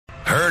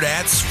Heard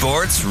at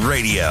Sports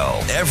Radio,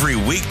 every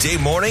weekday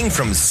morning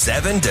from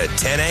 7 to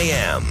 10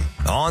 a.m.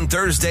 On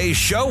Thursday's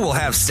show, we'll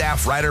have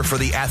staff writer for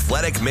The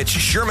Athletic, Mitch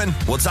Sherman.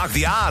 We'll talk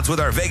the odds with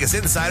our Vegas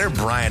insider,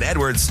 Brian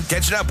Edwards.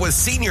 Catching up with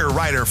senior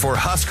writer for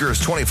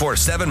Huskers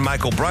 24/7,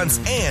 Michael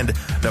Bruntz, and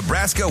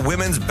Nebraska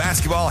women's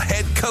basketball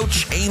head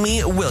coach,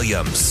 Amy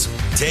Williams.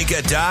 Take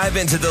a dive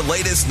into the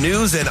latest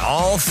news and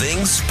all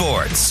things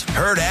sports.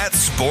 Heard at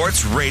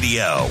Sports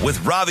Radio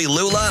with Ravi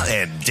Lula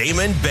and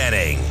Damon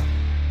Benning.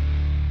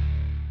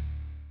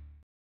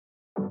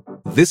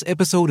 This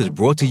episode is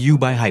brought to you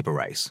by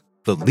Hyperice,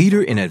 the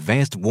leader in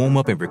advanced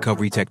warm-up and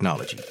recovery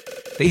technology.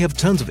 They have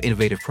tons of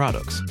innovative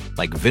products,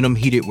 like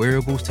Venom-heated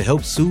wearables to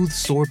help soothe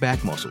sore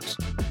back muscles,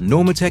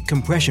 Normatec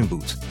compression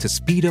boots to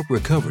speed up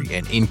recovery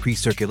and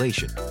increase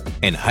circulation,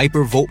 and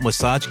Hypervolt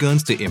massage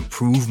guns to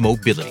improve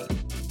mobility.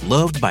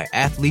 Loved by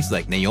athletes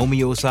like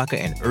Naomi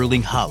Osaka and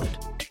Erling Haaland.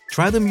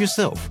 Try them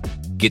yourself.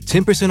 Get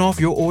 10%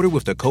 off your order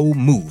with the code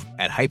MOVE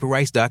at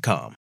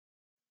Hyperice.com.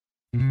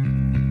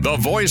 The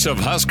voice of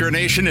Husker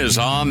Nation is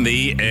on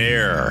the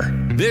air.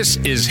 This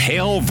is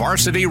Hail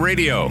Varsity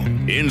Radio.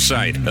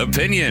 Insight,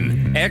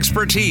 opinion,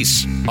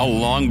 expertise,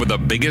 along with the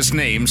biggest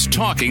names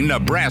talking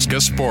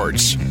Nebraska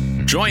sports.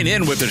 Join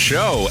in with the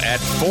show at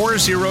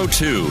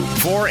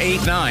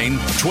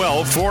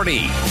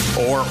 402-489-1240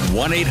 or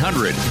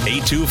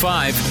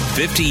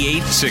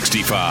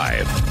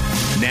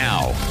 1-800-825-5865.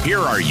 Now, here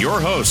are your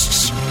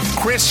hosts,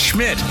 Chris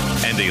Schmidt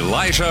and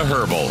Elijah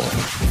Herbel.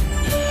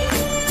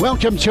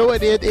 Welcome to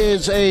it. It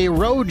is a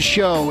road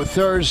show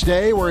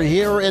Thursday. We're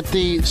here at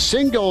the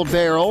Single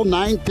Barrel,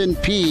 9th and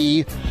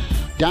P,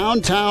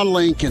 downtown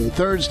Lincoln.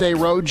 Thursday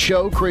road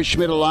show. Chris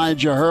Schmidt,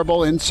 Elijah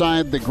Herbel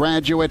inside the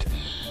Graduate.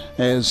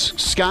 As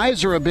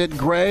skies are a bit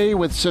gray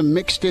with some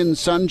mixed-in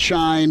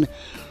sunshine,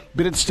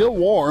 but it's still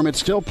warm.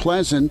 It's still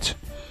pleasant.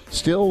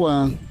 Still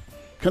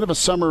kind of a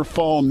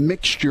summer-fall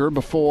mixture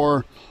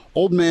before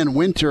Old Man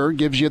Winter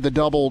gives you the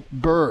double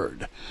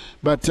bird.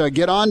 But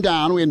get on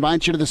down. We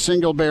invite you to the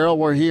Single Barrel.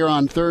 We're here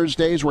on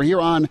Thursdays. We're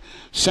here on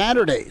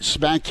Saturdays.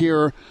 Back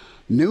here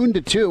noon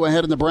to 2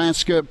 ahead of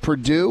Nebraska,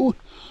 Purdue.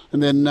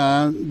 And then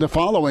the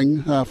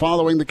following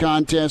the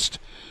contest,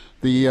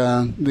 the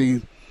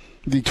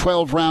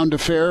 12-round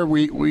affair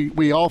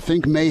we all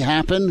think may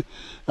happen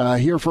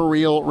here for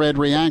Real Red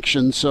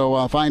Reaction.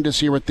 So find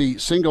us here at the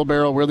Single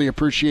Barrel. Really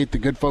appreciate the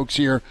good folks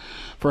here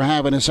for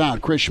having us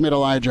out. Chris Schmidt,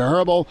 Elijah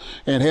Herbel,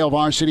 and Hail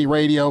Varsity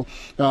Radio.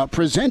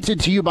 Presented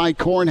to you by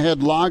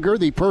Cornhead Lager,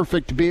 the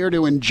perfect beer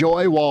to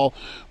enjoy while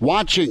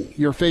watching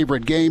your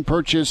favorite game.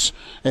 Purchase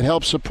and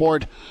help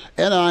support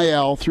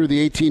NIL through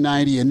the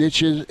 1890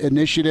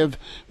 initiative.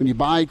 When you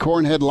buy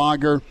Cornhead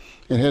Lager,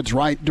 it heads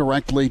right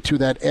directly to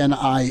that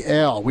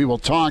NIL. We will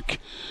talk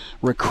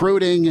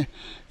recruiting,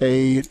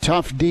 a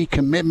tough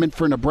decommitment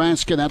for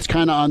Nebraska. That's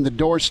kind of on the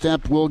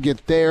doorstep. We'll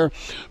get there.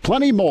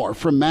 Plenty more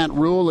from Matt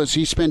Rule as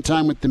he spent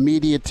time with the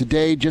media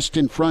today just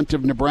in front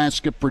of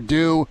Nebraska,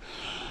 Purdue.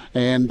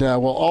 And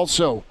we'll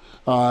also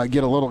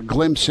get a little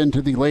glimpse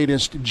into the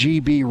latest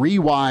GB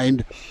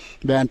Rewind,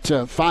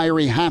 that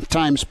fiery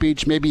halftime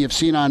speech maybe you've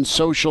seen on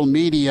social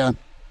media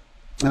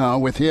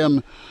with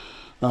him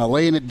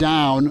laying it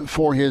down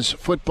for his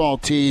football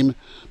team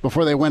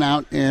before they went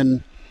out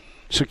and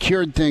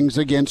secured things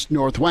against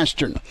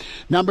Northwestern.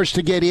 Numbers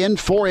to get in,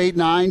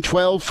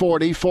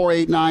 489-1240,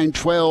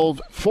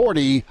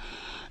 489-1240,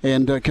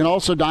 and can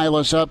also dial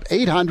us up,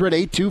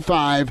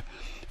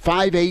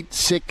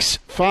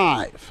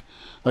 800-825-5865.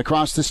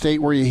 Across the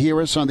state where you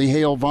hear us on the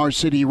Hail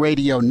Varsity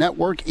Radio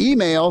Network.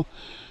 Email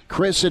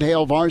Chris at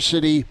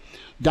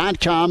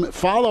HailVarsity.com.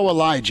 Follow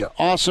Elijah.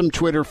 Awesome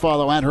Twitter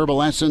follow at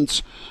Herbal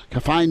Essence.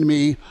 Can find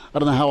me. I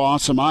don't know how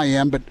awesome I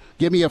am, but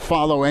give me a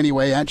follow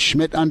anyway at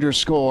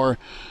Schmidt_radio.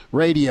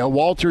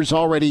 Walter's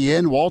already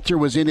in. Walter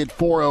was in at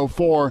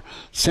 4:04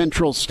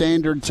 Central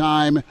Standard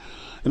Time,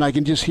 and I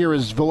can just hear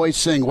his voice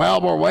saying, well,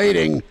 we're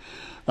waiting.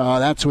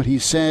 That's what he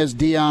says.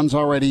 Dion's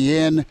already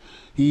in.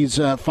 He's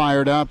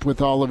fired up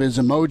with all of his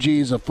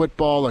emojis, a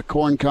football, a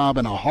corn cob,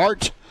 and a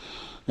heart.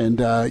 And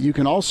you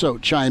can also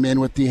chime in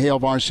with the Hail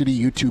Varsity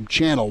YouTube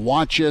channel.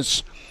 Watch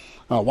us.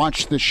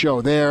 Watch the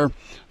show there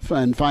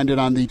and find it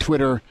on the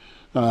Twitter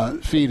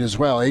feed as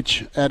well,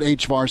 at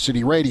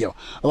HVarsity Radio.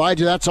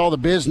 Elijah, that's all the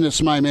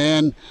business, my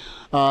man.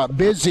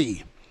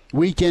 Busy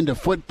weekend of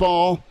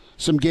football.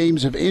 Some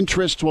games of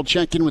interest. We'll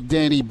check in with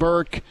Danny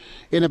Burke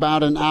in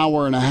about an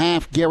hour and a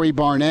half. Gary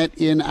Barnett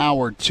in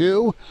hour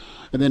 2.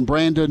 And then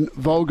Brandon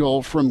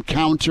Vogel from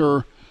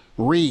Counter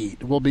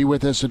Reed will be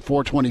with us at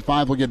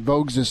 4:25. We'll get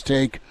Vogues'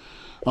 take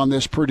on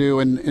this Purdue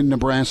and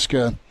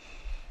Nebraska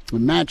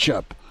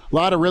matchup. A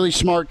lot of really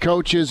smart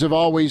coaches have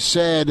always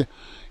said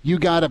you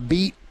got to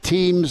beat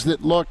teams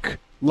that look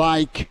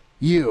like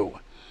you.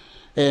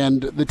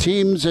 And the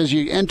teams, as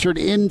you entered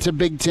into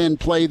Big Ten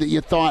play that you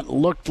thought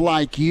looked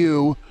like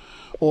you,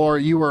 or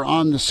you were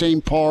on the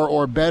same par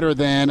or better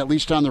than, at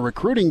least on the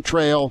recruiting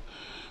trail,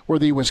 were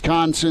the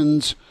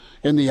Wisconsins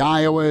and the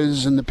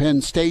Iowas and the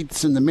Penn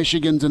States and the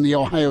Michigans and the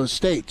Ohio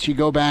States. You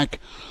go back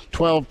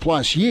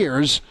 12-plus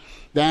years,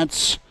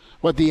 that's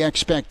what the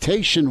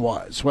expectation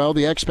was. Well,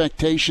 the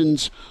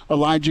expectations,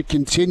 Elijah,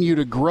 continue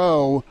to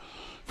grow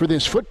for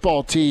this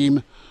football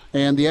team,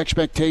 and the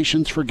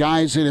expectations for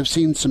guys that have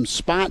seen some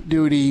spot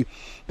duty,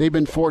 they've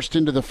been forced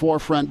into the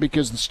forefront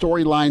because the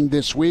storyline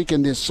this week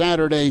and this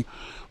Saturday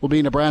will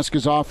be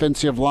Nebraska's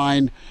offensive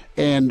line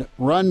and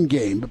run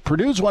game. But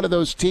Purdue's one of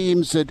those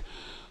teams that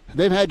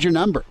they've had your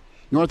number.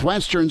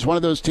 Northwestern's one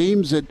of those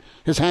teams that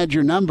has had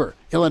your number.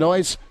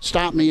 Illinois,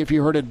 stop me if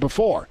you heard it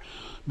before.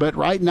 But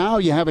right now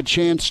you have a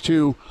chance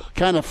to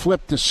kind of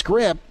flip the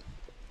script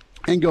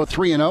and go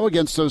 3-0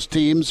 against those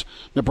teams.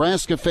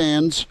 Nebraska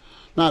fans,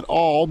 not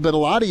all, but a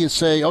lot of you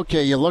say,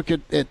 okay, you look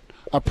at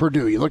a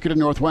Purdue, you look at a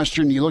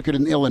Northwestern, you look at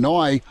an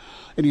Illinois,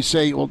 and you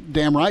say, well,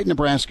 damn right,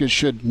 Nebraska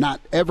should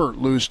not ever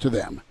lose to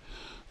them.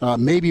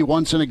 Maybe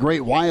once in a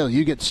great while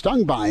you get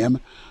stung by them,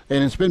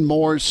 and it's been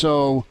more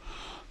so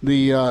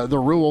the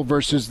rule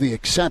versus the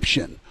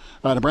exception.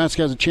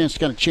 Nebraska has a chance to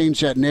kind of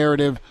change that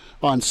narrative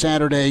on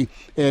Saturday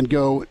and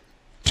go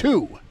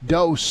 2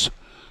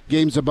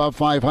 games above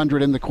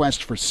 500 in the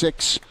quest for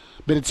 6.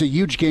 But it's a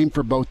huge game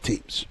for both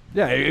teams.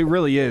 Yeah, it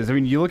really is. I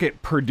mean, you look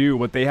at Purdue,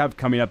 what they have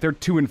coming up. They're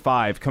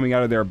 2-5 coming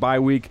out of their bye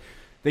week.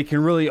 They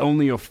can really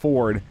only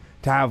afford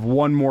to have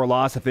one more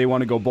loss if they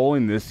want to go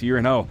bowling this year.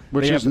 And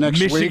which they is have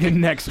Michigan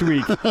next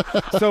week.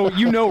 So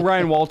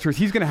Ryan Walters,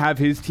 he's going to have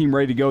his team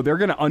ready to go. They're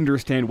going to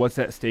understand what's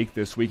at stake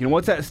this week. And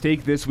what's at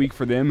stake this week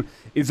for them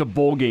is a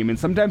bowl game. And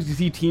sometimes you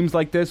see teams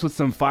like this with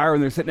some fire,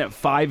 and they're sitting at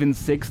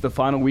 5-6 the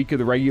final week of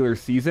the regular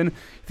season.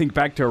 Think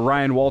back to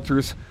Ryan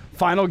Walters'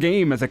 final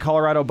game as a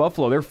Colorado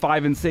Buffalo. They're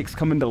 5-6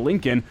 coming to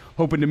Lincoln,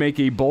 hoping to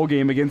make a bowl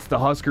game against the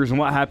Huskers. And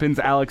what happens?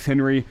 Alex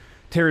Henry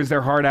tears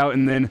their heart out,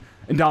 and then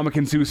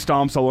Ndamukong Suh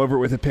stomps all over it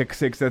with a pick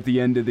 6 at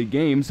the end of the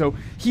game. So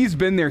he's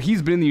been there.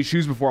 He's been in these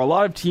shoes before. A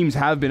lot of teams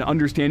have been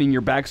understanding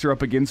your backs are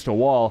up against a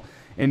wall,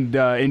 and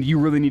you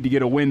really need to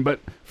get a win. But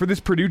for this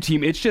Purdue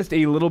team, it's just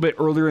a little bit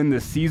earlier in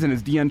this season,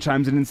 as Dion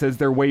chimes in and says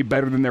they're way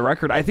better than their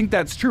record. I think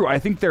that's true. I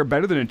think they're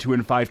better than a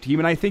 2-5 team,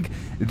 and I think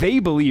they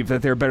believe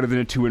that they're better than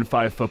a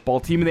 2-5 football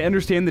team, and they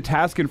understand the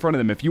task in front of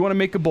them. If you want to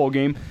make a bowl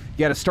game, you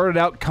got to start it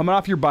out coming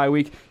off your bye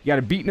week. You got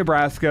to beat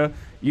Nebraska.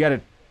 You got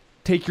to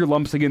take your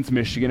lumps against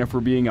Michigan, if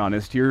we're being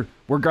honest here.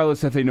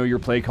 Regardless if they know your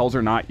play calls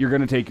or not, you're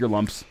going to take your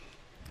lumps.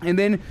 And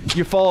then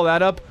you follow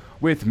that up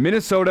with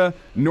Minnesota,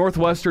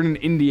 Northwestern, and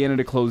Indiana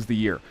to close the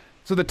year.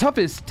 So the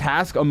toughest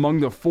task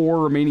among the 4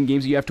 remaining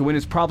games that you have to win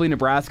is probably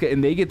Nebraska,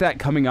 and they get that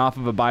coming off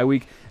of a bye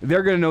week.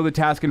 They're going to know the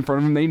task in front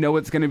of them. They know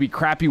it's going to be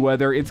crappy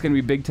weather. It's going to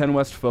be Big Ten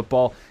West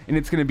football, and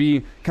it's going to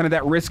be kind of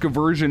that risk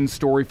aversion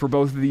story for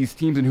both of these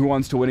teams and who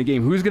wants to win a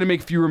game. Who's going to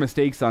make fewer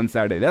mistakes on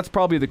Saturday? That's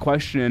probably the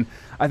question, and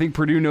I think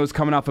Purdue knows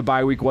coming off a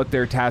bye week what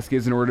their task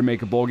is in order to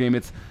make a bowl game.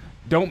 It's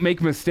don't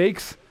make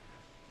mistakes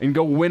and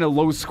go win a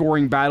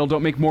low-scoring battle.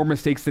 Don't make more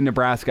mistakes than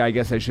Nebraska, I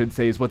guess I should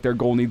say, is what their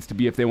goal needs to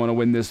be if they want to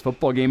win this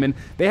football game. And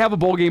they have a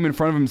bowl game in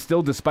front of them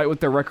still, despite what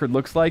their record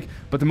looks like.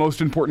 But the most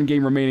important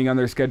game remaining on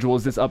their schedule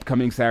is this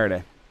upcoming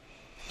Saturday.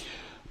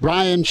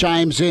 Brian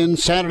chimes in.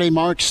 Saturday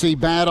marks the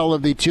battle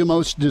of the 2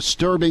 most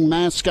disturbing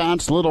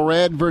mascots, Little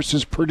Red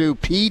versus Purdue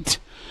Pete.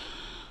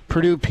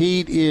 Purdue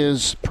Pete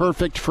is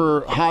perfect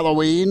for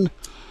Halloween.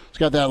 He's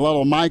got that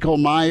little Michael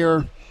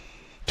Meyer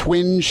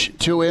twinge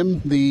to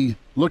him, the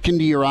look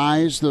into your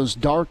eyes, those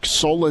dark,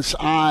 soulless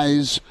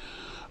eyes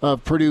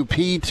of Purdue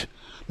Pete.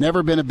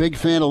 Never been a big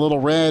fan of Little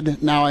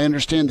Red. Now I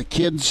understand the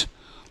kids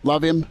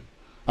love him.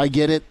 I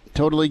get it.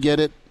 Totally get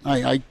it.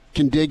 I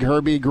can dig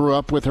Herbie. Grew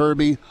up with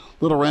Herbie.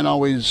 Little Red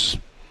always,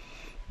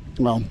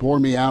 wore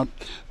me out.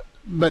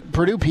 But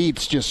Purdue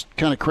Pete's just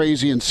kind of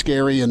crazy and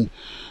scary. And,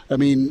 I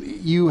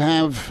mean, you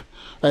have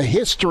a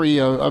history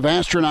of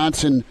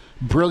astronauts and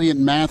brilliant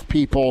math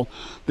people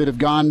that have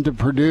gone to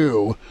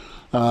Purdue.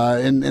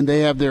 And they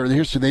have their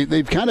history.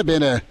 They've kind of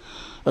been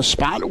a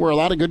spot where a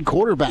lot of good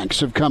quarterbacks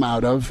have come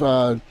out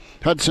of.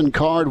 Hudson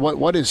Card,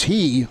 what is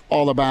he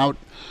all about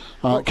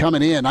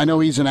coming in? I know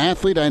he's an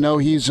athlete. I know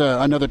he's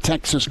another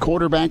Texas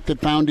quarterback that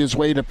found his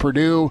way to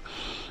Purdue.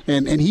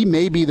 And he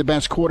may be the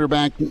best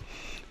quarterback.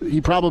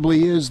 He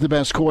probably is the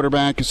best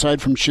quarterback,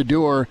 aside from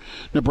Shedeur,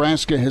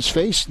 Nebraska has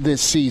faced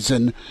this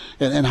season.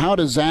 And how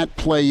does that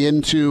play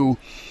into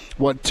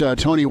what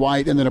Tony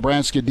White and the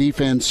Nebraska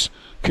defense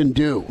can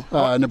do?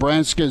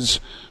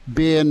 Nebraska's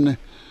been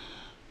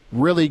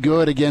really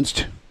good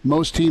against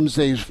most teams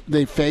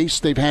they've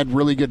faced. They've had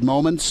really good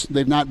moments.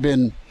 They've not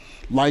been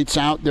lights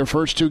out their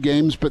first 2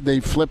 games, but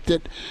they've flipped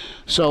it.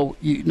 So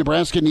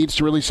Nebraska needs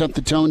to really set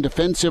the tone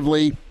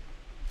defensively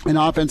and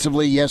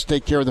offensively. Yes,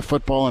 take care of the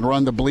football and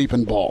run the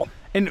bleeping ball.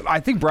 And I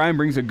think Brian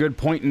brings a good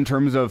point in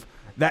terms of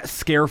that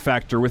scare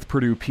factor with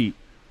Purdue Pete.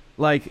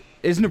 Like,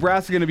 is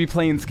Nebraska going to be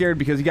playing scared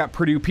because you got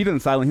Purdue Pete on the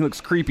sideline? He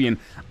looks creepy, and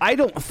I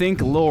don't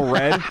think Lil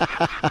Red.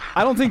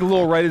 I don't think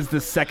Lil Red is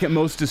the second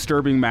most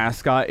disturbing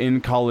mascot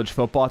in college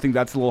football. I think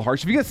that's a little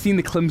harsh. Have you guys seen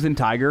the Clemson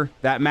Tiger?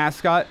 That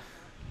mascot,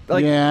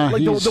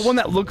 the one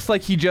that looks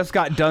like he just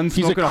got done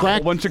smoking a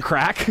whole bunch of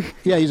crack.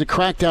 Yeah, he's a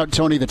cracked out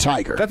Tony the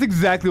Tiger. That's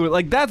exactly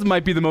what. That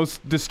might be the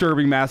most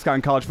disturbing mascot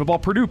in college football.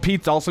 Purdue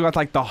Pete's also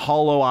got the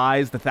hollow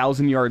eyes, the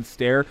 1,000-yard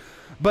stare.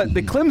 But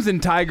the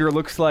Clemson Tiger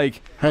looks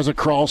like... Has a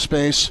crawl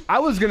space. I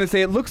was going to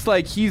say it looks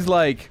like he's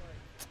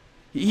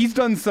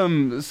done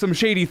some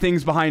shady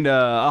things behind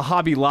a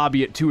Hobby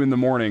Lobby at 2 in the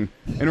morning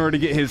in order to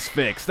get his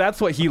fix. That's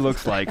what he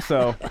looks like.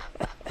 So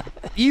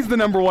he's the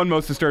number one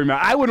most disturbing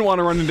mascot. I wouldn't want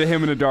to run into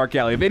him in a dark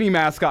alley. If any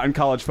mascot in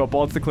college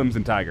football, it's the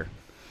Clemson Tiger.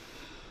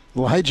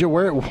 Elijah,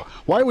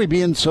 why are we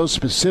being so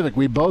specific?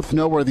 We both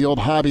know where the old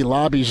Hobby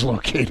Lobby's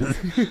located.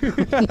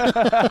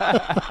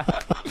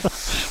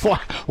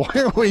 Why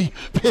are we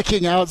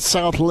picking out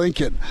South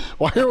Lincoln?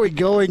 Why are we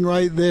going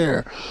right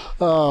there?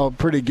 Oh,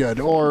 pretty good.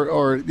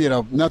 Or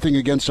nothing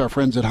against our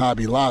friends at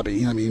Hobby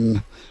Lobby. I mean,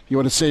 if you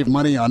want to save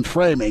money on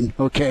framing,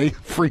 okay,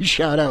 free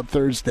shout-out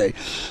Thursday.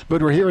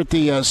 But we're here at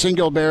the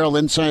Single Barrel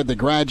inside the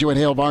Graduate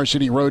Hail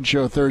Varsity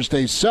Roadshow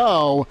Thursday.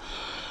 So...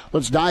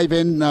 let's dive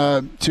in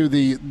to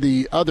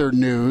the other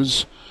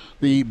news,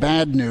 the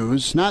bad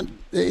news.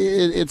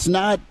 It's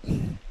not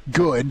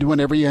good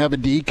whenever you have a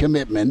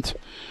decommitment.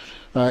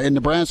 In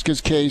Nebraska's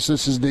case,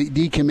 this is the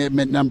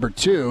decommitment number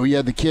 2. You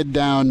had the kid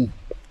down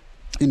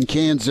in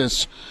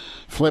Kansas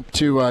flip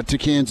to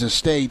Kansas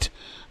State.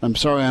 I'm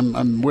sorry,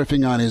 I'm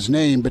whiffing on his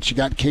name, but you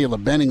got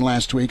Caleb Benning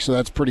last week, so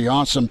that's pretty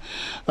awesome.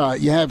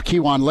 You have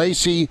Kewan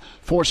Lacey,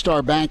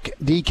 4-star back,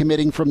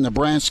 decommitting from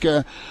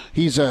Nebraska.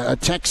 He's a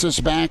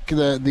Texas back,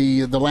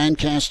 the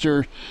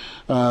Lancaster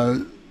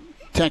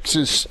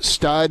Texas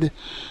stud,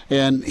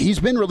 and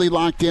he's been really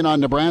locked in on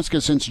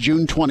Nebraska since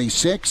June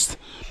 26th.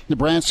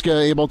 Nebraska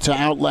able to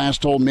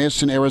outlast Ole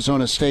Miss and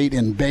Arizona State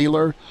and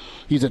Baylor.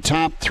 He's a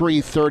top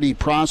 330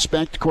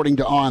 prospect, according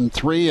to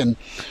On3,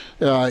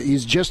 and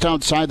he's just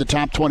outside the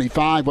top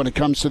 25 when it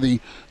comes to the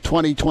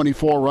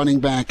 2024 running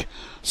back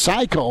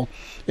cycle.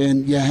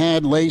 And you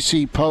had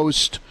Lacey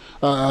post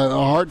a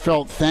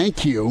heartfelt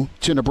thank you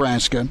to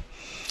Nebraska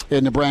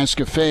and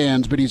Nebraska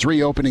fans, but he's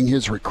reopening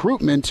his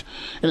recruitment.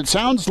 And it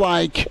sounds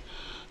like,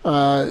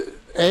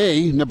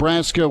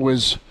 Nebraska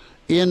was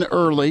in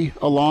early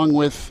along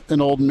with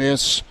an Ole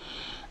Miss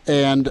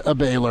and a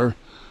Baylor,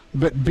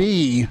 but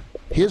B,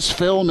 his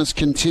film has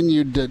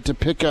continued to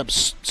pick up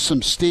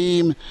some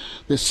steam.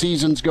 This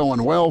season's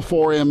going well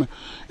for him,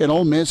 and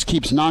Ole Miss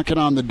keeps knocking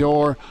on the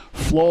door.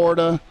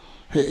 Florida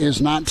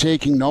is not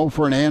taking no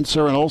for an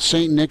answer, and old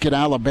St. Nick at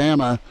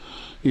Alabama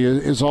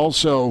is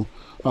also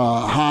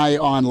high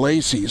on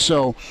Lacey.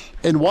 So,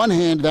 in one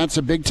hand, that's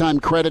a big-time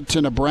credit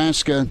to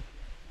Nebraska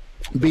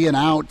being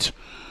out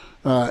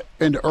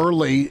and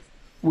early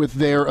with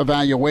their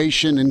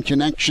evaluation and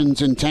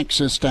connections in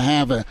Texas to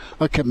have a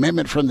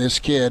commitment from this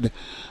kid.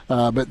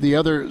 But the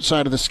other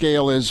side of the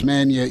scale is,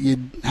 man,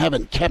 you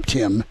haven't kept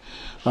him.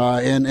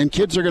 And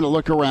kids are going to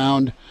look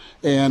around,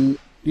 and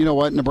you know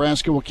what?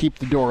 Nebraska will keep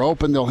the door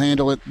open. They'll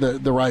handle it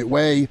the right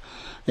way.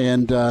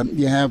 And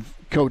you have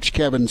Coach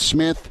Kevin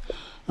Smith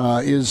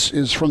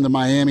is from the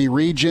Miami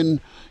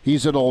region.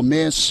 He's at Ole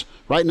Miss.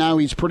 Right now,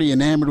 he's pretty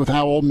enamored with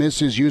how Ole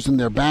Miss is using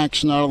their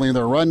backs, not only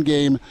their run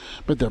game,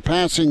 but their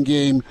passing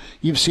game.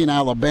 You've seen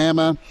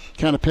Alabama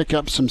kind of pick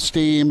up some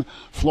steam.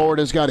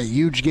 Florida's got a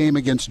huge game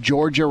against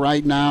Georgia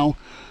right now.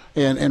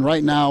 And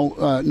right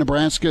now,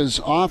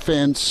 Nebraska's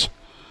offense,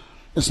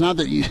 it's not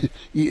that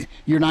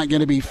you're not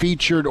going to be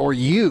featured or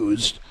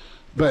used,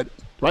 but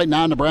right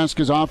now,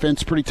 Nebraska's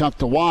offense is pretty tough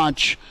to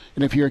watch.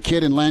 And if you're a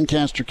kid in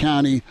Lancaster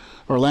County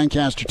or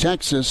Lancaster,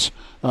 Texas,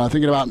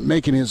 thinking about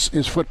making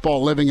his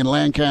football living in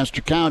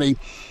Lancaster County,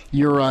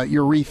 you're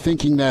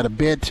rethinking that a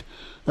bit.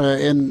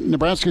 And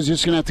Nebraska's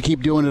just going to have to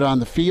keep doing it on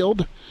the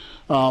field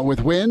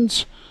with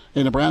wins.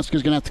 And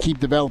Nebraska's going to have to keep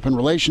developing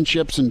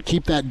relationships and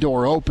keep that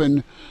door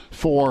open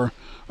for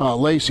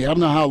Lacey. I don't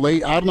know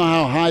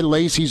how high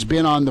Lacey's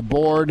been on the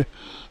board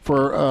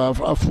for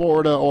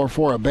Florida or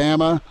for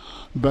Alabama,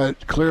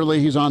 but clearly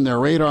he's on their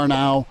radar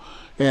now.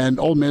 And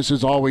Ole Miss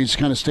has always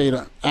kind of stayed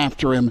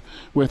after him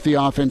with the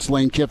offense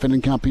Lane Kiffin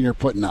and company are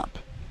putting up.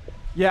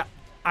 Yeah,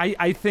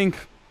 I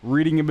think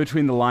reading in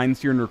between the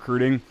lines here in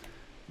recruiting,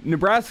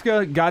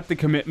 Nebraska got the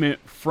commitment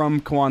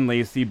from Kewan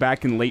Lacey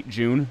back in late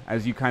June,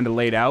 as you kind of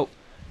laid out.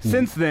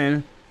 Since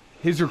then,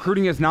 his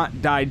recruiting has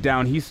not died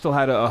down. He's still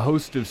had a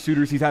host of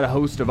suitors. He's had a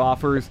host of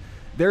offers.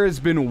 There has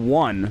been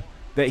one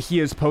that he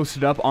has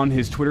posted up on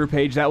his Twitter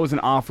page. That was an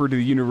offer to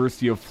the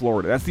University of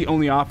Florida. That's the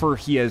only offer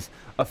he has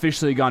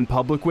officially gone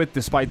public with,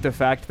 despite the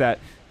fact that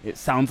it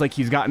sounds like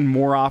he's gotten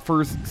more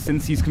offers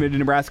since he's committed to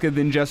Nebraska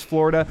than just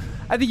Florida.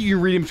 I think you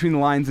can read in between the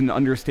lines and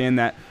understand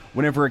that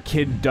whenever a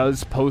kid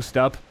does post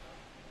up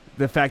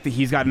the fact that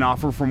he's got an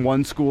offer from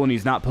one school and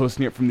he's not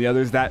posting it from the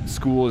others, that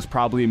school is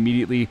probably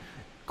immediately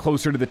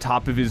closer to the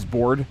top of his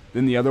board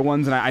than the other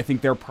ones. And I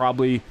think they're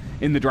probably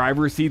in the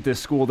driver's seat, the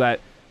school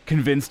that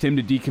convinced him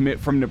to decommit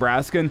from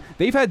Nebraska. And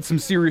they've had some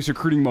serious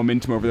recruiting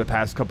momentum over the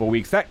past couple of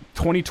weeks. That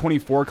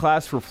 2024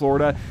 class for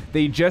Florida,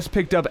 they just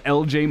picked up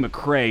L.J.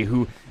 McCray,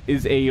 who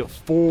is a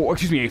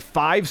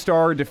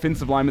 5-star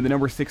defensive lineman, the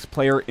number 6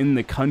 player in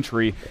the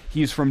country.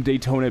 He's from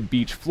Daytona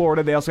Beach,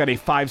 Florida. They also got a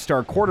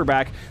 5-star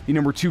quarterback, the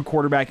number 2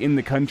 quarterback in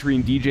the country,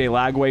 in DJ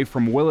Lagway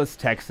from Willis,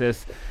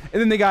 Texas. And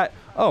then they got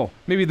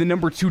maybe the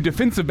number 2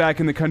 defensive back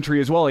in the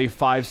country as well, a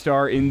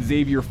 5-star in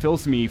Xavier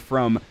Filsme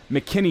from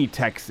McKinney,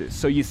 Texas.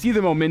 So you see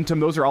the momentum.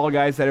 Those are all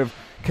guys that have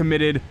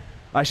committed.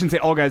 I shouldn't say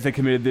all guys that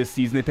committed this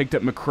season. They picked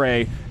up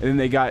McCray, and then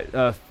they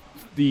got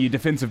the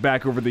defensive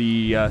back over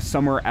the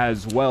summer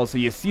as well. So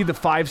you see the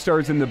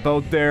 5-stars in the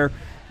boat there.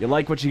 You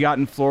like what you got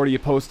in Florida. You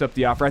post up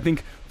the offer. I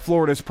think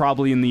Florida's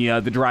probably in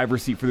the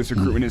driver's seat for this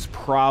recruitment, is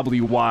probably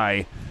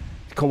why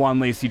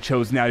Kawan Lacey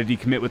chose now to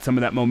decommit with some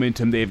of that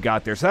momentum they've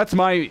got there. So that's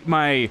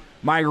my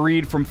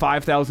read from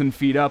 5,000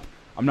 feet up.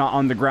 I'm not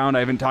on the ground. I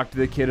haven't talked to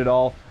the kid at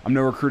all. I'm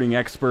no recruiting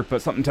expert,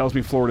 but something tells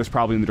me Florida's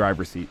probably in the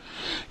driver's seat.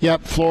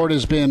 Yep,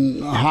 Florida's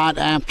been hot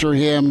after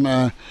him.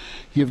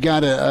 You've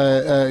got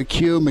a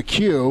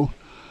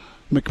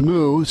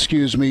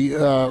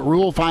McMoo,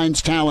 Rule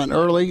finds talent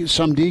early.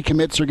 Some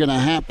decommits are going to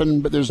happen,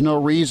 but there's no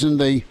reason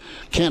they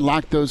can't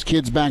lock those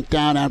kids back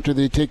down after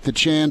they take the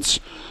chance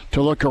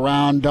to look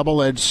around.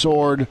 Double-edged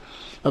sword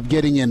of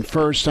getting in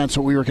first. That's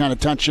what we were kind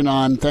of touching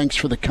on. Thanks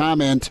for the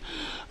comment.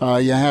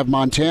 You have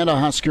Montana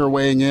Husker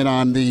weighing in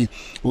on the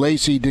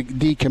Lacey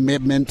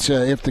decommitment.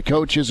 If the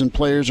coaches and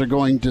players are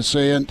going to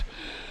say it,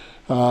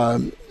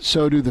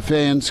 so do the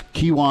fans.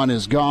 Kiwan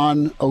is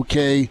gone.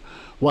 Okay.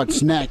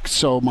 What's next?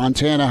 So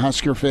Montana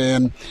Husker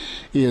fan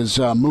is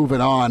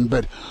moving on,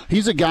 but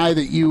he's a guy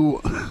that you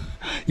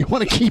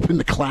want to keep in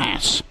the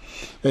class,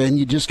 and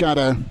you just got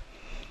to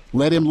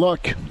let him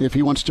look if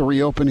he wants to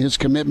reopen his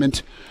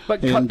commitment.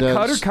 But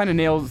Cutter kind of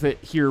nails it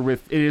here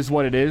with it is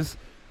what it is.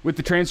 With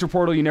the transfer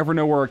portal, you never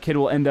know where a kid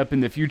will end up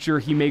in the future.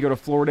 He may go to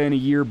Florida in a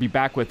year, be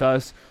back with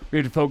us. We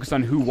have to focus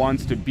on who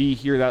wants to be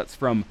here. That's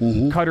from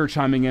Cutter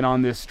chiming in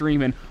on this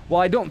stream. And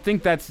while I don't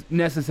think that's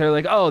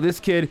necessarily like, this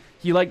kid,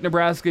 he liked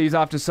Nebraska, he's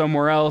off to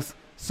somewhere else,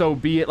 so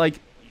be it. Like,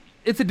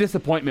 it's a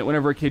disappointment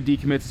whenever a kid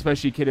decommits,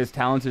 especially a kid as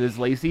talented as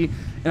Lacey.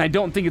 And I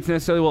don't think it's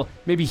necessarily,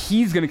 maybe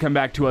he's going to come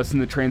back to us in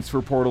the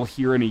transfer portal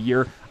here in a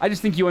year. I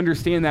just think you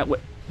understand that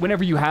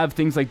whenever you have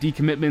things like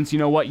decommitments, you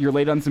know what, you're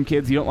late on some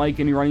kids, you don't like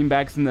any running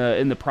backs in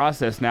the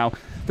process now,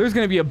 there's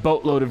going to be a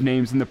boatload of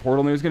names in the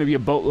portal, and there's going to be a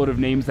boatload of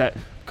names that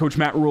Coach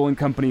Matt Rule and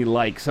company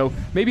like. So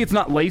maybe it's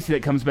not Lacey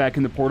that comes back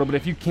in the portal, but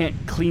if you can't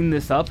clean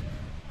this up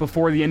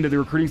before the end of the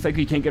recruiting cycle,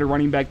 you can't get a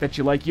running back that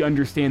you like, you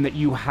understand that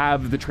you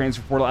have the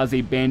transfer portal as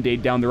a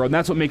Band-Aid down the road. And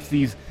that's what makes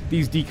these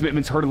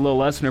decommitments hurt a little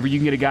less whenever you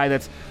can get a guy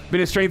that's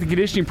been a strength and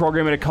conditioning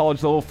program at a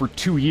college level for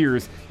 2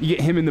 years. You get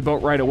him in the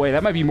boat right away.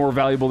 That might be more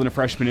valuable than a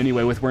freshman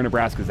anyway with where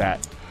Nebraska's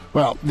at.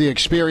 Well, the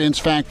experience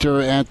factor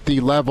at the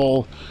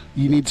level,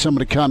 you need someone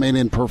to come in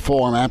and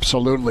perform,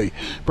 absolutely.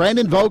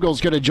 Brandon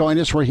Vogel's going to join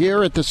us. We're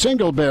here at the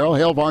Single Barrel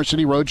Hail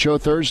Varsity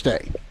Roadshow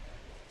Thursday.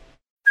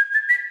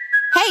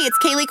 Hey, it's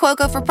Kaylee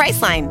Cuoco for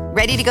Priceline.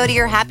 Ready to go to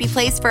your happy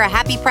place for a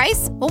happy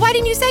price? Well, why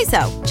didn't you say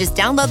so? Just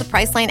download the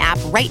Priceline app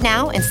right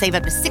now and save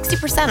up to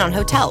 60% on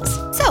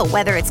hotels. So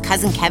whether it's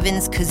Cousin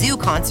Kevin's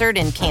Kazoo Concert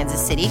in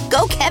Kansas City,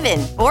 go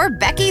Kevin, or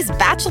Becky's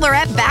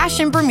Bachelorette Bash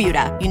in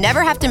Bermuda, you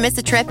never have to miss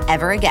a trip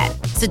ever again.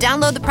 So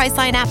download the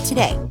Priceline app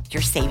today.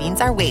 Your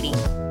savings are waiting.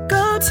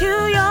 Go to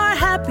your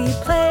happy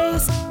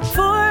place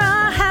for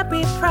a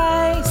happy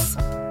price.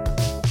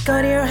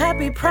 Go to your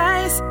happy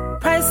price,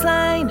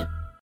 Priceline.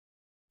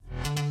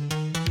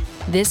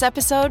 This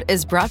episode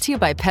is brought to you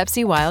by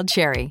Pepsi Wild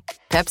Cherry.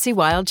 Pepsi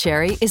Wild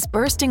Cherry is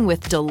bursting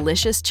with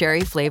delicious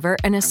cherry flavor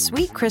and a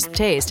sweet, crisp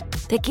taste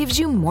that gives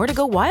you more to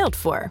go wild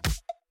for.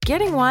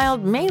 Getting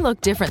wild may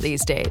look different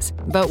these days,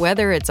 but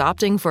whether it's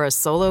opting for a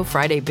solo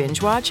Friday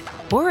binge watch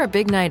or a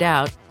big night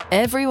out,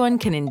 everyone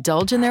can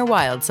indulge in their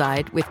wild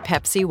side with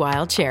Pepsi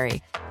Wild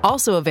Cherry.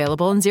 Also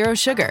available in Zero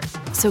Sugar.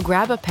 So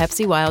grab a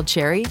Pepsi Wild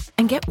Cherry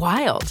and get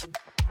wild.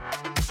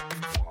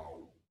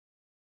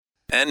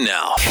 And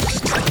now,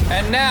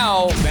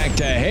 back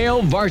to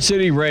Hail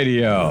Varsity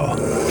Radio.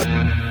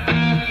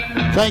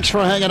 Thanks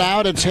for hanging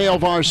out. It's Hail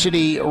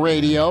Varsity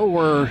Radio.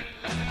 We're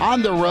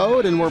on the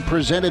road, and we're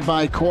presented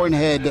by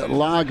Cornhead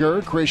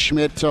Lager, Chris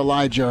Schmidt,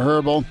 Elijah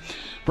Herbal.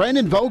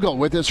 Brandon Vogel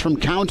with us from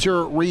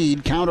Counter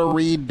Read,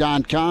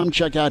 counterread.com.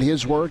 Check out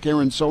his work,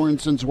 Aaron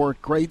Sorensen's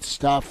work. Great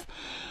stuff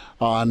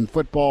on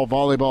football,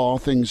 volleyball, all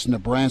things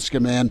Nebraska,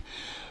 man.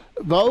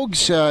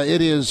 Vogues,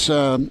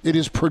 it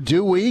is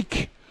Purdue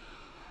week.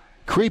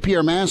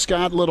 Creepier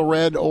mascot, Little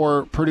Red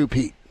or Purdue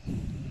Pete?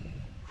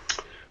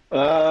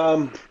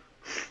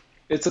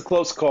 It's a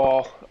close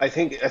call. I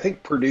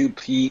think Purdue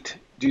Pete,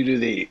 due to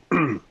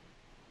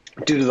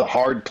the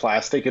hard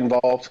plastic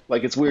involved.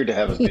 Like, it's weird to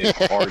have a big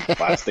hard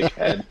plastic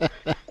head.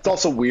 It's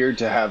also weird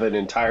to have an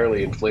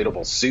entirely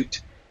inflatable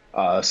suit.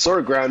 Sort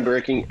of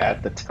groundbreaking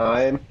at the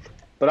time.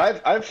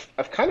 But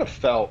I've kind of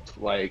felt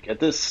like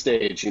at this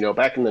stage,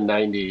 back in the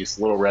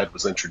 90s, Little Red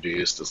was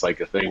introduced as like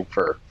a thing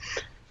for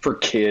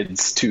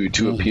kids to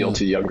appeal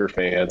to younger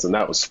fans, and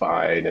that was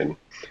fine. And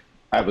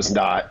I was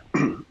not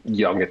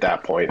young at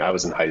that point. I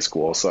was in high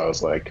school, so I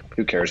was like,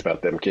 who cares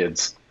about them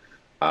kids?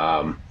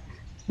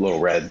 Little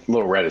Red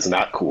is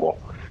not cool.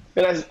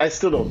 And I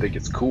still don't think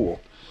it's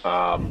cool.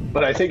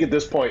 But I think at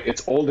this point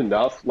it's old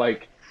enough,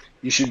 like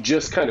you should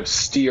just kind of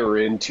steer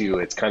into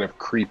its kind of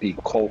creepy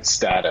cult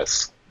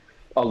status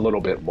a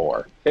little bit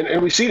more.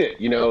 And we've seen it.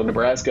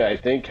 Nebraska, I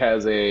think,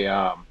 has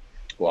a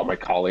my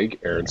colleague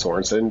Aaron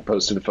Sorensen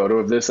posted a photo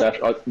of this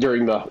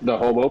during the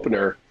home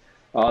opener.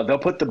 They'll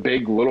put the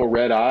big little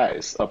red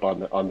eyes up on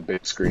the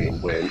big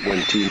screen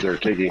when teams are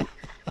kicking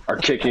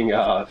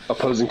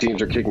opposing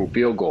teams are kicking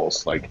field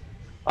goals. Like,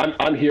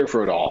 I'm here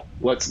for it all.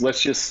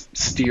 Let's just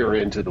steer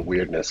into the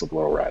weirdness of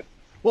Little Red.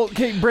 Well,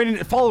 okay,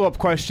 Brandon, follow-up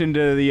question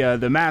to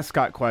the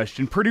mascot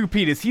question. Purdue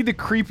Pete, is he the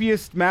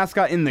creepiest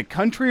mascot in the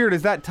country, or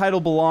does that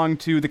title belong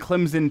to the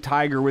Clemson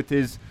Tiger with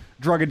his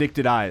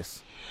drug-addicted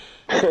eyes?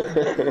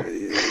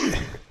 The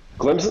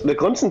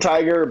Clemson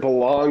Tiger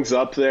belongs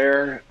up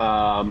there,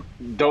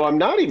 though I'm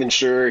not even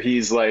sure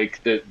he's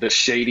like the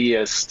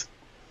shadiest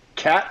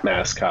cat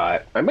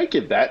mascot. I might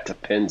give that to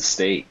Penn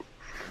State.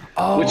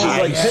 Oh,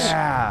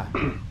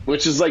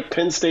 which is like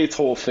Penn State's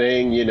whole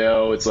thing.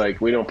 It's like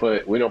we don't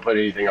put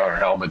anything on our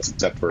helmets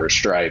except for a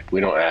stripe. We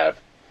don't have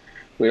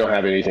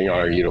anything on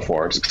our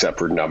uniforms except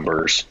for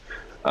numbers.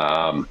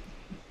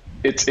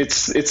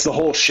 It's the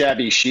whole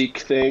shabby chic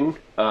thing.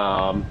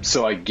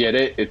 So I get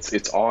it.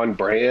 It's on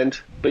brand,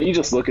 but you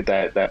just look at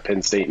that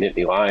Penn State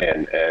Nittany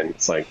Lion, and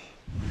it's like,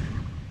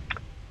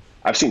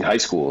 I've seen high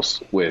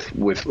schools with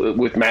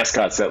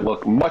mascots that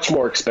look much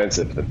more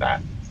expensive than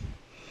that.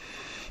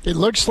 It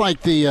looks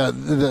like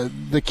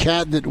the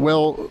cat that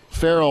Will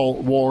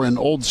Ferrell wore in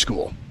Old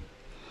School.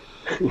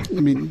 I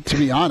mean, to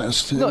be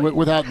honest,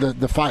 without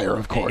the fire,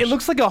 of course. It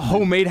looks like a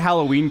homemade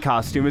Halloween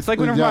costume. It's like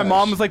whenever my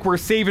mom was like, we're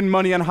saving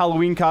money on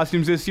Halloween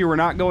costumes this year. We're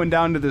not going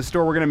down to the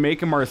store. We're going to make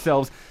them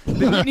ourselves.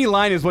 The Nittany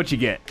Lion is what you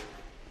get.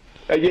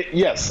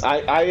 Yes,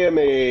 I am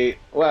I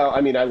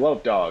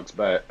love dogs,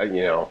 but,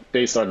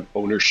 based on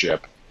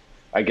ownership,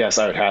 I guess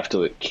I would have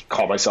to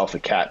call myself a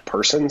cat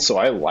person, so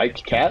I like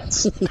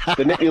cats. The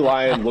Nittany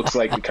Lion looks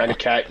like the kind of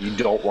cat you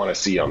don't want to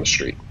see on the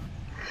street.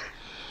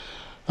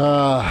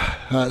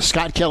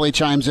 Scott Kelly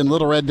chimes in.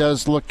 Little Red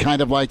does look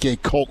kind of like a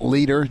cult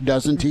leader,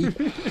 doesn't he?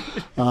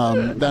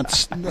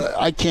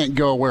 I can't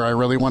go where I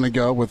really want to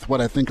go with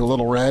what I think of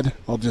Little Red.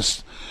 I'll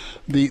just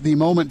the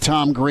moment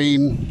Tom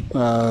Green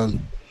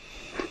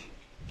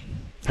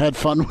had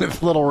fun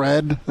with Little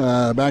Red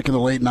back in the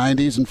late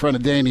 90s in front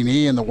of Danny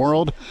Nee and the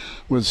world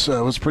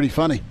was pretty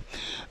funny.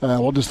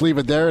 We'll just leave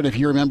it there, and if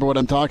you remember what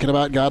I'm talking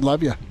about, God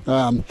love you.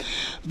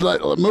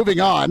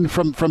 Moving on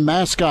from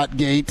Mascot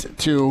Gate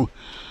to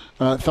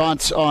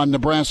thoughts on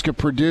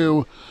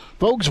Nebraska-Purdue.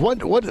 Folks,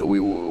 what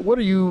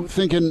are you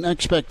thinking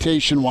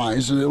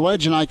expectation-wise?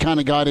 Ledge and I kind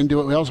of got into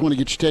it. We also want to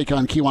get your take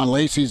on Kewan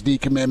Lacey's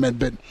decommitment,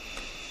 but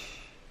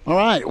all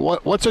right,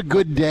 what's a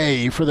good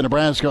day for the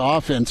Nebraska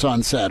offense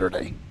on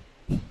Saturday?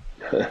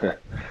 To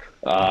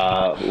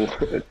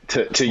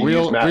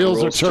use Matt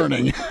wheels Rule's are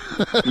turning.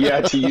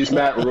 To use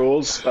Matt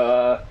Rule's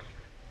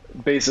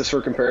basis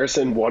for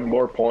comparison, one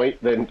more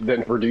point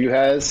than Purdue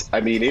has. I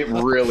mean, it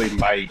really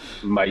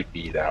might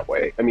be that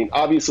way. I mean,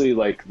 obviously,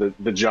 like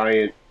the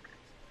giant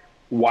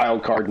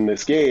wild card in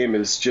this game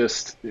is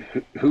just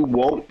who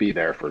won't be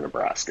there for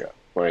Nebraska.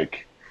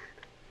 Like,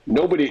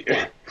 nobody.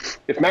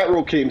 If Matt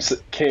Rule came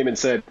and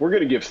said, we're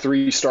going to give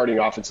 3 starting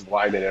offensive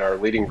linemen and our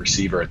leading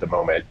receiver at the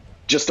moment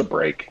just a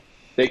break.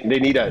 They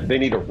need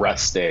a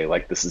rest day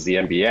like this is the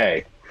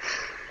NBA.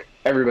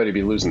 Everybody would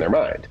be losing their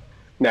mind.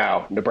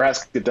 Now,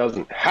 Nebraska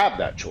doesn't have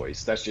that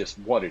choice. That's just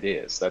what it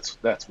is.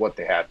 That's what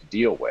they have to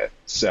deal with.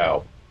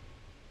 So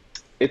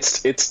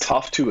it's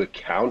tough to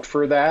account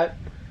for that.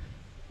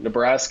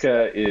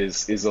 Nebraska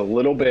is a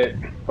little bit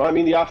 – well, I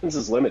mean, the offense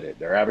is limited.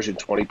 They're averaging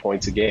 20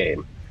 points a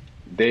game.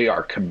 They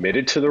are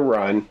committed to the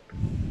run.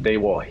 They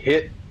will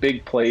hit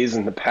big plays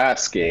in the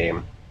pass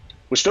game,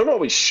 which don't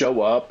always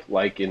show up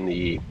like in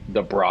the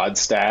broad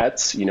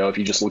stats, if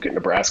you just look at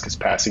Nebraska's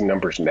passing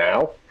numbers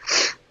now.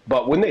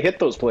 But when they hit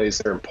those plays,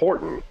 they're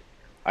important.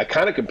 I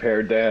kind of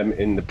compared them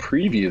in the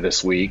preview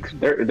this week.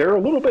 They're a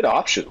little bit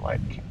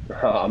option-like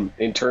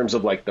in terms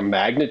of like the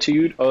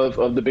magnitude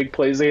of the big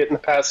plays they hit in the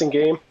passing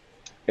game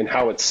and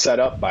how it's set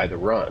up by the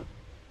run.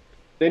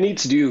 They need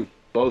to do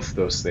both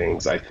those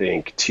things, I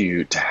think,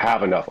 to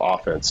have enough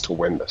offense to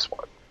win this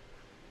one.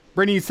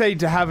 Brittany, you say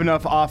to have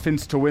enough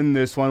offense to win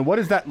this one. What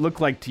does that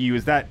look like to you?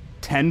 Is that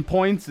 10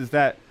 points? Is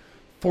that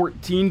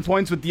 14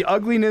 points? With the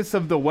ugliness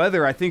of the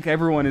weather, I think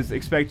everyone is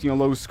expecting a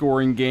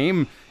low-scoring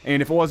game.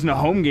 And if it wasn't a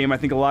home game, I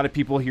think a lot of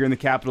people here in the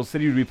capital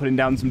city would be putting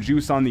down some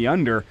juice on the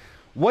under.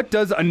 What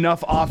does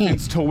enough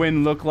offense to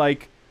win look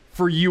like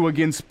for you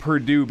against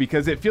Purdue?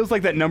 Because it feels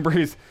like that number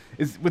is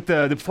with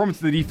the performance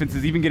of the defense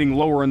is even getting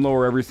lower and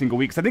lower every single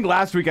week. So I think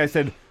last week I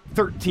said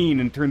 13,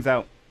 and it turns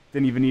out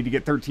didn't even need to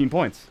get 13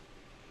 points.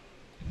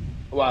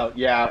 Well,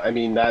 yeah, I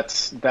mean,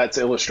 that's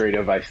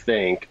illustrative, I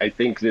think. I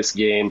think this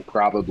game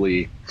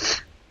probably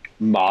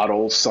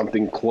models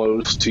something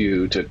close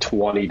to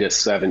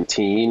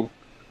 20-17.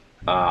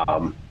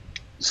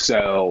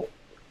 So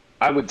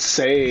I would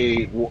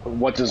say,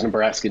 what does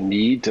Nebraska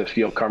need to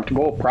feel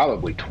comfortable?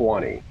 Probably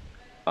 20.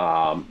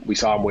 We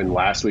saw them win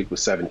last week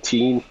with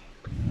 17.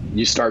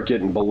 You start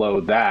getting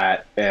below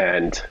that,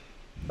 and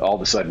all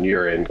of a sudden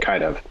you're in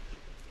kind of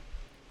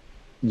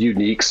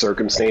unique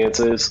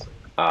circumstances.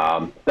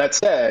 That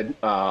said,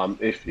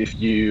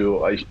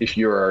 if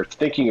you're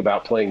thinking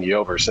about playing the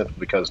over simply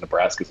because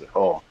Nebraska's at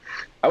home,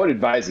 I would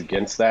advise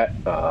against that.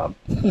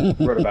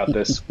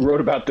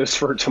 Wrote about this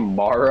for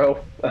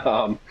tomorrow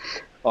on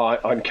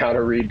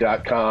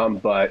counterread.com,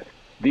 but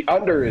the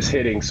under is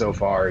hitting so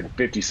far in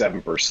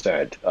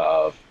 57%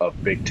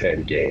 of Big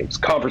Ten games,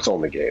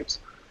 conference-only games.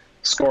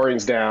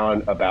 Scoring's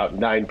down about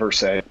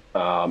 9%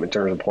 in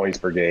terms of points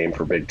per game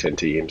for Big Ten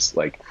teams.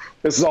 Like,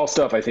 this is all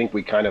stuff I think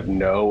we kind of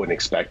know and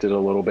expected a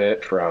little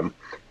bit from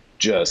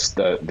just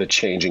the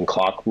changing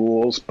clock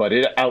rules, but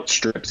it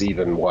outstrips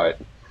even what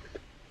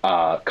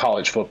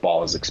college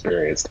football has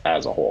experienced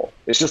as a whole.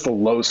 It's just a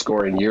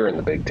low-scoring year in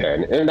the Big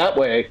Ten. And in that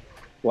way,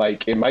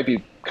 like, it might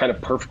be kind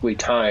of perfectly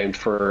timed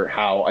for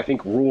how I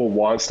think Rule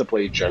wants to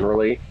play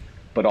generally,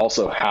 but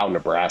also how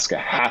Nebraska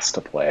has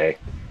to play,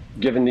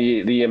 given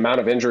the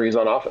amount of injuries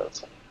on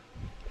offense.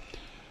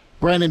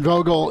 Brandon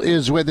Vogel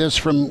is with us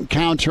from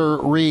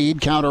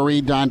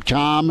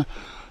counterread.com.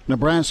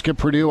 Nebraska,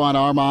 Purdue on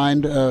our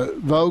mind.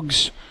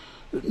 Vogues,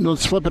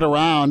 let's flip it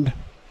around.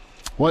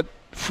 What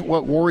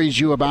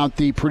worries you about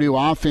the Purdue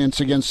offense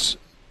against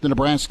the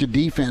Nebraska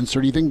defense?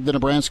 Or do you think the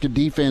Nebraska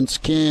defense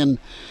can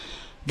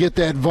get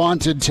that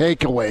vaunted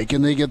takeaway?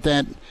 Can they get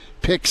that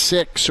pick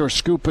six or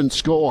scoop and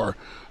score?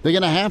 They're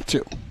going to have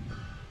to.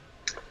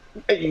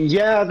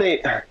 Yeah,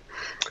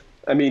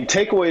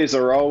 takeaways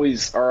are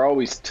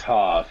always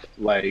tough.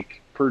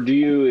 Like,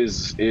 Purdue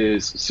is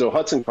so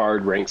Hudson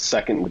Card ranks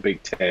second in the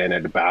Big Ten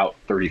at about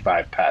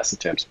 35 pass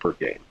attempts per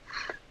game.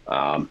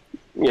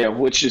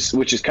 Which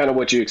is kind of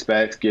what you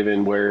expect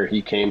given where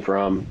he came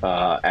from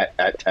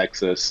at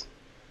Texas,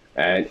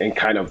 and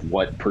kind of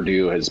what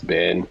Purdue has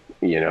been,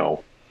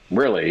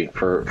 really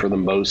for the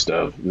most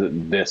of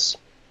this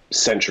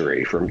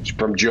century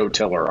from Joe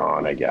Tiller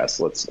on, I guess.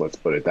 Let's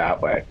put it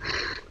that way.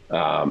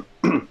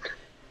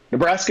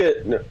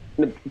 Nebraska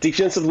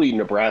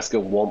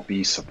won't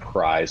be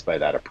surprised by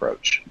that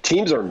approach.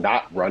 Teams are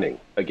not running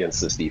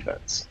against this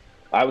defense.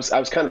 I was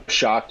kind of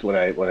shocked when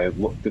I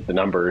looked at the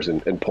numbers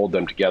and pulled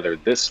them together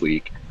this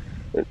week.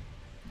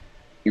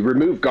 You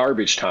remove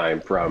garbage time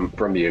from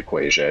the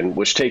equation,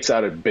 which takes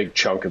out a big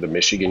chunk of the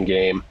Michigan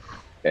game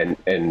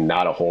and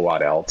not a whole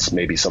lot else,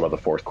 maybe some of the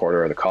fourth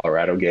quarter of the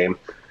Colorado game.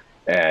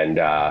 And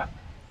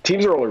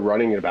teams are only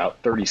running at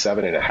about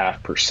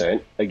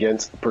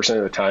 37.5%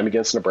 of the time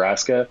against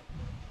Nebraska.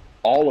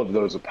 All of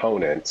those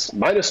opponents,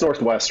 minus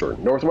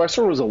Northwestern.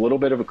 Northwestern was a little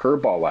bit of a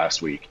curveball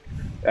last week.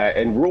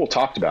 And Rule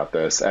talked about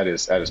this at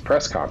his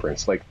press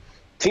conference. Like,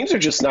 teams are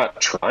just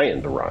not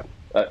trying to run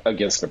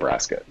against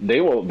Nebraska.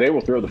 They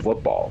will throw the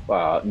football.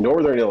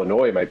 Northern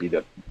Illinois might be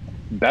the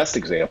best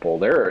example.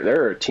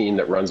 They're a team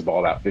that runs the ball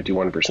about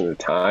 51% of the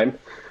time.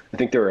 I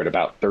think they're at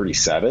about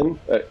 37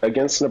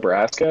 against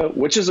Nebraska,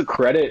 which is a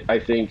credit, I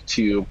think,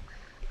 to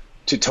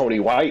Tony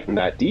White and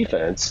that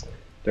defense.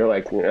 They're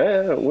like, we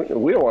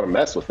don't want to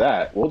mess with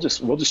that. We'll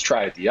just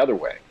try it the other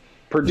way.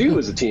 Purdue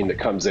is a team that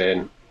comes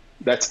in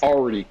that's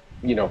already,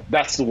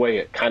 that's the way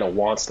it kind of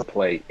wants to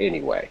play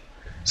anyway.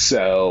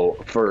 So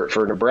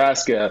for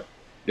Nebraska,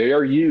 they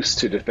are used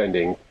to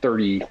defending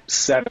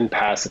 37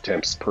 pass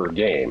attempts per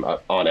game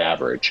on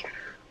average.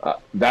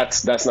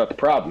 That's not the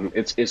problem.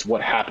 It's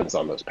what happens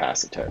on those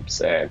pass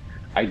attempts. And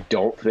I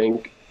don't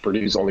think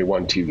Purdue's only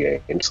won 2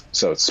 games,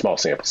 so it's small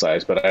sample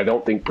size, but I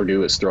don't think Purdue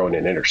has thrown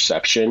an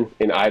interception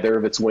in either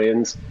of its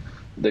wins.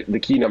 The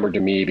key number to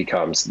me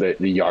becomes the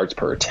yards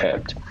per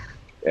attempt.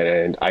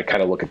 And I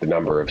kind of look at the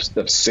number of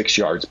 6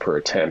 yards per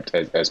attempt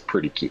as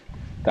pretty key.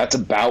 That's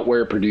about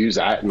where Purdue's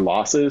at in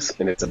losses,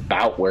 and it's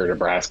about where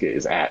Nebraska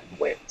is at in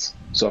wins.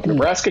 So if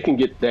Nebraska can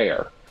get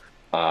there,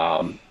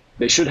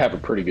 they should have a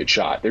pretty good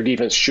shot. Their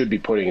defense should be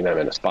putting them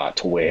in a spot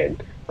to win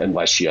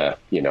unless you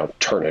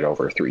turn it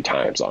over 3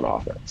 times on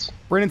offense.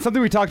 Brandon,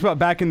 something we talked about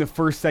back in the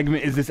first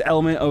segment is this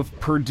element of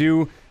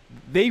Purdue.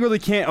 They really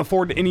can't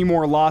afford any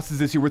more losses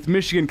this year. With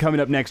Michigan coming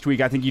up next week,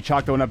 I think you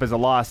chalk that one up as a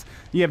loss.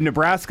 You have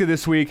Nebraska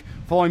this week,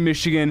 following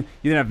Michigan.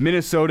 You then have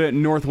Minnesota,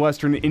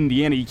 Northwestern,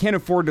 Indiana. You can't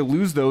afford to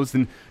lose those,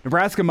 and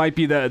Nebraska might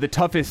be the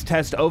toughest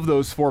test of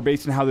those 4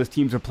 based on how those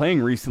teams are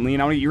playing recently.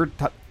 And I want to get your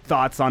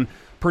thoughts on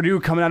Purdue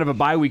coming out of a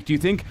bye week. Do you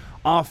think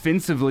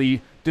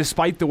offensively,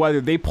 despite the weather,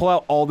 they pull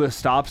out all the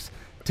stops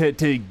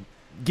to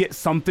get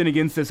something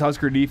against this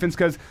Husker defense?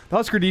 Because the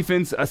Husker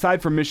defense,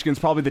 aside from Michigan, is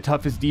probably the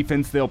toughest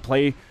defense they'll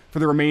play for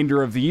the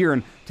remainder of the year.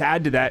 And to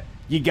add to that,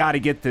 you got to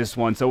get this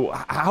one. So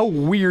how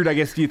weird, I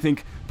guess, do you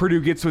think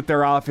Purdue gets with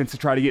their offense to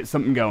try to get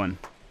something going?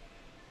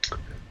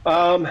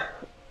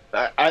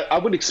 I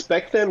would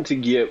expect them to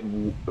get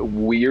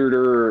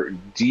weirder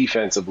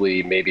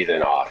defensively maybe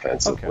than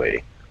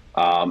offensively.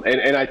 Okay.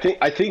 And I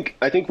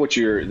think what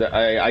the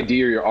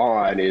idea you're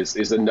on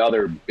is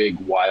another big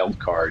wild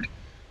card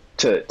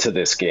to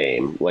this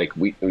game. Like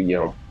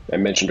I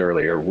mentioned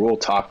earlier, Rule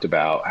talked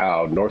about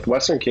how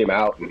Northwestern came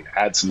out and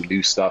had some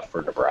new stuff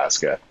for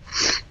Nebraska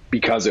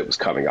because it was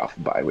coming off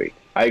a bye week.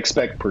 I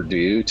expect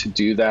Purdue to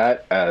do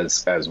that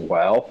as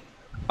well.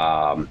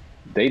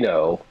 They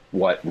know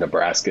what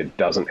Nebraska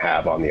doesn't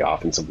have on the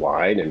offensive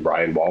line, and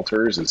Ryan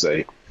Walters is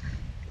a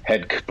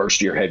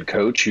first-year head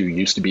coach who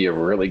used to be a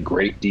really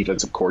great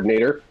defensive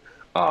coordinator,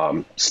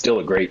 still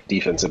a great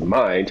defensive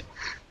mind.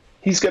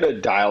 He's going to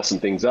dial some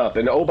things up.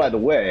 And, oh, by the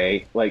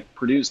way, like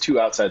Purdue's 2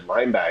 outside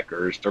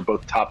linebackers are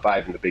both top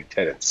 5 in the Big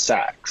Ten in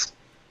sacks.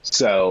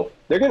 So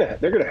they're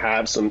gonna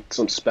have some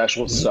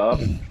special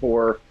stuff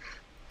for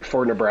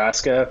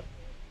Nebraska.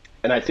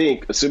 And I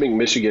think, assuming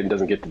Michigan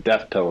doesn't get the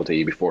death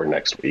penalty before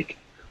next week,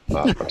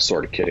 I'm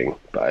sort of kidding,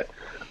 but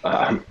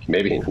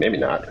maybe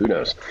not. Who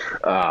knows?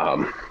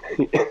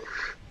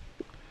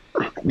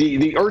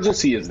 The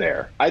urgency is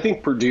there. I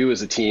think Purdue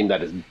is a team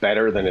that is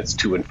better than its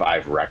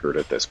 2-5 record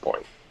at this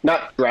point.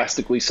 Not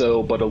drastically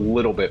so, but a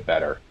little bit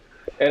better.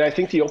 And I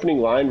think the opening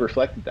line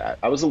reflected that.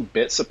 I was a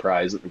bit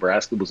surprised that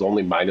Nebraska was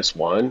only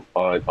 -1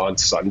 on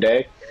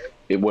Sunday.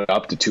 It went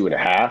up to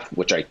 2.5,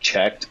 which I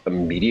checked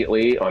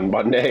immediately on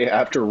Monday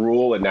after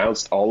Rule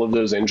announced all of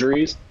those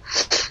injuries.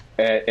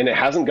 And it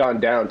hasn't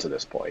gone down to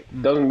this point.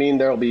 Doesn't mean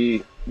there'll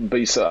be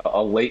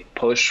a late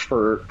push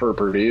for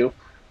Purdue.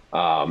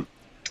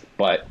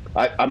 But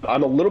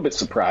I'm a little bit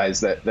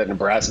surprised that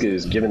Nebraska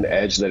is given the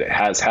edge that it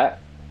has had.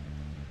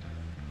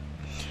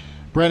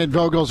 Brandon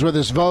Vogel's with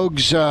us.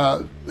 Vogues,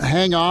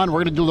 hang on.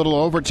 We're going to do a little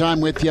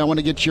overtime with you. I want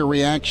to get your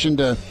reaction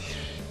to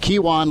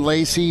Kewan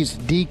Lacey's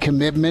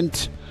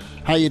decommitment,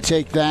 how you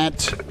take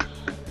that.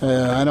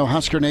 I know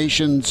Husker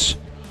Nation's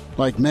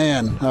like,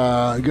 man,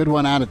 a good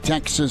one out of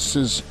Texas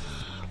is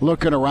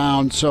looking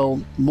around.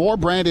 So more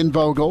Brandon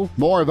Vogel,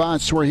 more of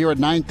us. We're here at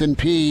 9th and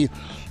P,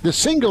 the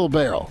Single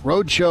Barrel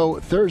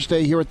Roadshow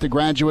Thursday here at the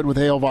Graduate with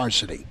Hail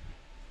Varsity.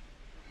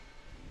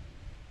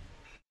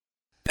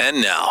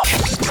 And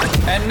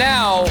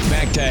now,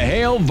 back to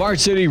Hail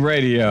Varsity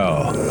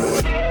Radio.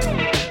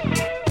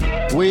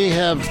 We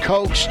have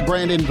coaxed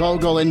Brandon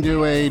Vogel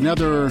into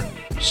another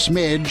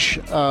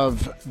smidge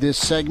of this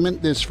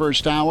segment, this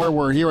first hour.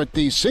 We're here at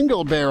the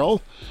Single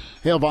Barrel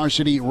Hail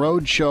Varsity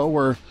Roadshow.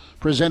 We're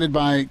presented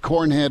by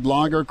Cornhead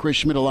Lager, Chris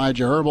Schmidt,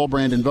 Elijah Herbal,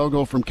 Brandon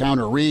Vogel from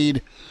Counter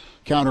Reed,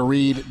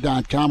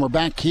 counterreed.com. We're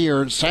back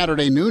here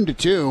Saturday noon to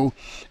 2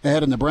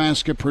 ahead of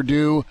Nebraska,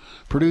 Purdue.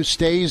 Purdue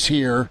stays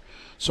here.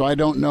 So I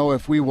don't know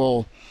if we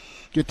will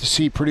get to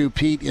see Purdue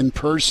Pete in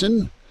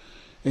person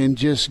and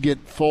just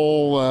get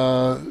full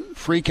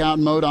freak-out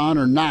mode on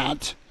or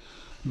not.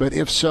 But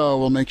if so,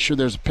 we'll make sure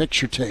there's a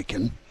picture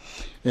taken,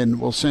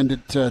 and we'll send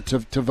it to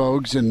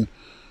Vogues and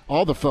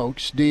all the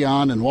folks,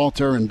 Dion and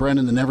Walter and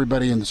Brennan and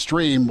everybody in the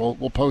stream.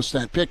 We'll post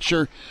that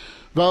picture.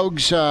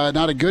 Vogues,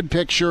 not a good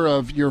picture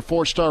of your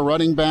 4-star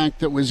running back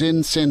that was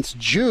in since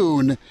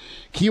June,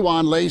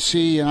 Kewan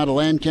Lacey out of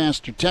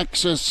Lancaster,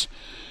 Texas.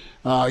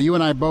 You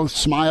and I both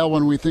smile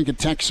when we think of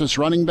Texas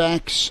running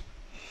backs.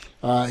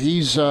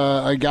 He's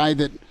a guy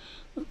that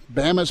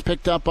Bama's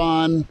picked up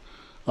on.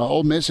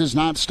 Ole Miss has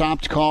not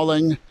stopped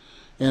calling.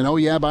 And, oh,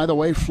 yeah, by the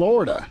way,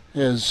 Florida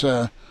is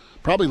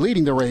probably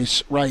leading the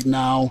race right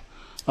now.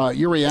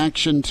 Your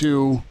reaction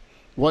to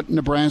what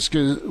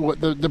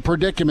the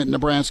predicament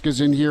Nebraska's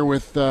in here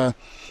with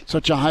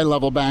such a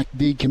high-level back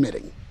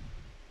decommitting?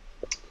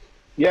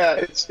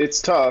 Yeah,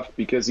 it's tough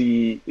because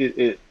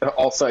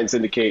all signs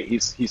indicate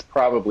he's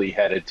probably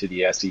headed to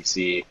the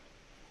SEC.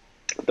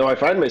 Though I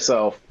find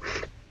myself,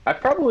 I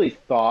probably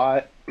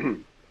thought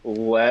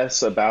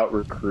less about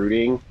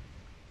recruiting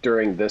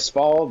during this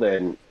fall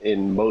than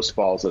in most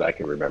falls that I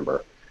can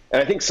remember.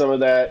 And I think some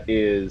of that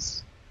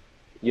is,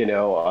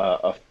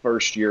 a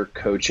first-year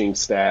coaching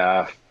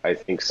staff. I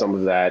think some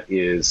of that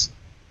is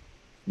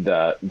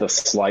the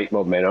slight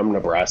momentum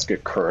Nebraska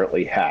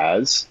currently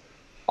has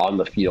on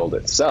the field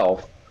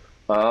itself.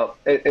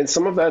 And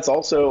some of that's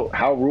also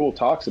how Rule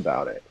talks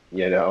about it.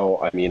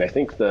 I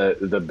think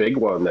the big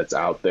one that's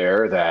out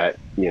there that,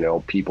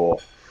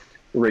 people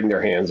wring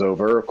their hands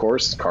over, of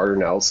course, is Carter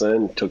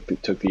Nelson took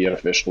the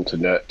unofficial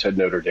to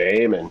Notre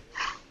Dame. And,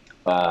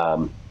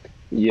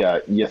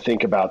 you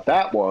think about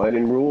that one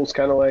and Rule's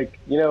kind of like,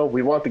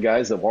 we want the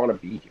guys that want to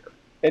be here.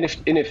 And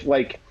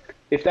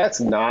if that's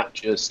not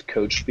just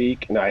coach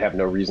speak, and I have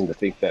no reason to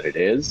think that it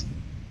is,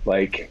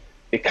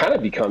 it kind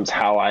of becomes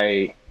how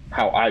I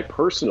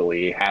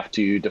personally have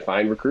to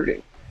define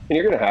recruiting. And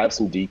you're going to have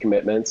some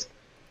decommitments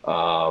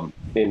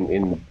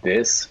in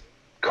this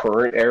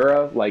current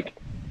era,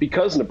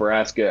 because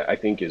Nebraska, I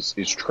think, is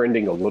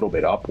trending a little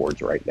bit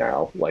upwards right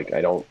now.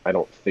 I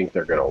don't think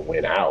they're going to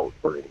win out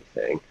or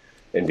anything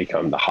and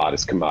become the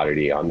hottest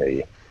commodity on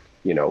the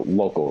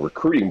local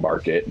recruiting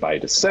market by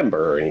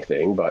December or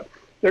anything, but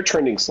they're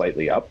trending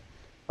slightly up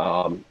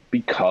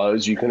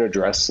because you can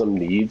address some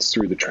needs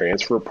through the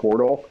transfer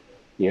portal.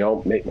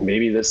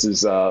 Maybe this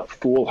is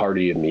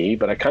foolhardy of me,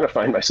 but I kind of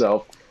find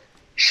myself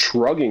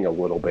shrugging a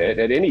little bit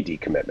at any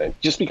decommitment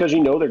just because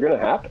they're going to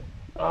happen.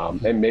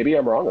 And maybe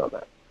I'm wrong on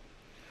that.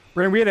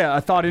 Brandon, we had a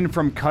thought in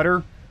from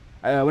Cutter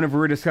whenever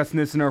we were discussing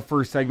this in our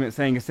first segment,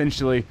 saying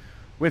essentially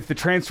with the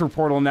transfer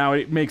portal now,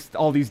 it makes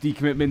all these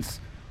decommitments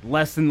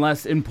less and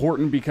less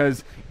important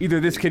because either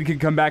this kid could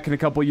come back in a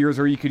couple of years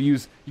or you could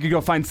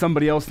go find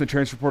somebody else in the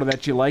transfer portal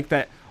that you like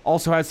that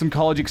also has some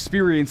college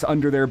experience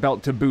under their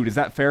belt to boot. Is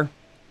that fair?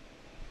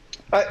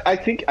 I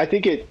think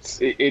it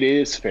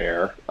is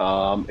fair,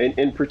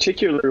 and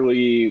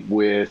particularly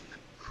with,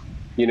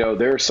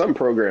 there are some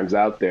programs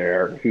out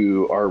there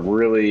who are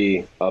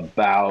really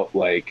about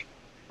like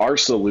our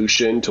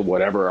solution to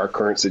whatever our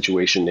current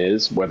situation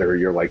is, whether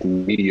you're like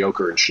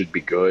mediocre and should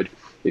be good,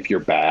 if you're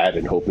bad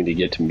and hoping to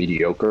get to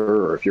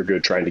mediocre, or if you're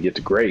good trying to get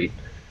to great,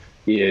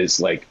 is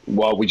like,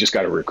 well, we just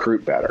got to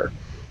recruit better.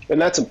 And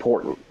that's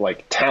important.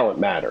 Like, talent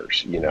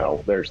matters,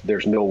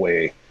 there's no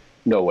way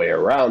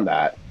around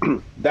that.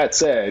 That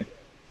said,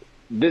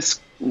 this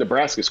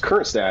Nebraska's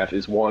current staff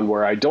is one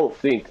where I don't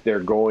think they're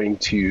going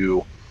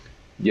to,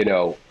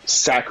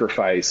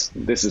 sacrifice,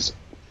 this is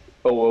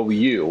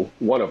OOU,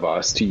 one of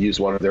us, to use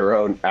one of their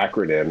own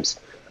acronyms,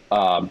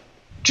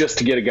 just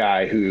to get a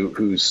guy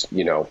who's,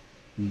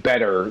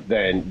 better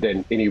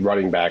than any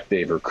running back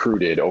they've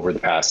recruited over the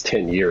past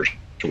 10 years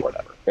or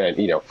whatever. And,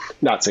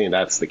 not saying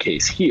that's the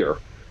case here,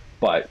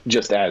 but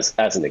just as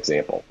an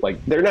example,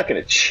 like, they're not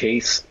going to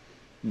chase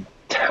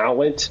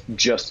talent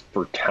just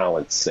for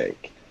talent's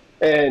sake.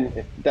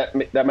 And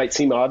that might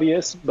seem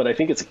obvious, but I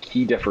think it's a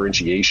key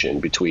differentiation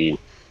between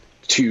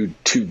two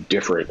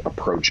different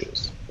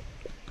approaches.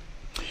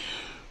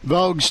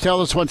 Vogues,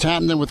 tell us what's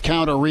happening with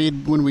Counter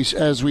Read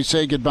as we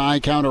say goodbye.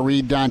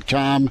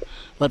 CounterRead.com.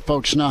 Let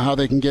folks know how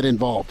they can get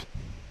involved.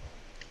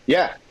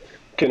 Yeah,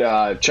 you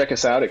can check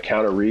us out at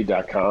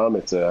CounterRead.com.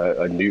 It's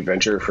a new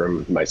venture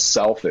from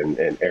myself and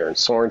Aaron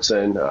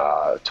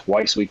Sorensen.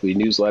 Twice weekly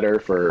newsletter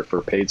for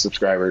paid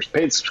subscribers.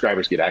 Paid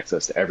subscribers get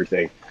access to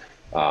everything.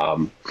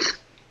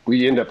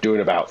 We end up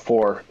doing about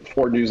four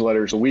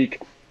newsletters a week.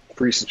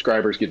 Free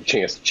subscribers get a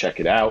chance to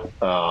check it out.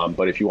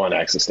 But if you want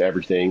access to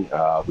everything,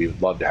 we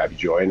would love to have you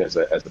join as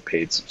a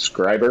paid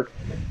subscriber.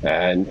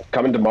 And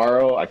coming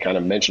tomorrow, I kind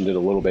of mentioned it a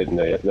little bit in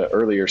the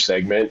earlier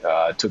segment,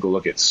 took a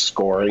look at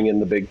scoring in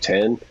the Big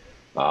Ten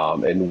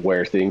and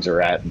where things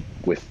are at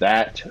with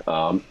that.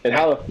 And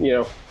how,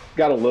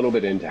 got a little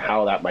bit into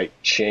how that might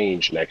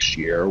change next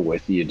year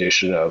with the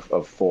addition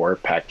of 4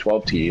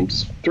 Pac-12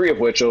 teams, 3 of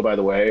which, oh, by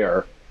the way,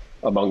 are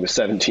among the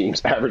 7 teams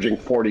averaging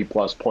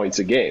 40-plus points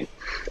a game.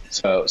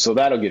 So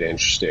that'll get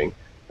interesting.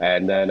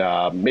 And then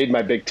made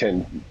my Big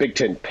Ten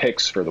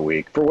picks for the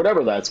week, for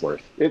whatever that's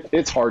worth.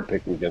 It's hard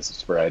picking against the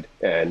spread,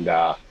 and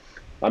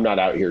I'm not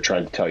out here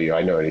trying to tell you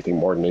I know anything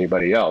more than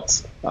anybody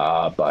else,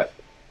 but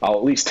I'll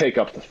at least take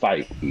up the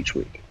fight each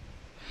week.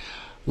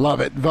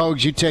 Love it.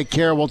 Vogues, you take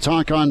care. We'll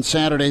talk on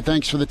Saturday.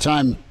 Thanks for the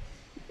time.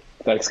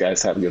 Thanks,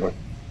 guys. Have a good one.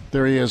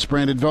 There he is,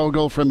 Brandon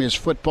Vogel from his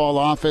football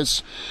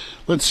office.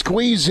 Let's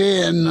squeeze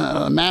in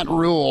Matt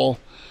Rule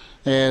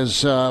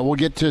as we'll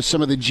get to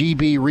some of the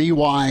GB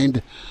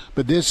Rewind,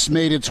 but this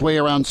made its way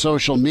around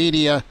social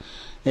media,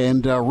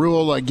 and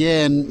Rule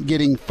again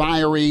getting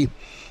fiery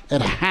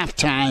at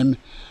halftime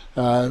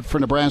for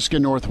Nebraska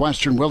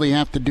Northwestern. Will he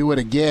have to do it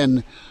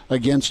again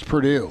against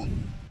Purdue?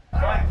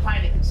 I'm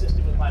highly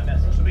consistent with my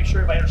message, so make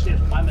sure everybody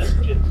understands what my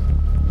message is.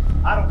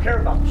 I don't care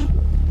about the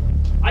school.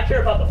 I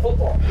care about the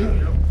football.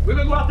 We're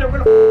going to go out there,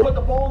 we're going to put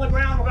the ball on the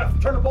ground, we're going to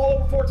turn the ball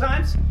over 4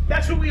 times.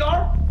 That's who we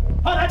are?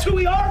 Huh, that's who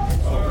we are?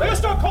 They're going to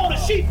start calling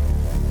us sheep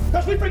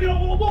because we bring it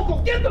over. We'll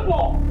go get the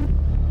ball.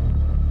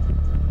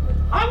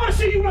 I want to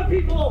see you run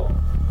people over.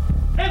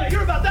 Emmett,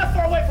 you're about that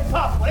far away from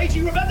Papa. AG,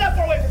 you're about that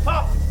far away from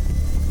Papa.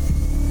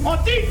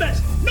 On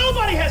defense,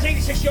 nobody has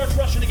 86 yards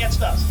rushing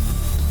against us.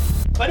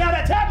 But now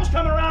that tackle's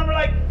coming around, we're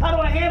like, how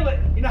do I handle it?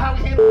 You know how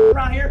we handle it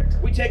around here?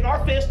 We take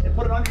our fist and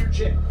put it under your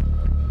chin.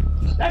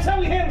 That's how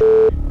we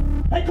handle it.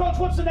 Hey, Coach,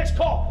 what's the next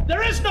call?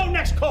 There is no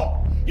next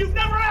call. You've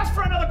never asked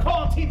for another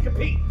call and team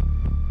compete.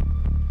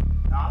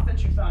 Now,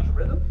 offense, you found your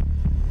rhythm.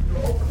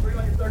 You're 0 for 3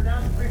 on your third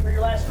down, you're 3 for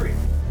your last 3.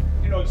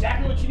 You know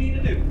exactly what you need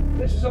to do.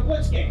 This is a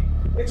blitz game.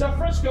 It's a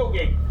Frisco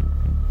game.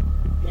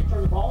 You can't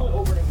turn the ball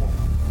over anymore.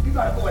 You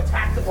got to go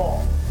attack the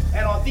ball.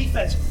 And on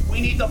defense, we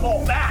need the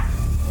ball back.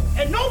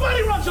 And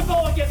nobody runs the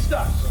ball against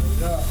us.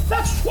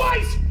 That's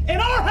twice in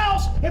our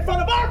house, in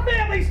front of our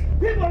families,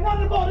 people are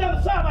running the ball down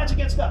the sidelines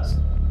against us.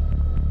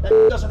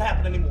 That doesn't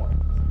happen anymore.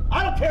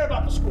 I don't care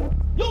about the score.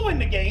 You'll win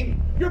the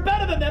game. You're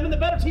better than them, and the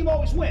better team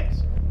always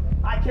wins.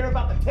 I care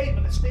about the tape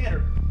and the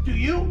standard. Do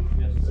you?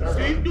 Yes,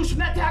 sir. Do you? So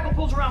that tackle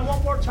pulls around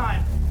one more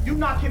time. You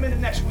knock him in the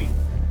next week.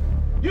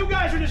 You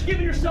guys are just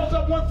giving yourselves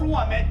up 1 for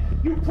 1, man.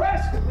 You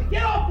press, we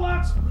get off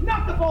blocks, we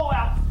knock the ball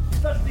out.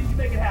 Special teams, you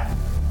make it happen.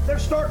 They're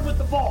starting with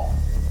the ball.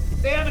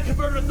 They haven't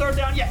converted a third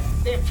down yet.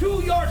 They have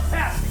 2 yards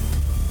passing.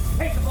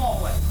 Take the ball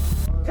away.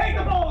 Take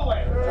the ball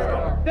away.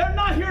 They're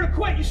not here to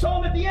quit. You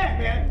saw them at the end,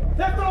 man.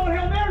 They're throwing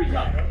Hail Marys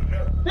up.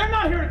 They're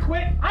not here to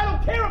quit. I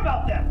don't care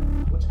about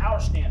them. What's our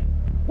standard?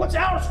 What's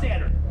our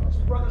standard?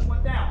 Some brothers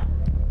went down.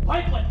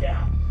 Pike went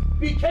down.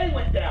 BK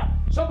went down.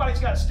 Somebody's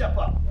got to step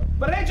up.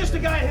 But it ain't just a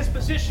guy in his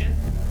position.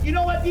 You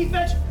know what,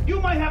 defense?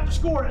 You might have to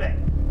score today.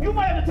 You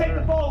might have to take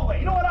the ball away.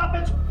 You know what,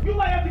 offense? You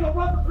might have to go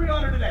run for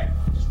 300 today.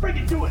 Just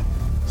freaking do it.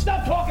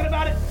 Stop talking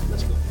about it.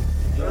 Let's go.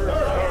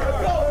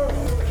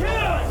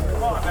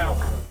 Come on now.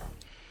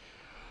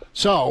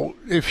 So,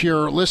 if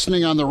you're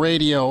listening on the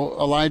radio,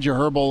 Elijah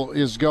Herbal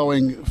is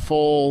going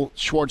full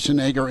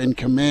Schwarzenegger in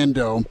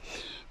commando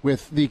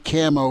with the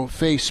camo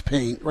face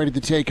paint, ready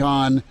to take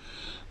on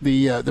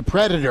the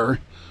Predator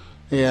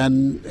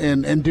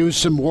and do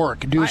some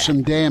work,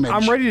 some damage.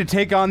 I'm ready to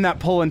take on that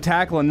pull and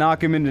tackle and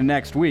knock him into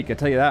next week, I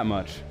tell you that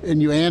much.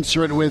 And you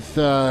answer it with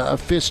a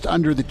fist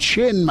under the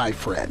chin, my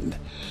friend.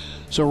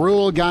 So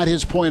Rule got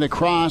his point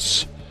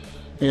across,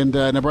 and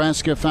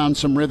Nebraska found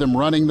some rhythm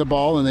running the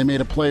ball, and they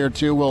made a play or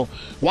two. We'll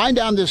wind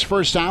down this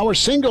first hour.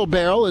 Single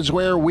Barrel is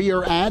where we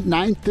are at,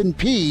 9th and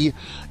P,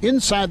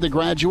 inside the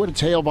Graduate.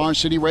 It's Hail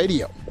Varsity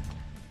Radio.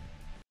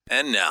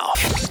 And now,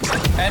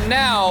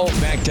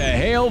 back to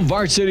Hail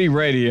Varsity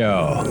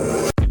Radio.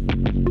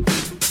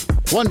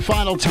 One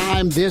final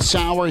time this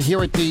hour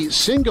here at the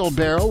Single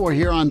Barrel. We're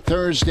here on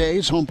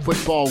Thursdays, home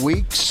football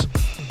weeks.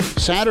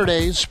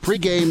 Saturdays,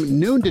 pregame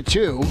noon to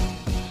 2.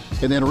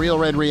 And then Real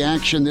Red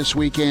reaction this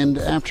weekend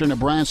after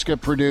Nebraska,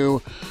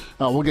 Purdue.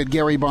 We'll get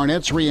Gary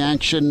Barnett's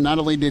reaction. Not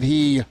only did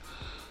he,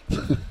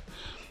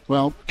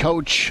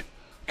 coach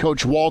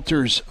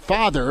Walter's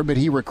father, but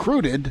he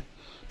recruited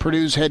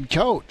Purdue's head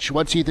coach.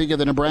 What's he think of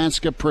the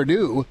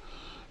Nebraska-Purdue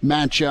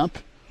matchup?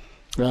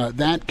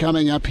 That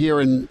coming up here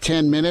in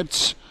 10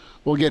 minutes.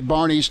 We'll get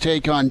Barney's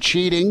take on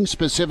cheating,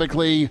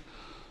 specifically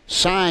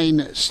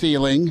sign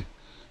stealing.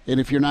 And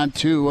if you're not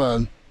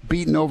too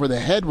beaten over the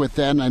head with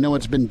that, and I know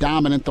it's been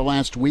dominant the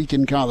last week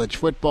in college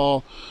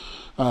football,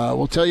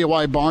 we'll tell you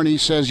why Barney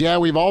says, yeah,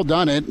 we've all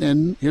done it,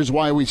 and here's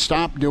why we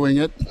stopped doing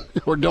it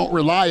or don't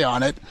rely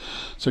on it.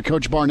 So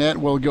Coach Barnett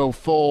will go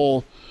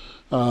full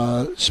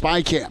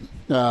spy cam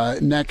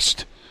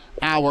next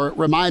hour.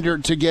 Reminder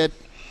to get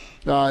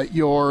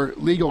your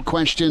legal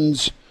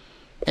questions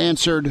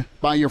answered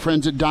by your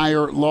friends at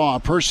Dyer Law.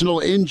 Personal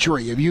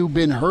injury. Have you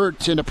been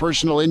hurt in a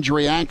personal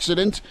injury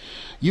accident?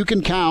 You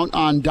can count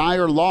on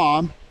Dyer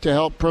Law to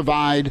help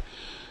provide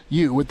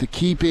you with the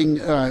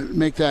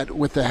make that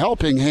with the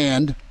helping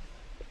hand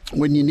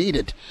when you need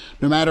it.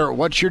 No matter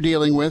what you're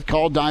dealing with,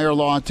 call Dyer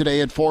Law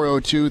today at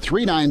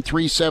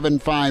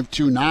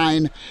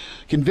 402-393-7529. You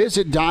can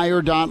visit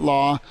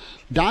Dyer.law,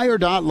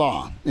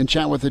 and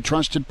chat with a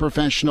trusted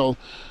professional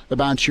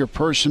about your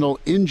personal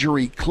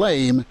injury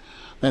claim.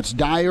 That's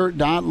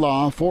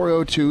Dyer.law,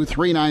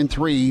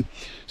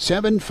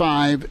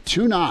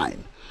 402-393-7529.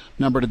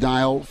 Number to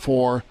dial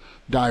for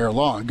Dyer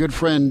Law. Good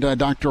friend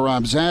Dr.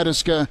 Rob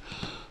Zadiska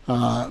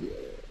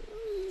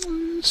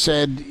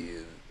said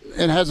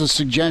and has a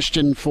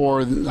suggestion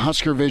for the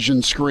Husker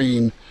Vision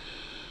screen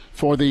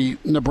for the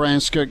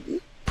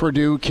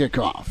Nebraska-Purdue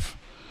kickoff.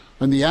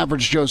 On the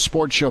Average Joe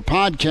Sports Show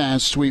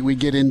podcast, we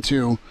get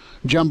into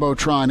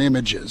Jumbotron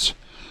images.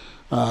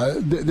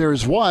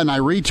 There's one I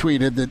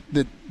retweeted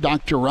that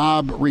Dr.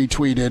 Rob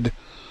retweeted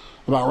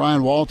about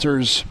Ryan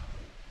Walters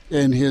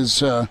in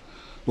his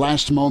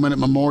last moment at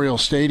Memorial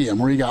Stadium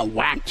where he got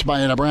whacked by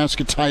a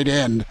Nebraska tight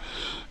end.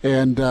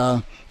 And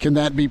can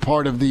that be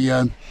part of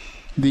the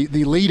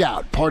lead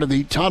out, part of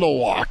the tunnel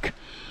walk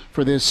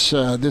for this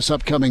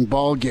upcoming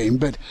ball game?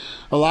 But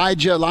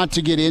Elijah, a lot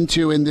to get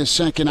into in this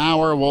second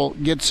hour. We'll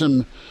get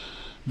some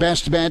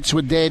best bets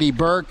with Daddy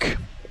Burke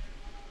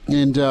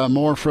and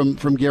more from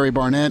Gary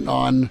Barnett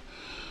on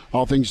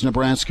all things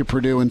Nebraska,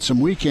 Purdue, and some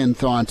weekend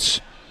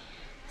thoughts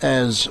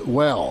as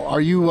well.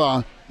 Are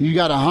you you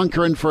got a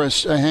hankering for a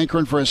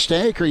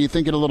steak, or are you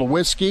thinking a little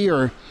whiskey,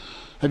 or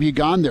have you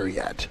gone there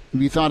yet?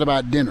 Have you thought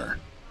about dinner?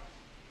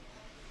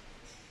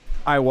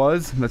 I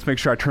was. Let's make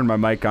sure I turn my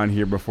mic on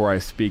here before I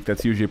speak.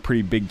 That's usually a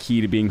pretty big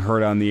key to being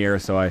heard on the air.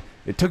 So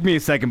it took me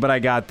a second, but I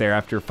got there.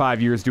 After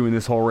 5 years doing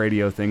this whole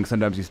radio thing,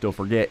 sometimes you still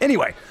forget.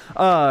 Anyway,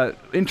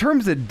 in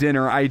terms of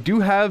dinner, I do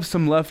have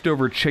some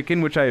leftover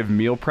chicken, which I have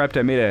meal prepped.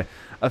 I made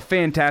a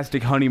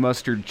fantastic honey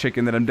mustard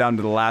chicken that I'm down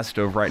to the last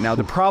of right now.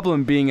 The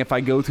problem being if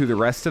I go through the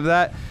rest of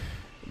that,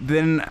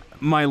 then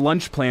my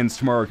lunch plans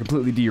tomorrow are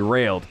completely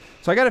derailed.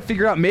 So I got to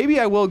figure out, maybe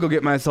I will go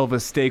get myself a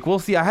steak. We'll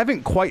see. I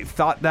haven't quite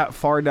thought that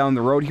far down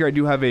the road here. I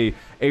do have a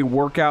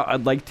workout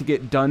I'd like to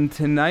get done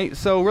tonight.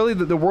 So really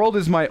the world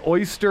is my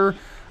oyster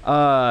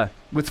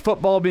with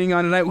football being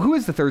on tonight. Who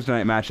is the Thursday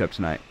night matchup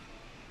tonight?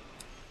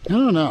 I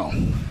don't know.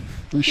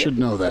 I should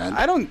know that.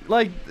 I don't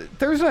like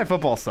Thursday night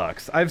football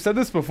sucks. I've said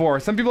this before.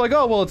 Some people are like,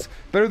 oh, well, it's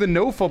better than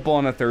no football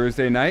on a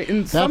Thursday night.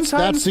 And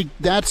sometimes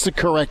that's the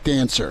correct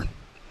answer.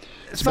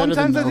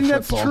 Sometimes I think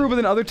that's true, but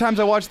then other times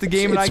I watch the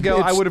game and I go,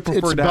 I would have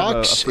preferred to have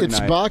a free night. It's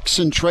Bucks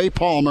and Trey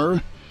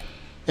Palmer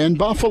and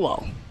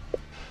Buffalo.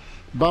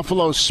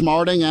 Buffalo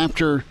smarting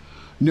after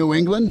New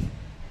England.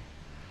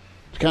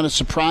 Kind of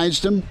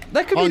surprised him.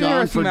 That could be an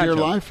interesting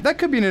matchup. That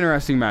could be an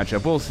interesting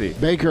matchup. We'll see.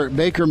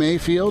 Baker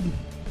Mayfield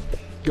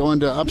going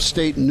to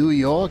upstate New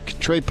York.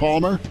 Trey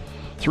Palmer,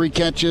 3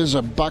 catches,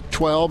 a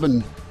 $112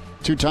 and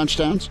 2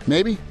 touchdowns.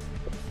 Maybe.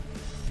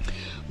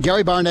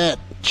 Gary Barnett,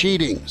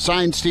 cheating,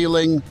 sign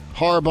stealing,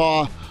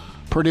 Harbaugh,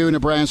 Purdue,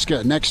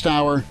 Nebraska. Next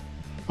hour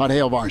on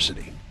Hail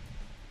Varsity.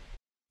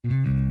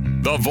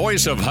 The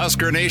voice of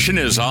Husker Nation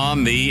is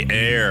on the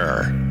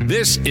air.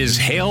 This is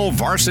Hail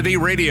Varsity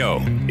Radio.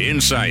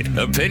 Insight,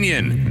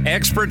 opinion,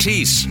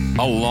 expertise,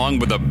 along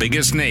with the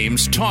biggest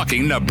names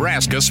talking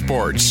Nebraska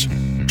sports.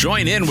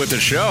 Join in with the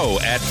show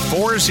at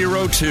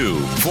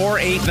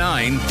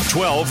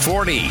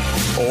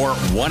 402-489-1240 or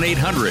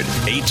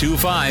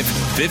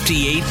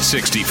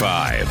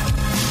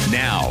 1-800-825-5865.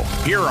 Now,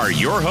 here are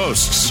your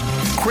hosts,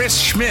 Chris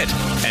Schmidt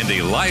and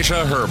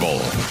Elijah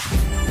Herbal.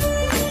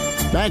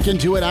 Back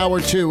into it, hour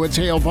two. It's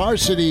Hail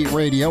Varsity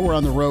Radio. We're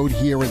on the road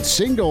here at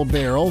Single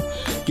Barrel,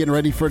 getting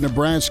ready for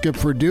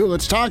Nebraska-Purdue.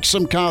 Let's talk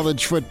some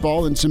college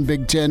football and some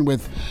Big Ten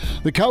with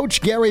the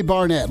coach, Gary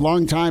Barnett,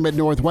 long time at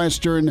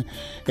Northwestern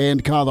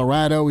and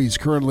Colorado. He's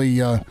currently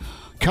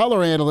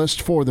color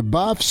analyst for the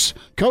Buffs.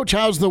 Coach,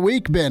 how's the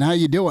week been? How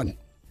you doing?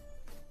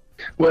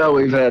 Well,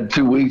 we've had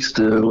 2 weeks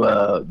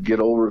to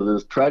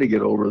try to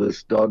get over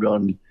this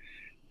doggone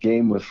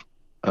game with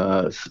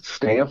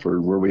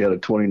Stanford, where we had a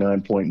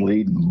 29-point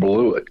lead and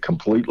blew it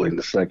completely in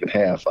the second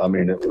half. I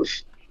mean, it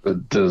was a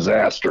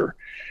disaster.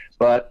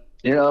 But,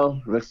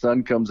 the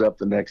sun comes up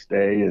the next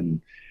day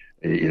and,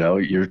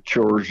 your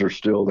chores are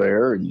still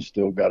there and you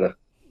still got to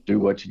do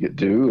what you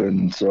do.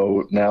 And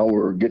so now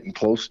we're getting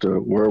close to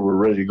where we're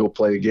ready to go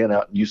play again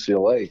out in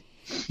UCLA.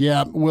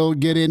 Yeah, we'll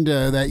get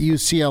into that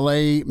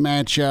UCLA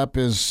matchup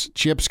as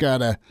Chip's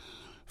got a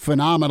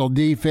phenomenal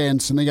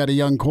defense, and they got a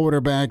young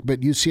quarterback,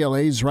 but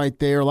UCLA's right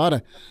there. A lot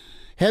of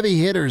heavy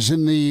hitters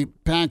in the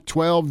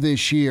Pac-12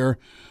 this year.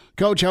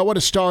 Coach, I want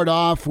to start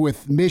off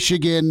with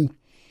Michigan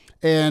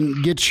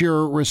and get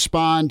your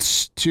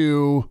response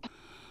to,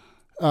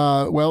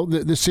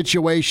 the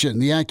situation,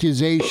 the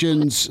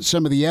accusations,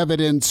 some of the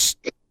evidence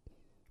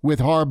with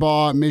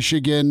Harbaugh,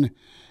 Michigan,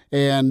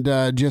 and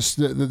just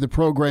the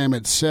program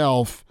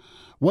itself.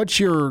 What's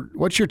your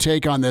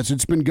take on this?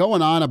 It's been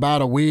going on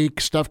about a week.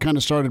 Stuff kind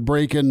of started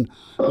breaking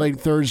late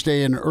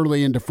Thursday and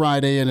early into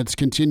Friday, and it's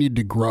continued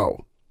to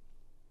grow.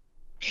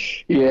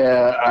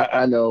 Yeah,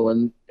 I know,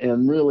 and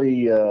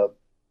really,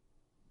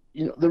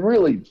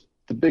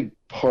 the big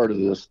part of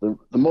this, the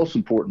most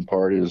important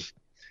part is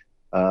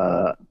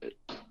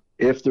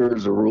if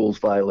there's a rules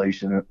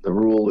violation, the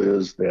rule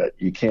is that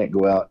you can't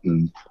go out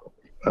and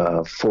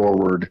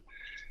forward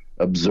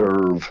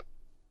observe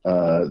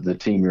the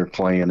team you're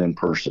playing in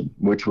person,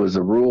 which was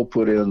a rule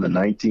put in the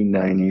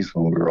 1990s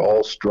when we were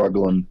all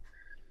struggling.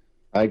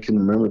 I can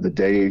remember the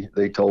day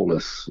they told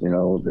us,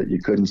 that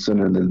you couldn't send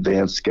an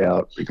advanced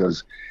scout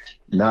because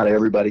not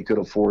everybody could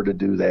afford to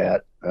do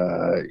that.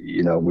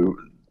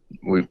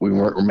 We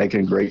weren't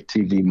making great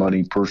TV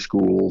money per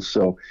school.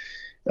 So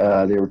the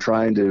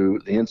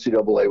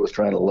NCAA was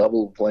trying to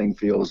level the playing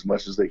field as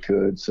much as they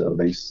could. So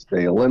they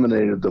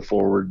eliminated the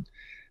forward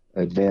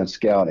advanced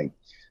scouting.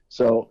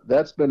 So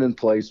that's been in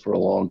place for a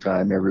long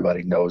time.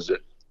 Everybody knows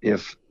it.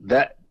 If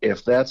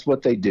that's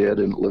what they did,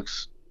 and it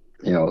looks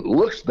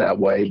that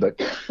way, but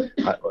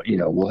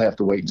we'll have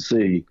to wait and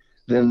see.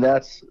 Then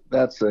that's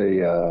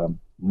a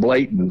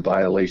blatant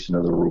violation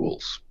of the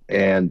rules,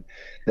 and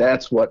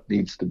that's what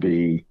needs to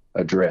be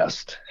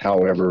addressed.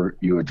 However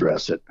you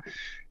address it,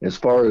 as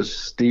far as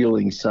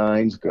stealing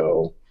signs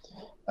go,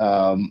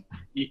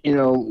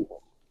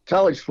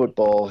 college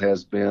football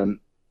has been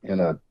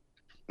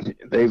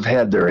they've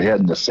had their head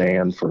in the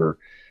sand for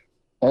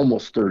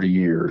almost 30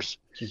 years.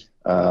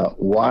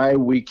 Why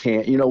we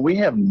can't, we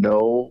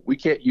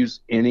can't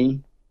use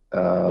any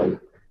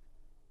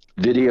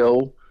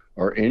video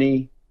or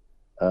anything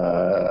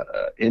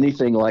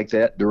like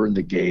that during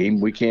the game.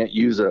 We can't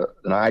use an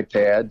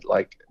iPad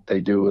like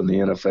they do in the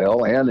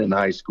NFL and in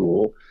high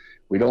school.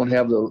 We don't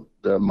have the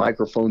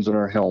microphones in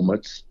our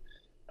helmets.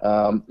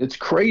 It's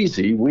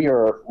crazy. We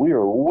are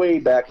way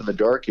back in the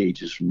dark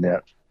ages from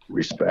that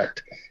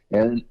respect.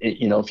 And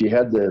if you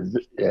had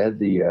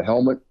the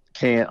helmet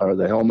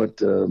the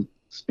helmet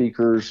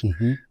speakers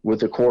with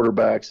the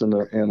quarterbacks and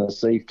a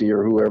safety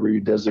or whoever you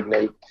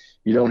designate,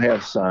 you don't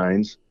have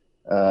signs.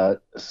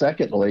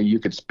 Secondly, you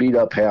could speed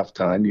up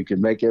halftime. You could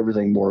make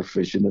everything more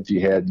efficient if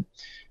you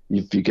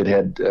could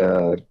have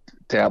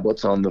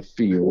tablets on the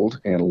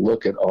field and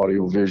look at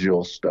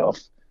audiovisual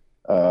stuff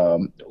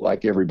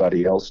like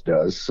everybody else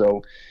does.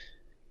 So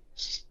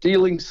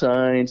stealing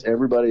signs,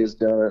 everybody has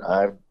done it.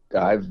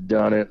 I've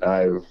done it.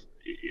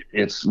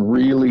 It's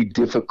really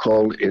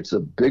difficult. It's a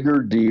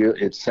bigger deal.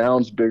 It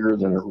sounds bigger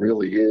than it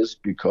really is,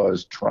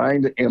 because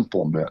trying to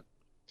implement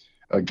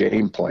a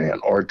game plan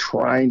or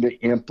trying to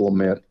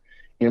implement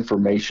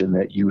information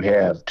that you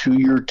have to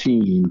your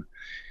team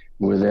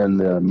within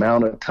the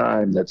amount of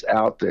time that's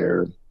out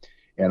there.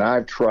 And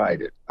I've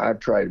tried it. I've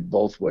tried it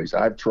both ways.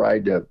 I've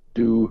tried to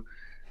do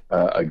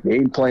a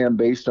game plan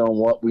based on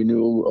what we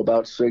knew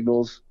about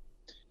signals,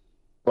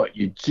 but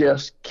you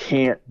just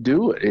can't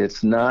do it.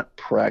 It's not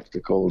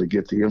practical to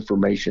get the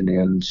information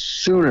in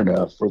soon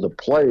enough for the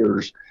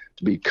players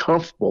to be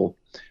comfortable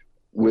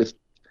with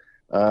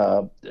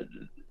the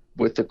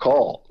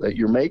call that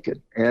you're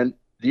making. And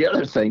the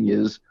other thing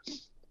is,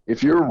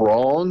 if you're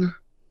wrong,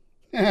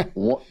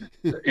 once,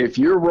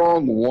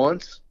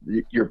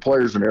 your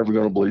players are never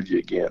going to believe you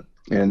again.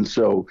 And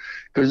so,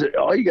 because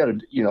all you got to,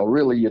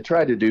 really, you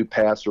try to do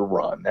pass or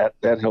run.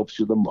 That helps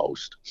you the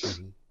most.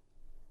 Mm-hmm.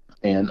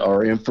 And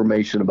our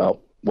information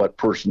about what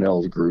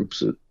personnel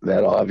groups,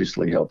 that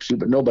obviously helps you,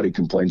 but nobody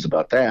complains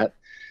about that.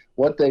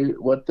 what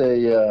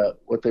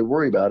they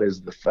worry about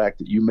is the fact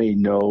that you may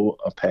know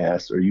a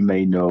pass or you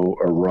may know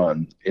a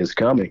run is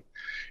coming,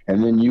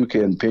 and then you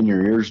can pin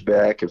your ears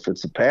back if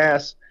it's a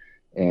pass,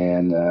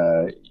 and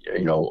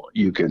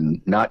you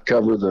can not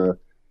cover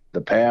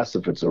the pass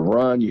if it's a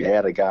run. You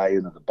add a guy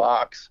into the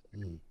box,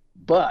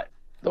 but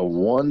the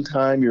one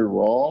time you're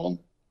wrong,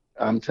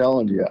 I'm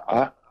telling you,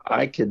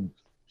 I could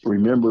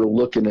remember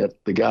looking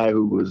at the guy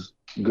who was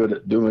good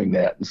at doing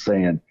that and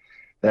saying,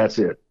 "That's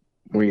it.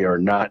 We are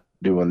not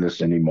doing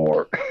this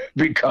anymore,"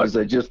 because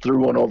they just threw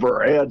one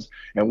over our heads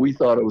and we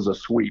thought it was a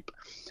sweep.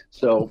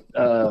 So,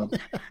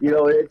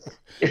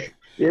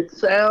 it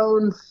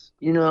sounds,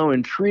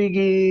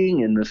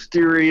 intriguing and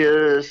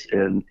mysterious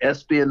and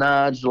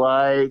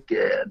espionage-like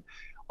and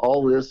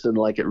all this, and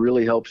like it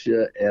really helps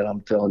you. And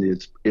I'm telling you,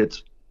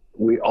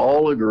 we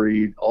all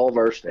agreed, all of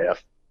our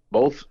staff,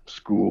 both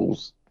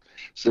schools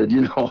said,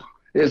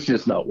 it's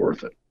just not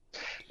worth it.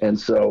 And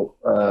so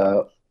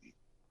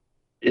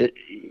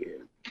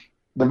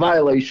the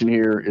violation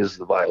here is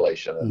the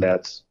violation, and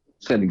that's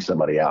sending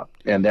somebody out,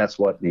 and that's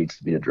what needs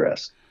to be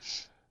addressed.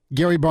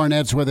 Gary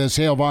Barnett's with us,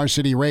 Hail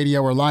Varsity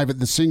Radio. We're live at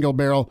the Single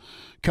Barrel.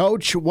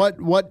 Coach,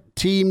 what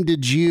team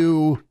did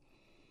you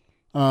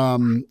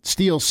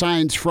steal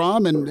signs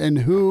from, and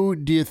who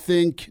do you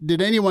think,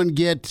 did anyone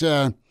get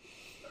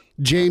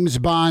James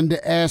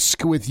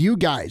Bond-esque with you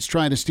guys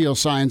trying to steal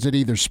signs at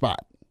either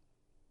spot?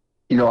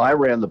 I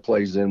ran the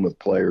plays in with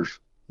players.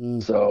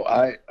 So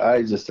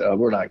I just,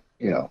 we're not,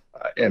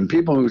 and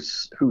people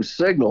who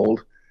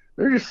signaled,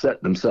 they're just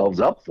setting themselves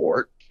up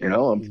for it.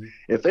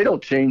 If they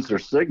don't change their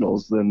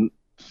signals, then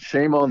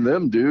shame on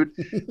them, dude.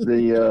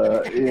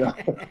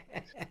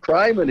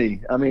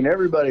 Criminy. I mean,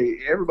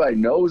 everybody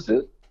knows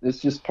it. It's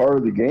just part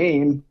of the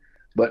game.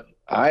 But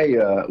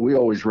we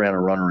always ran a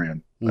runner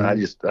in. I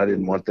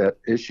didn't want that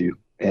issue.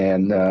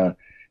 And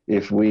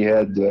if we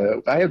had,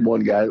 I had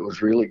one guy that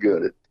was really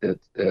good at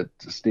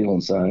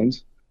stealing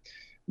signs,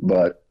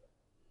 but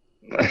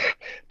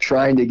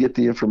trying to get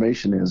the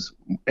information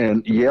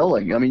and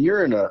yelling. I mean,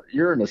 you're in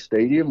a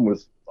stadium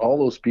with all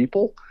those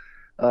people.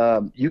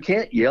 You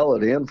can't yell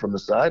it in from the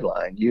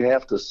sideline. You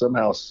have to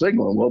somehow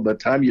signal. Well, by the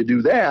time you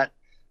do that,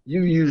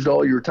 you used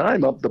all your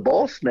time up. The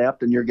ball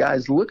snapped, and your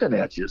guy's looking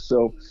at you.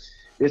 So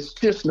it's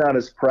just not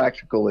as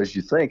practical as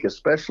you think,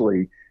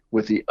 especially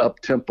with the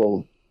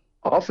up-tempo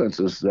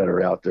offenses that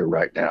are out there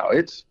right now.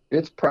 It's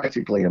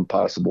practically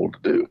impossible to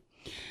do.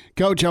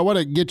 Coach, I want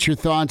to get your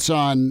thoughts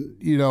on,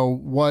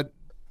 what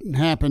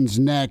happens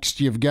next.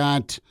 You've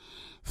got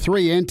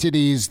three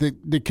entities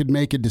that could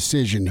make a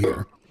decision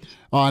here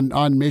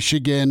on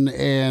Michigan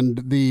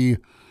and the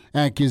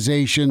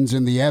accusations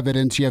and the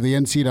evidence. You have the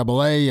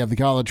NCAA, you have the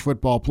College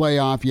Football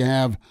Playoff, you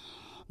have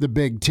the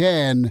Big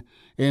Ten,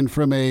 and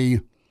from a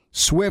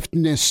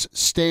swiftness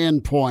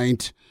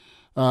standpoint,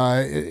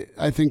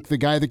 I think the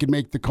guy that could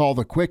make the call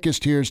the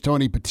quickest here is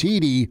Tony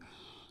Petitti,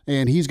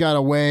 and he's got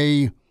to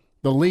weigh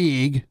the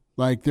league.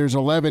 Like, there's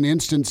 11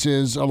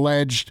 instances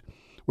alleged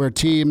where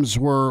teams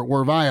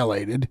were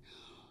violated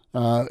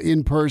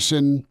in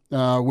person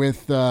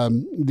with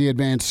the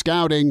advanced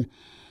scouting.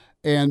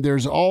 And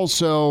there's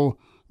also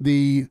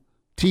the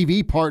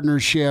TV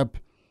partnership.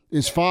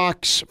 Is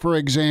Fox, for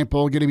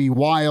example, going to be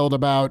wild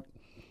about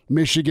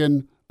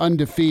Michigan,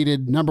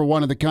 undefeated, number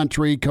one in the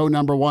country,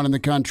 co-number one in the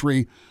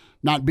country,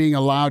 not being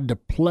allowed to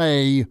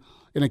play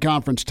in a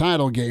conference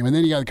title game? And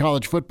then you got the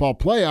College Football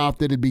Playoff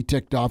that'd be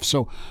ticked off.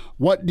 So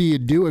what do you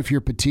do if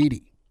you're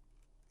Petitti?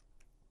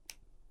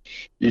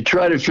 You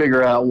try to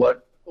figure out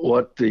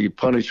what the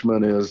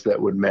punishment is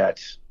that would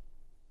match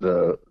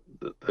the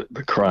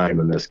crime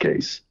in this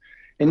case.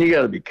 And you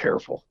got to be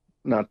careful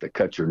not to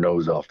cut your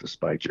nose off to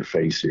spite your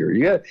face here.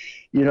 You got,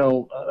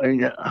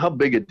 how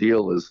big a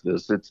deal is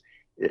this?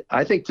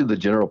 I think to the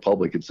general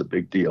public, it's a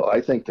big deal.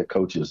 I think to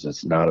coaches,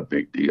 it's not a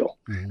big deal.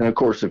 And of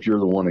course, if you're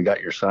the one that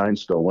got your sign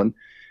stolen,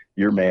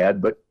 you're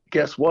mad. But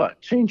guess what?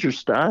 Change your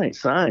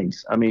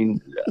signs. I mean,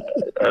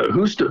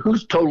 who's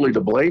totally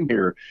to blame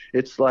here?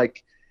 It's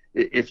like,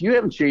 if you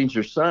haven't changed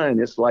your sign,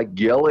 it's like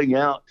yelling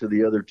out to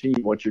the other team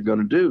what you're going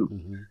to do.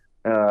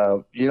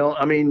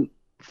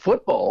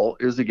 Football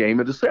is a game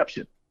of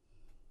deception.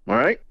 All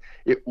right.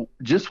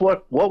 Just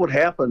what would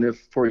happen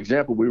if, for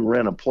example, we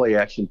ran a play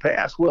action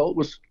pass? Well,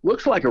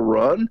 looks like a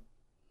run,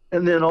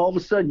 and then all of a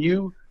sudden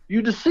you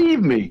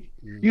deceived me.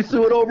 You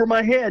threw it over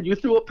my head. You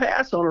threw a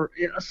pass on her.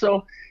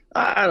 So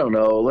I don't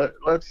know.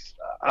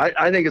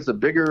 I think it's a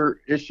bigger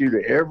issue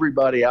to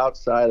everybody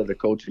outside of the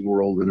coaching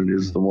world than it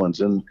is the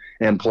ones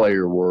in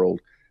player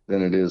world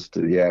than it is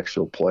to the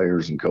actual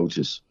players and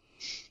coaches.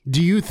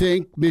 Do you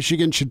think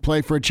Michigan should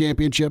play for a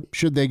championship?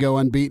 Should they go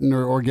unbeaten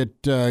or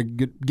get to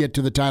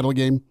the title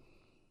game?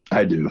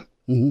 I do.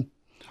 Mm-hmm.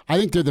 I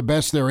think they're the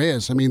best there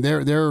is. I mean,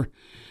 they're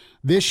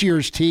this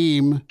year's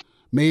team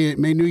may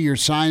know your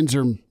signs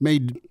or may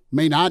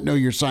not know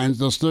your signs.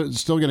 They'll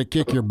still going to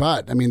kick your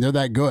butt. I mean, they're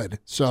that good.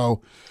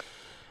 So,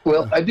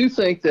 well, I do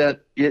think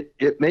that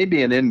it may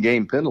be an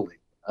in-game penalty.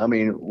 I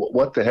mean,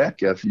 what the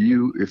heck? If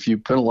you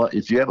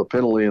have a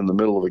penalty in the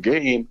middle of a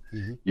game,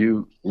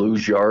 you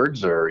lose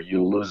yards, or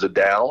you lose a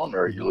down,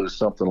 or you lose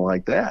something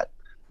like that.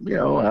 I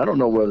don't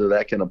know whether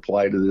that can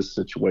apply to this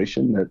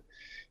situation. That,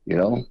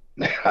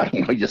 I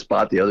don't know. You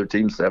spot the other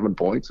team 7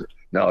 points.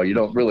 No, you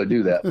don't really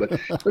do that. But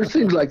there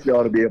seems like you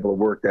ought to be able to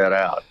work that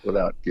out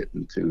without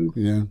getting too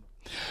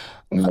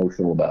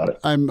emotional about it.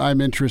 I'm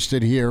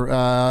interested here.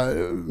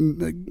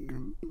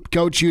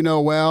 Coach,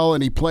 well,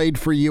 and he played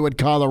for you at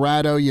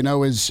Colorado.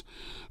 His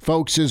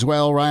folks as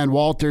well. Ryan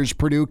Walters,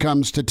 Purdue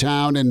comes to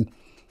town, and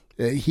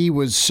he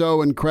was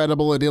so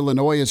incredible at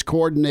Illinois as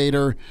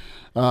coordinator,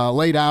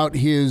 laid out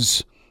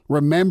his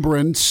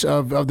remembrance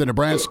of the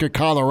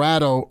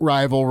Nebraska-Colorado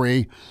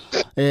rivalry.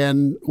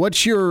 And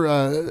what's your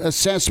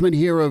assessment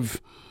here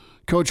of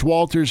Coach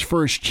Walters'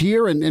 first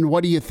year, and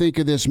what do you think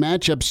of this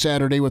matchup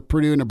Saturday with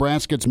Purdue and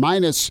Nebraska? It's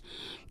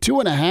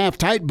 -2.5,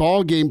 tight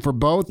ball game for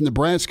both.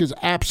 Nebraska's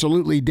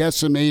absolutely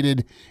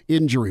decimated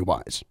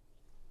injury-wise.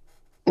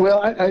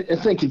 Well, I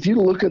think if you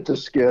look at the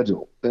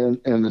schedule and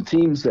the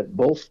teams that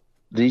both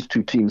these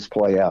two teams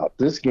play out,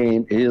 this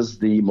game is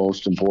the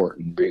most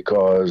important,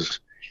 because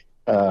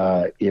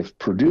if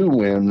Purdue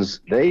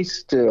wins,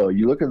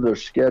 you look at their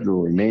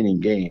schedule,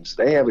 remaining games,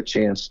 they have a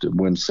chance to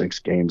win 6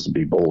 games and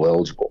be bowl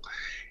eligible.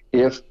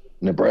 If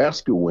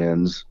Nebraska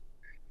wins,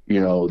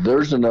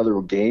 there's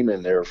another game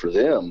in there for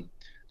them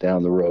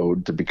down the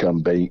road to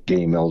become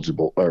game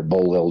eligible or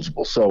bowl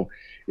eligible. So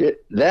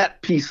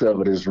that piece of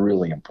it is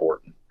really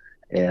important.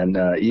 And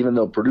even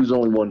though Purdue's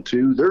only won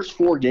 2, there's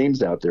 4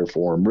 games out there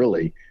for them,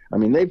 really. I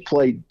mean, they've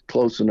played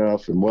close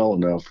enough and well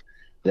enough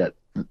that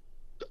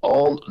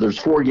there's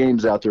 4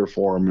 games out there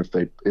for them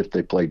if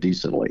they play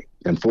decently.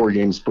 And 4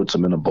 games puts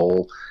them in a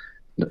bowl.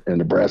 And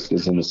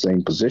Nebraska's in the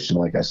same position,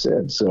 like I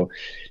said. So,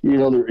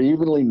 they're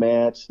evenly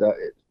matched.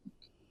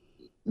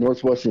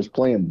 Northwestern's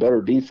playing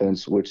better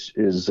defense, which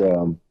is,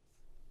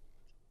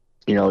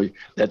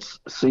 that's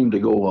seemed to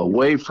go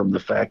away from the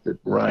fact that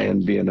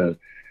Ryan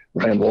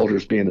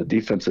Walters being a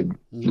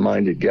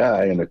defensive-minded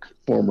guy and a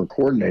former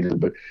coordinator.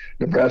 But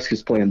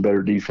Nebraska's playing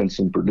better defense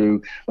than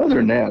Purdue. Other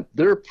than that,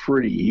 they're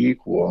pretty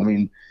equal. I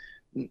mean,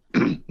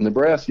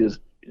 Nebraska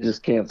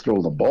just can't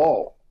throw the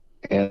ball.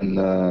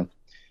 And,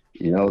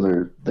 they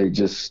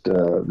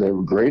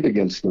were great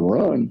against the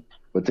run,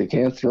 but they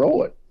can't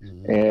throw it.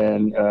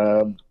 And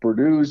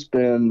Purdue's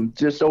been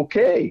just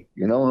okay.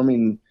 They're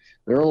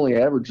only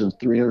averaging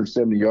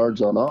 370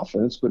 yards on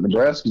offense, but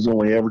Nebraska's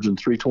only averaging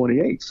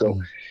 328. So,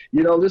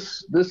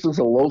 this is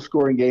a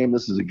low-scoring game.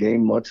 This is a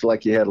game much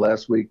like you had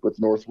last week with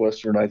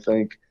Northwestern, I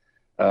think.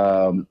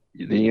 The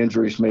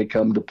injuries may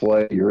come to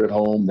play. You're at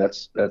home.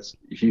 That's a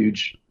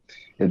huge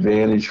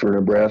advantage for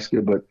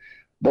Nebraska. But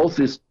both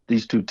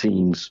these two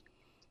teams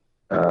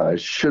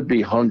should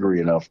be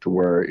hungry enough to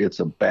where it's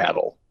a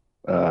battle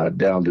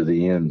down to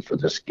the end for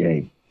this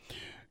game.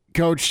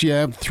 Coach, you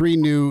have 3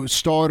 new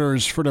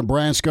starters for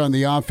Nebraska on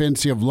the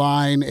offensive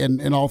line,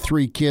 and all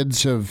 3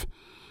 kids have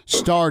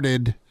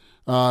started.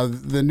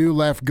 The new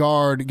left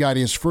guard got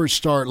his first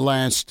start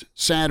last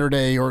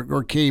Saturday,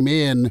 or came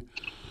in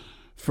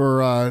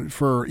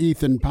for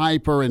Ethan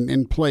Piper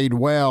and played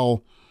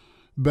well.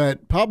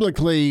 But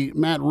publicly,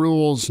 Matt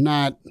Rule's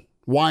not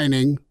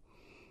whining.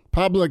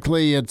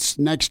 Publicly, it's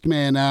next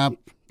man up,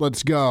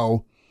 let's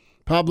go.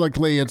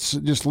 Publicly, it's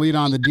just lead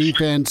on the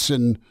defense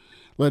and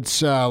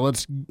let's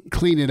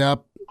clean it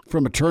up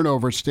from a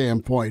turnover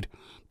standpoint.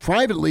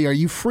 Privately, are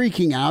you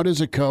freaking out as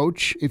a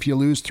coach if you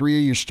lose 3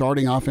 of your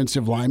starting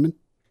offensive linemen?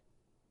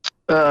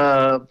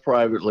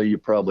 Privately, you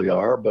probably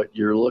are, but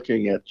you're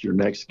looking at your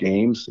next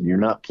games, and you're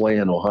not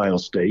playing Ohio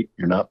State.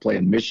 You're not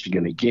playing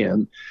Michigan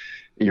again.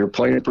 You're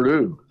playing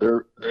Purdue.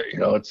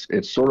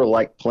 It's sort of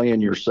like playing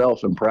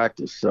yourself in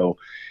practice. So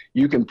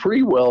you can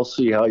pretty well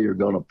see how you're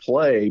going to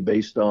play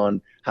based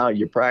on how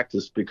you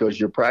practice, because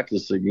you're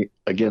practicing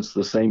against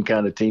the same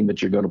kind of team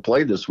that you're going to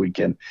play this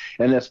weekend.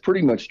 And that's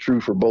pretty much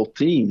true for both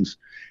teams.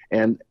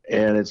 And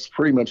it's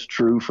pretty much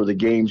true for the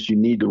games you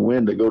need to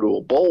win to go to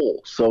a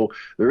bowl. So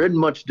there isn't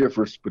much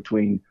difference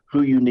between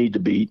who you need to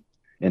beat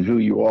and who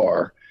you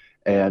are.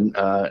 And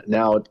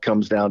now it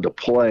comes down to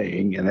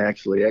playing and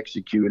actually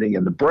executing,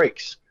 and the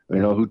breaks.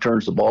 Who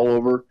turns the ball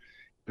over,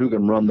 who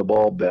can run the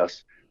ball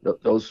best.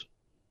 Those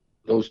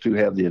 2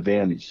 have the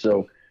advantage.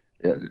 So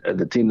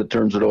the team that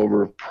turns it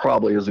over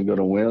probably isn't going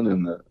to win.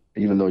 And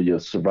even though you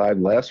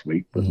survived last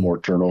week with more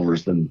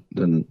turnovers than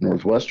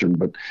Northwestern,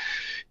 but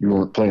you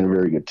weren't playing a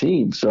very good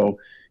team. So,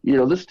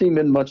 this team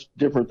isn't much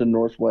different than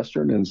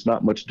Northwestern, and it's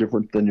not much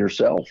different than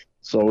yourself.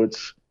 So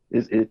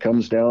it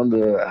comes down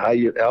to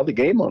how the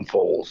game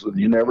unfolds.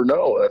 You never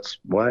know. That's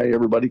why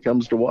everybody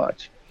comes to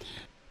watch.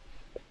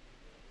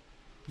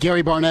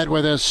 Gary Barnett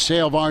with us,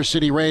 Hail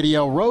Varsity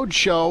Radio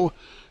Roadshow.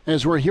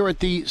 As we're here at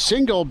the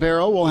Single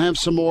Barrel, we'll have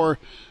some more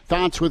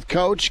thoughts with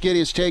Coach, get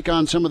his take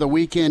on some of the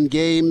weekend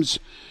games,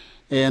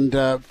 and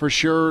for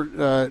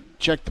sure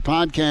check the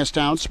podcast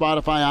out,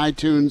 Spotify,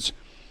 iTunes,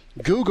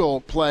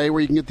 Google Play,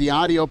 where you can get the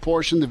audio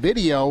portion, the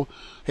video,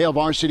 Hail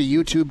Varsity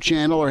YouTube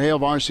channel or Hail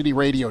Varsity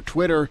Radio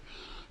Twitter.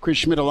 Chris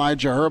Schmidt,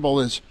 Elijah Herbal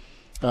is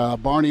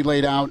Barney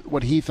laid out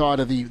what he thought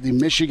of the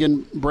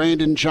Michigan.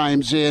 Brandon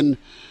chimes in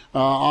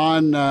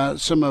on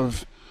some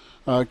of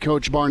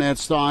Coach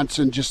Barnett's thoughts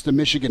and just the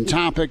Michigan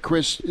topic.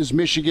 Chris, is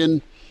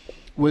Michigan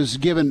was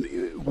given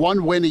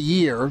one win a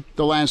year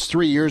the last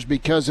 3 years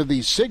because of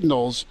these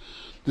signals.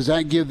 Does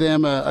that give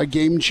them a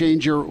game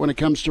changer when it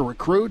comes to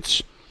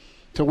recruits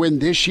to win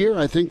this year?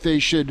 I think they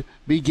should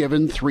be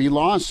given 3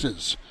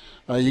 losses.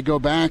 You go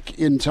back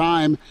in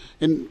time,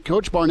 and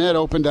Coach Barnett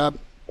opened up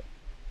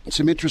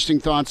some interesting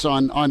thoughts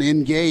on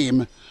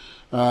in-game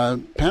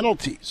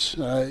penalties.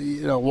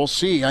 We'll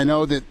see. I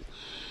know that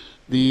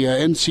the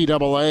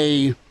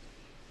NCAA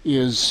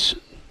is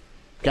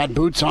got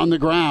boots on the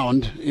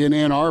ground in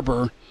Ann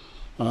Arbor,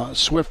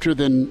 swifter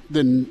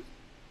than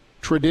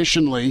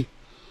traditionally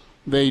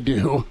they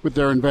do with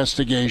their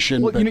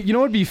investigation. Well, you know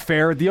what would be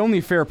fair? The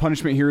only fair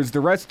punishment here is the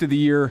rest of the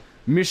year,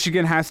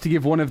 Michigan has to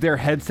give one of their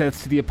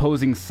headsets to the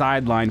opposing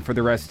sideline for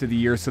the rest of the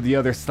year, so the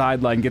other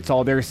sideline gets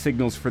all their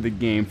signals for the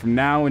game. From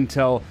now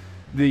until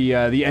the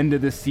end of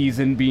the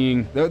season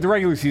being the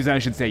regular season, I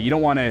should say. You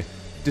don't want to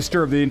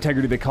disturb the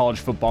integrity of the college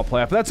football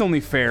playoff. But that's only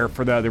fair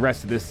for the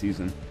rest of this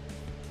season.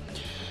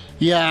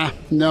 Yeah,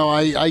 no,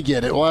 I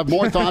get it. We'll have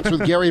more thoughts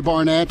with Gary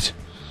Barnett.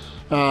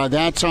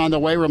 That's on the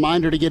way.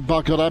 Reminder to get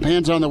buckled up.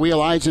 Hands on the wheel,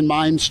 eyes and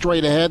mind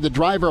straight ahead. The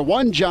driver,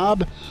 one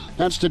job.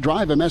 That's to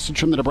drive. A message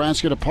from the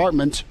Nebraska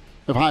Department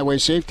of Highway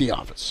Safety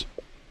Office.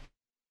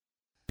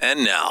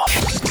 And now,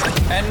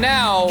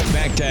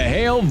 back to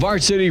Hail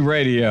Varsity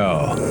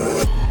Radio.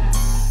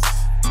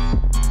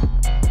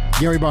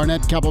 Gary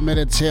Barnett, couple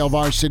minutes, Hail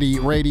Varsity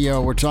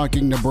Radio. We're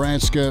talking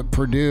Nebraska,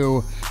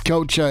 Purdue.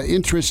 Coach,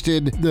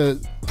 interested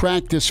the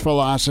practice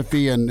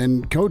philosophy,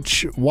 and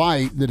Coach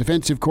White, the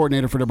defensive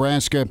coordinator for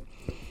Nebraska,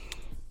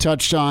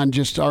 touched on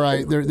just, all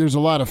right, there's a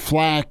lot of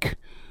flack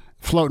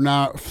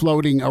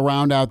floating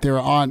around out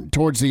there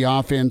towards the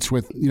offense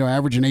with,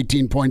 averaging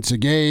 18 points a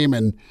game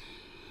and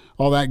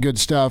all that good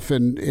stuff.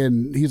 And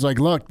he's like,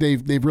 look,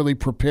 they've really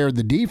prepared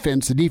the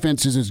defense. The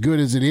defense is as good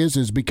as it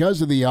is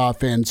because of the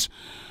offense.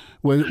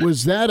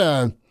 Was that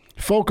a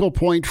focal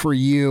point for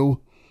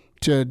you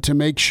to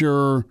make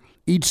sure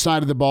each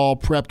side of the ball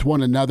prepped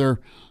one another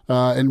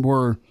and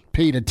were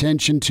paid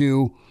attention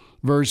to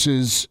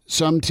versus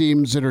some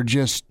teams that are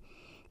just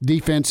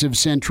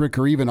defensive-centric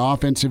or even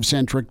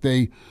offensive-centric?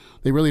 They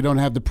really don't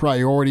have the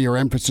priority or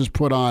emphasis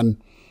put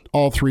on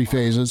all 3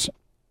 phases.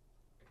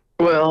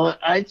 Well,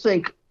 I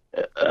think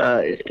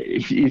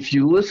if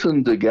you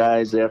listen to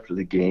guys after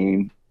the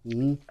game,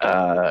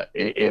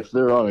 if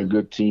they're on a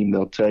good team,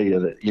 they'll tell you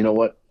that, you know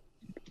what?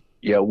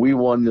 Yeah, we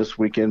won this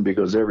weekend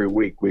because every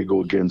week we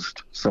go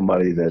against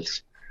somebody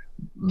that's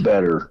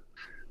better,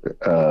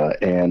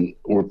 and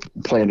we're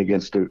playing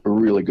against a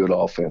really good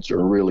offense or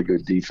a really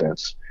good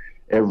defense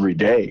every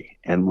day,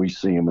 and we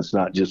see them. It's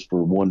not just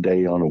for one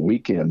day on a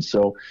weekend.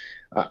 So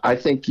I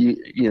think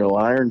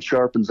iron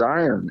sharpens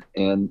iron,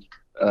 and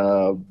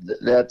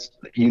that's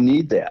you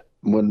need that.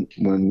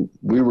 When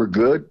we were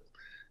good,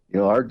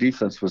 our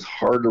defense was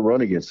hard to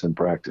run against in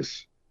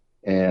practice.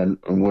 And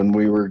when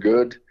we were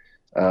good,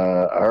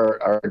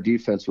 our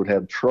defense would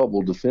have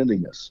trouble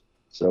defending us.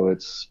 So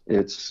it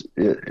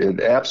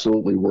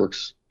absolutely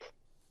works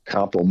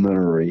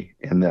complementary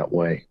in that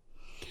way.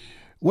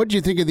 What did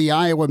you think of the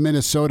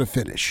Iowa-Minnesota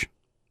finish?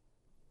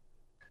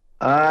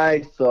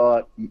 I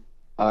thought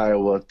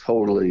Iowa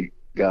totally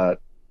got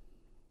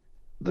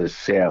the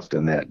shaft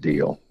in that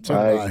deal.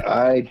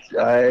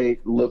 I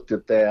looked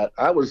at that.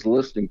 I was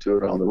listening to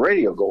it on the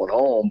radio going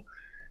home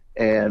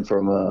and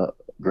from a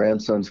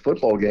grandson's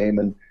football game,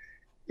 and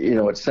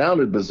it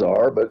sounded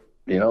bizarre, but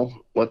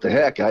what the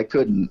heck, I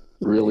couldn't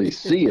really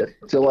see it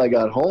until I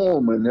got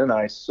home, and then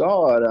I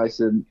saw it. I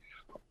said,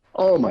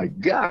 oh my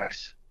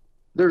gosh,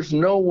 there's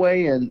no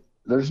way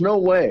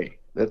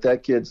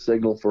that kid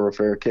signaled for a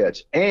fair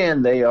catch.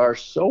 And they are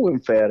so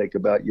emphatic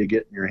about you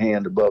getting your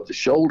hand above the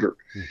shoulder.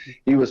 Mm-hmm.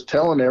 He was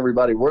telling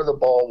everybody where the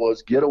ball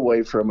was, get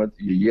away from it.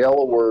 You yell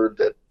a word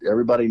that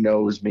everybody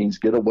knows means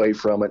get away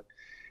from it.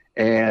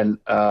 And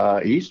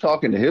he's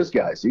talking to his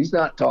guys. He's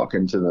not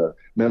talking to the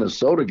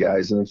Minnesota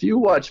guys. And if you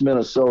watch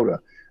Minnesota,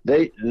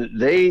 they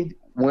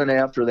went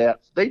after that.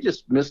 They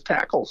just missed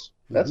tackles.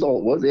 That's all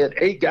it was. They had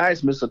 8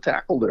 guys miss a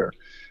tackle there.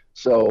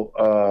 So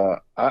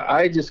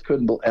I just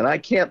couldn't – and I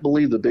can't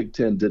believe the Big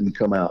Ten didn't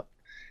come out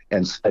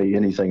and say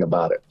anything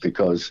about it,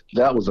 because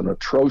that was an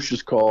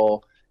atrocious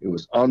call. It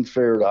was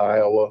unfair to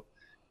Iowa.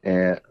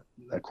 And,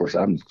 of course,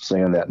 I'm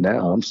saying that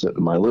now. I'm sitting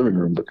in my living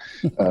room, but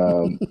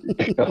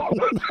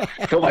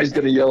nobody's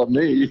going to yell at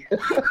me.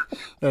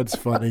 That's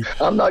funny.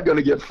 I'm not going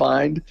to get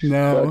fined.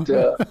 No.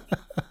 But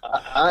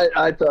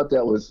I thought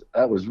that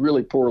was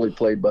really poorly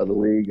played by the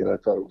league, and I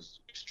thought it was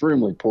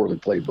extremely poorly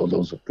played by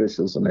those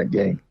officials in that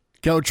game.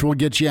 Coach, we'll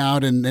get you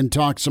out and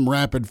talk some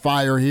rapid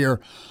fire here.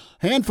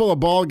 Handful of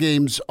ball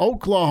games: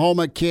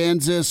 Oklahoma,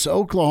 Kansas.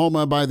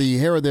 Oklahoma by the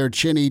hair of their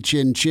chinny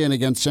chin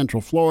against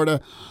Central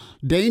Florida.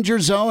 Danger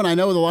zone. I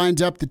know the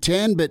line's up to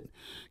 10, but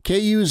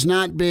KU's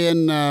not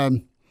been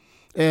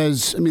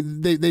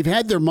they've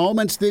had their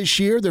moments this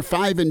year. They're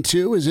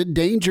 5-2. Is it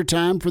danger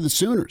time for the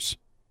Sooners?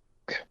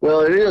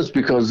 Well, it is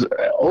because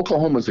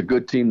Oklahoma's a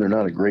good team. They're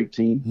not a great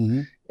team.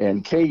 Mm-hmm.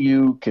 And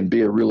KU can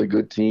be a really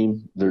good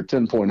team. They're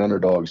 10-point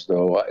underdogs,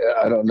 though.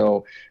 I don't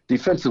know.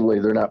 Defensively,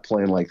 they're not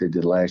playing like they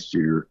did last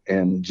year.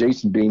 And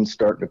Jason Bean's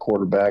starting to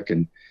quarterback,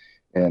 and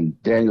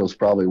Daniels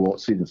probably won't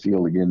see the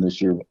field again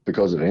this year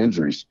because of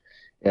injuries.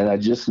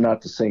 And just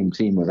not the same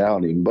team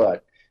without him.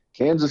 But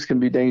Kansas can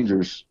be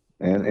dangerous.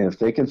 And if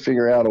they can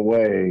figure out a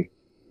way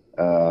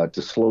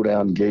to slow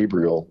down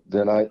Gabriel,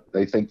 then I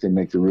think they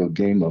make the real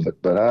game of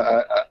it. But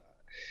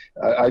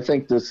I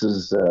think this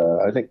is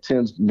I think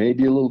 10's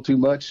maybe a little too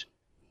much,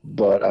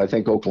 but I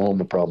think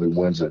Oklahoma probably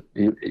wins it,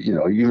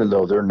 even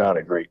though they're not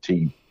a great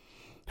team.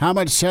 How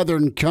much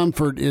Southern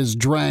Comfort is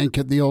drank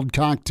at the old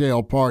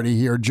cocktail party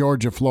here,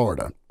 Georgia,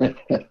 Florida?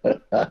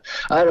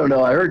 I don't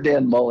know. I heard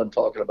Dan Mullen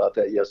talking about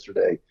that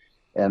yesterday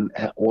and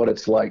what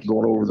it's like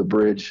going over the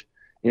bridge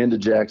into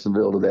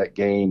Jacksonville to that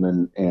game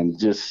and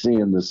just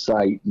seeing the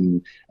site.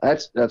 And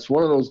that's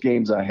one of those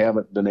games I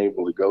haven't been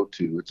able to go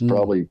to. It's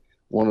probably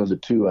one of the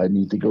two I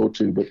need to go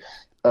to. But,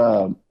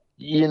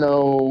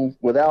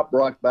 without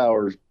Brock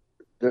Bowers,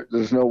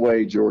 there's no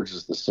way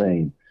Georgia's the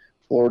same.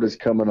 Florida's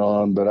coming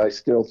on, but I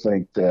still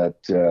think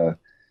that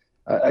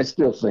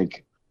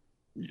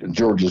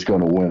Georgia's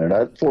going to win it.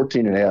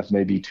 14.5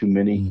 may be too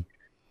many,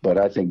 but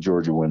I think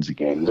Georgia wins the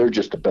game. They're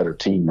just a better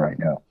team right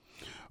now.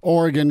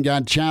 Oregon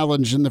got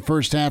challenged in the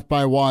first half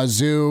by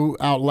Wazoo,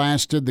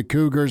 outlasted the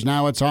Cougars.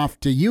 Now it's off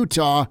to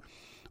Utah.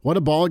 What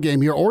a ball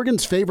game here.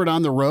 Oregon's favored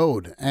on the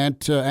road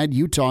at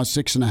Utah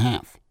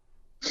 6.5.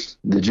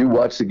 Did you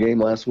watch the game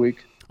last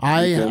week?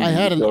 I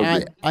had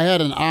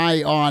an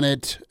eye on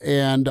it,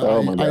 and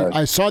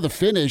I saw the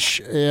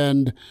finish,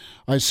 and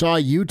I saw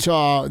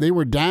Utah. They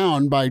were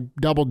down by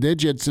double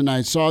digits, and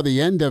I saw the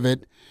end of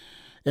it,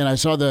 and I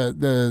saw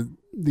the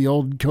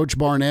old Coach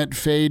Barnett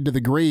fade to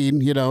the green,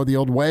 the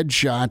old wedge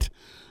shot,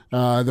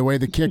 the way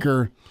the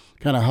kicker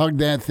kind of hugged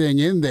that thing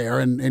in there,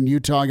 and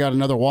Utah got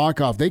another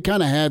walk-off. They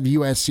kind of have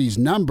USC's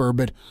number,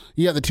 but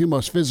you have the two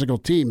most physical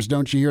teams,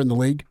 don't you, here in the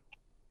league?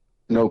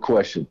 No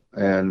question.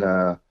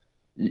 And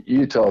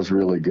Utah's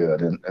really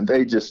good, and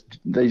they just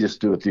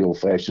do it the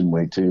old-fashioned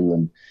way too,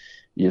 and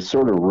you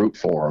sort of root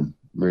for them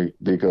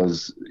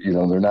because,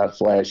 they're not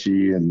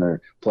flashy, and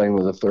they're playing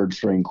with a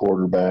third-string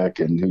quarterback,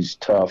 and he's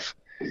tough.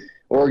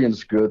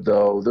 Oregon's good,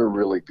 though. They're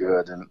really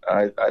good, and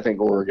I think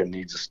Oregon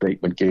needs a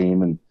statement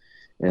game,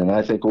 and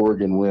I think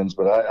Oregon wins.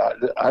 But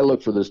I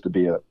look for this to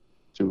be a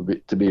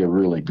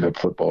really good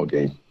football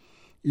game.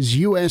 Is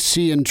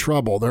USC in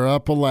trouble? They're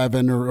up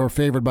 11 or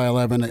favored by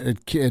 11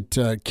 at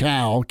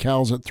Cal.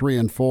 Cal's at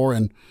 3-4,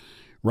 and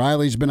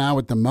Riley's been out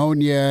with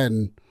pneumonia,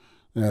 and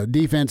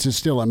defense is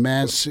still a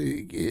mess.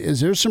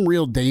 Is there some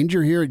real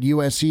danger here at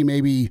USC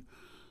maybe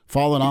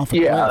falling off a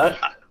cliff?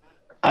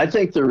 I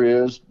think there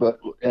is, but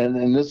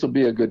and this will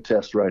be a good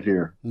test right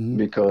here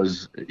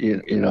because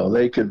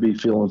they could be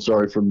feeling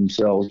sorry for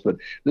themselves, but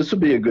this will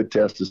be a good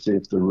test to see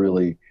if they're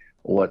really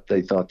what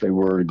they thought they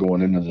were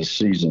going into the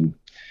season.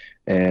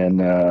 And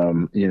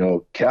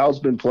Cal's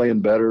been playing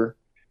better,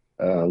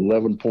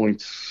 11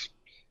 points.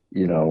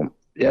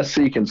 SC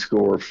can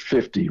score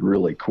 50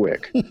 really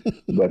quick,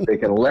 but they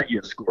can let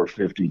you score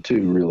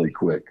 52 really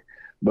quick.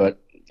 But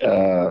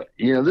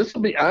this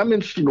will be. I'm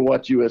interested to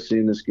watch USC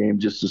in this game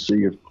just to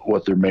see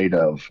what they're made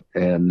of.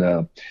 And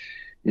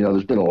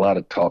there's been a lot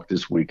of talk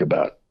this week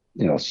about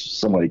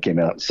somebody came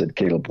out and said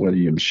Caleb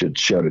Williams should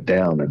shut it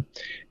down, and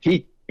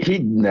he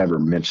never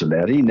mentioned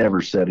that. He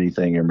never said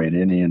anything or made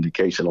any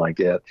indication like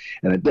that,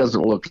 and it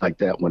doesn't look like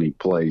that when he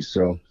plays.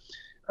 So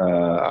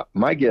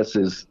my guess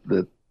is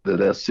that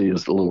SC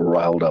is a little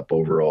riled up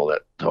over all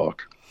that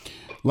talk.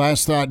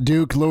 Last thought,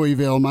 Duke,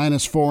 Louisville,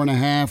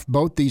 -4.5.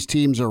 Both these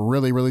teams are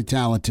really, really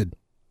talented.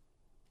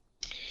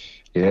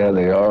 Yeah,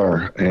 they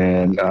are.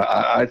 And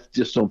I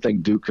just don't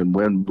think Duke can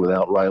win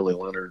without Riley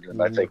Leonard,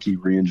 and I think he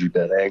re-injured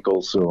that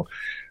ankle. So,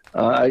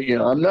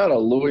 I'm not a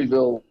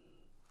Louisville,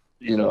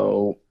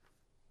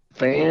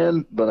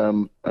 fan, but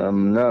I'm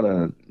not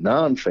a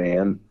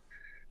non-fan.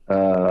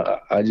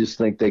 I just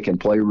think they can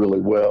play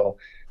really well.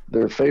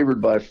 They're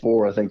favored by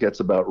 4. I think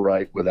that's about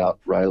right without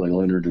Riley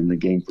Leonard in the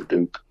game for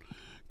Duke.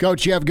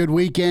 Coach, you have a good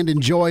weekend.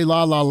 Enjoy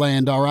La La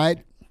Land, all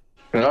right?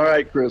 All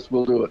right, Chris,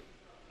 we'll do it.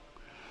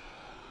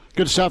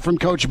 Good stuff from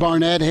Coach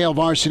Barnett, Hail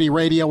Varsity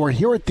Radio. We're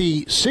here at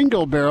the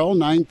Single Barrel,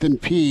 9th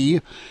and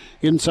P,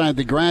 inside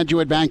the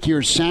Graduate, back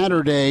here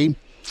Saturday,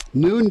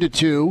 noon to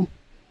 2.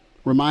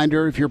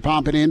 Reminder, if you're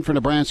popping in for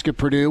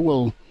Nebraska-Purdue,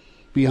 we'll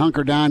be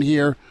hunkered down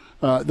here.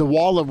 The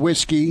wall of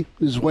whiskey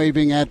is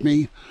waving at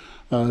me.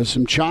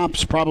 Some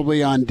chops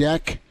probably on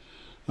deck.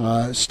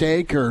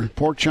 Steak or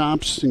pork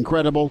chops,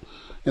 incredible.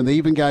 And they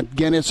even got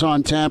Guinness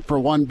on tap for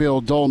one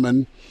Bill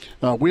Dolman.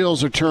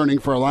 Wheels are turning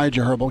for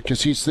Elijah Herbal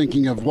because he's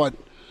thinking of what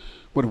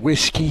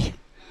whiskey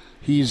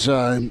he's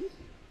going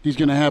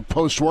to have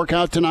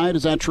post-workout tonight.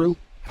 Is that true?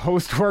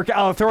 Post-workout,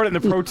 I'll throw it in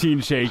the protein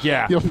shake,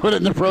 yeah. You'll put it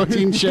in the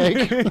protein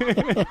shake?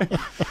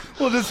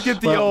 We'll just get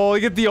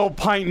the old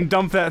pint and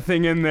dump that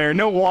thing in there.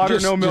 No water,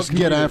 no milk. Just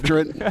get after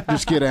it.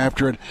 Just get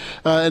after it.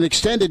 An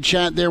extended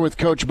chat there with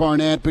Coach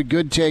Barnett, but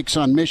good takes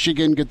on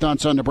Michigan, good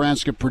thoughts on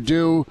Nebraska,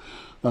 Purdue.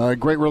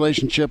 Great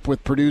relationship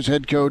with Purdue's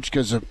head coach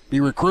because he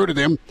recruited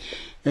him.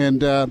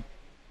 And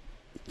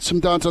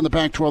some thoughts on the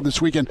Pac-12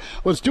 this weekend.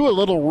 Let's do a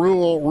little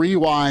Rule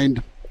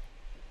rewind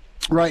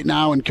right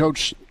now, and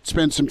Coach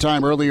spent some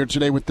time earlier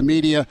today with the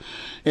media.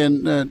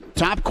 And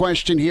top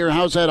question here,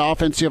 how's that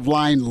offensive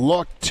line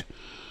looked?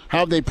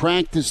 How'd they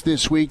practice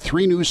this week?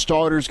 3 new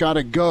starters got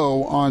to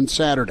go on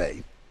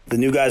Saturday. The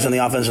new guys on the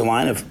offensive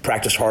line have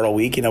practiced hard all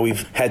week.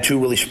 We've had 2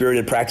 really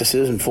spirited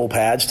practices and full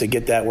pads to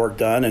get that work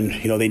done, and,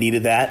 they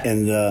needed that,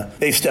 and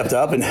they've stepped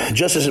up. And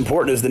just as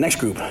important is the next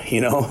group,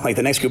 like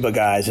the next group of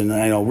guys. And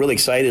I know, really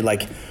excited.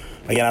 Like,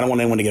 again, I don't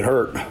want anyone to get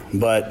hurt,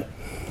 but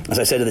as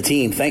I said to the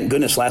team, thank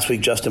goodness last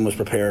week Justin was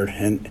prepared,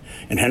 and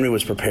Henry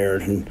was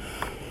prepared, and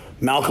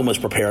Malcolm was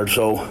prepared.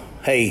 So,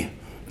 hey,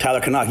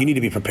 Tyler Canuck, you need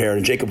to be prepared,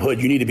 and Jacob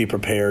Hood, you need to be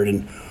prepared,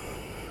 and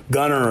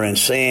Gunner and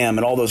Sam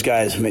and all those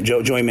guys,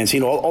 Joey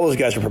Mancino, all those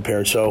guys are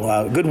prepared.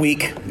 So good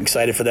week.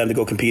 Excited for them to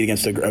go compete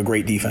against a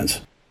great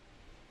defense.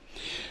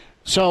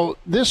 So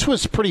this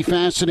was pretty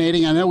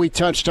fascinating. I know we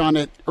touched on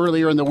it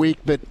earlier in the week,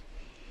 but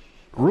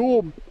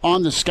Rule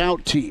on the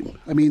scout team.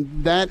 I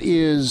mean, that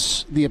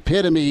is the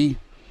epitome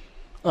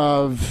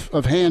of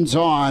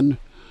hands-on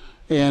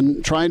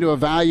and trying to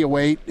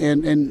evaluate,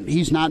 and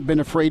he's not been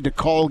afraid to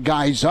call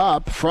guys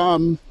up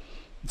from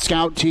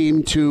scout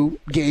team to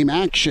game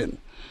action.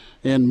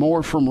 And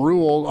more from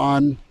Rule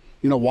on,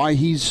 why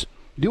he's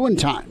doing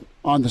time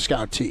on the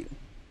scout team.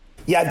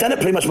 Yeah, I've done it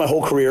pretty much my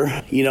whole career.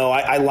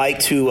 I like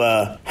to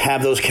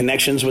have those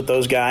connections with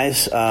those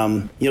guys.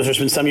 There's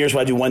been some years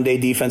where I do one day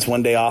defense,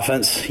 one day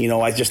offense.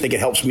 I just think it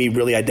helps me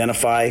really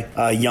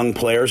identify young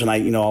players. And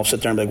I'll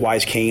sit there and be like, why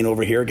is Kane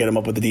over here? Get him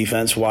up with the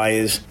defense. Why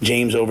is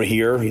James over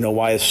here?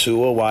 Why is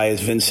Sua? Why is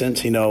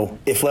Vincent?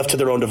 If left to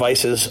their own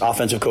devices,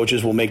 offensive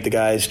coaches will make the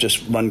guys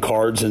just run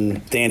cards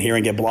and stand here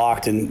and get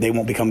blocked, and they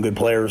won't become good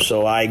players.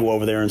 So I go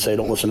over there and say,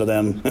 don't listen to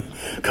them.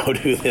 Go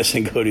do this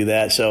and go do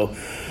that. So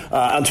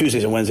on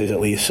Tuesdays and Wednesdays at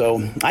least.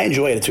 So I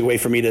enjoy it. It's a way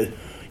for me to,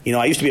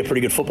 I used to be a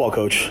pretty good football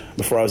coach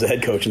before I was a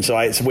head coach, and so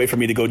it's a way for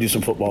me to go do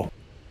some football.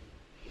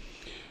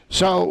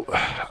 So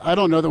I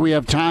don't know that we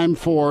have time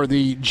for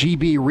the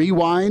GB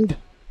Rewind.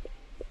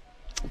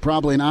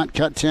 Probably not.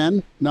 Cut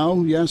 10?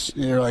 No? Yes?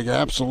 You're like,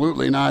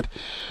 absolutely not.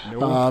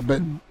 No.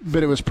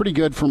 But it was pretty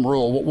good from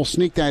Rule. We'll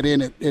sneak that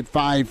in at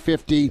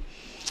 5:50.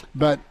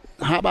 But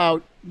how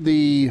about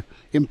the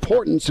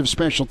importance of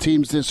special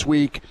teams this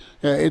week?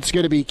 It's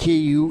going to be key.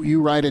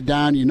 You write it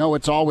down.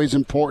 It's always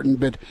important,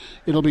 but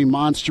it'll be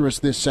monstrous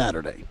this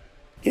Saturday.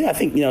 Yeah, I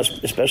think,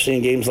 especially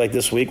in games like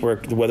this week where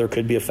the weather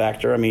could be a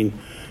factor. I mean,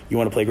 you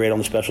want to play great on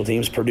the special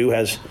teams. Purdue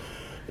has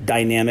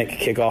dynamic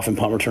kickoff and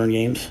punt return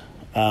games.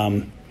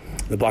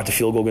 They blocked a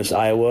field goal against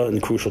Iowa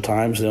in crucial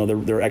times.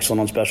 They're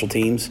excellent on special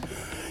teams.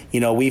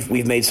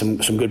 We've made some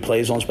good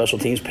plays on special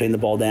teams, pinning the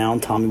ball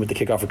down. Tommy with the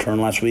kickoff return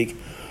last week.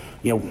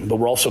 But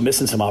we're also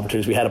missing some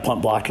opportunities. We had a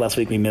punt blocked last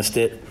week. We missed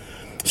it.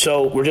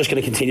 So we're just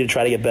going to continue to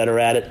try to get better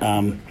at it.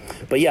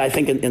 But, yeah, I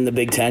think in the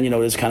Big Ten, it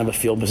is kind of a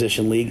field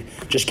position league.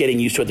 Just getting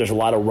used to it. There's a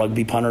lot of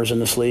rugby punters in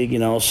this league,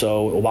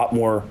 so a lot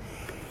more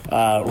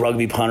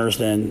rugby punters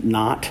than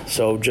not.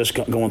 So just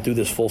going through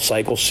this full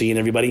cycle, seeing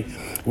everybody.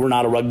 We're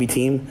not a rugby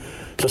team.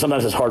 So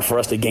sometimes it's hard for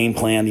us to game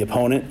plan the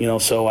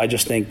opponent, So I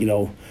just think,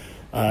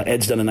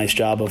 Ed's done a nice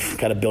job of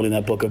kind of building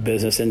that book of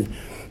business. And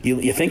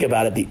you think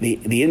about it,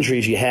 the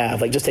injuries you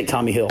have, like just take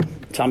Tommy Hill.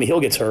 Tommy Hill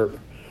gets hurt,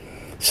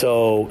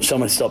 so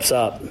someone steps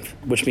up,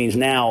 which means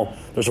now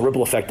there's a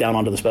ripple effect down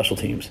onto the special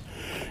teams.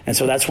 And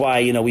so that's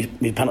why, we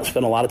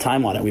spend a lot of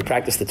time on it. We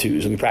practice the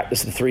 2s and we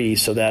practice the 3s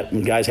so that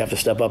when guys have to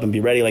step up and be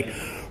ready, like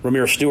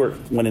Ramir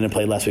Stewart went in and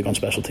played last week on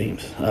special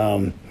teams.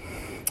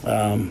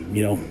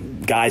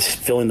 Guys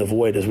filling the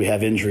void as we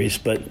have injuries.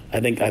 But I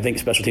think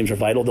special teams are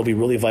vital. They'll be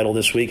really vital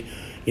this week.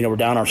 We're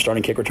down our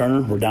starting kick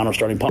returner. We're down our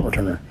starting punt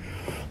returner.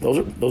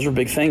 Those are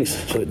big things.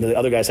 So the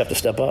other guys have to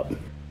step up.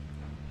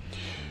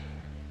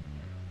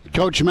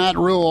 Coach Matt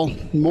Rule,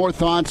 more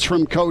thoughts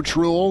from Coach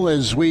Rule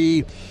as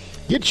we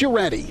get you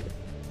ready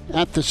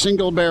at the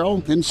Single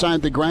Barrel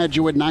inside the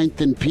Graduate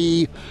 9th and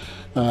P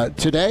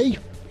today,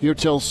 here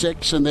till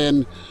 6, and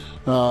then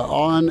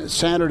on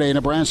Saturday,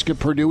 Nebraska,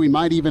 Purdue. We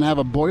might even have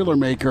a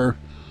Boilermaker.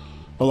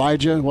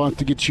 Elijah, we'll have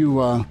to get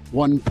you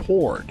one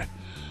poured.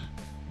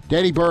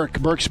 Daddy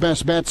Burke's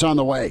Best Bets on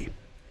the way.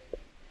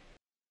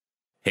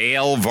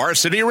 Hail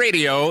Varsity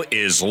Radio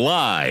is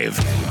live.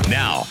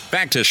 Now,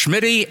 back to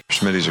Schmitty.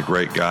 Schmitty's a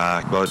great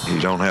guy, but he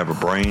don't have a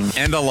brain.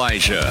 And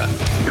Elijah.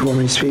 You want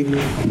me to speak?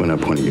 When I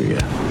point at you,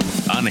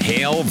 yeah. On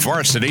Hail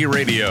Varsity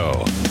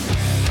Radio.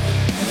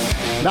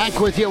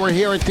 Back with you. We're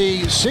here at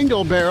the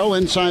Single Barrel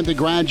inside the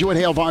Graduate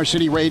Hail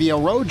Varsity Radio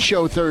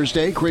Roadshow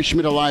Thursday. Chris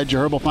Schmidt, Elijah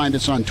Herbal. Find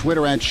us on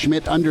Twitter at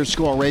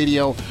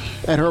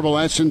Schmidt_radio, at Herbal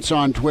Essence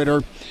on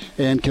Twitter.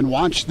 And can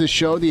watch the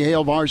show, the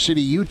Hail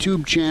Varsity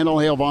YouTube channel,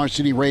 Hail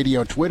Varsity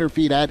Radio Twitter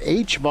feed at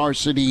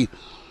HVarsity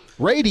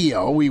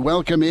Radio. We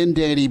welcome in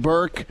Danny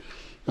Burke,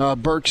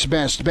 Burke's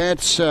Best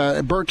Bets.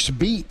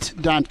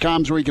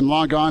 Burke'sBeat.com is where you can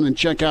log on and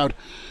check out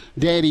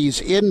Daddy's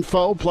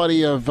info.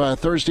 Plenty of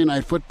Thursday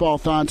night football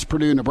thoughts,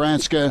 Purdue,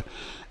 Nebraska,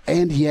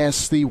 and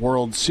yes, the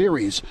World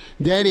Series.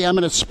 Daddy, I'm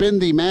going to spin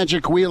the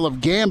magic wheel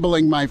of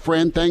gambling, my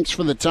friend. Thanks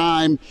for the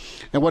time.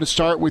 I want to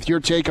start with your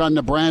take on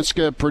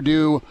Nebraska,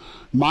 Purdue,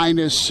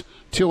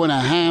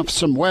 -2.5,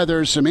 some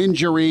weather, some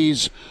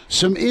injuries,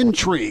 some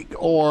intrigue,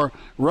 or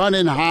run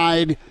and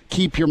hide,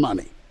 keep your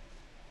money.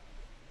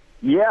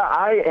 Yeah,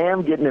 I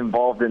am getting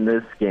involved in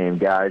this game,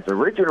 guys.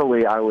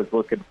 Originally, I was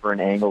looking for an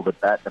angle to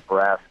bet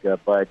Nebraska,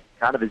 but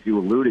kind of as you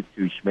alluded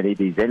to, Schmitty,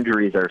 these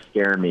injuries are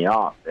scaring me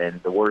off.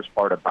 And the worst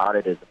part about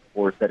it is, of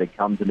course, that it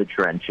comes in the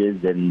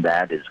trenches, and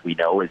that, as we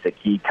know, is a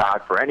key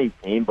cog for any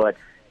team, but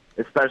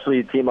especially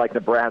a team like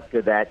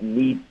Nebraska that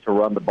needs to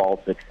run the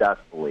ball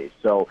successfully.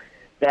 So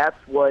that's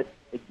what,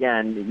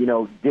 again,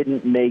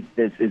 didn't make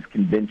this as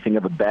convincing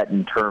of a bet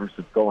in terms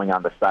of going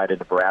on the side of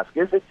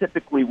Nebraska as it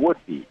typically would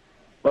be.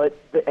 But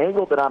the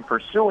angle that I'm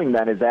pursuing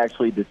then is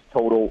actually this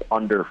total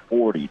under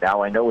 40.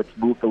 Now, I know it's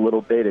moved a little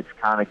bit. It's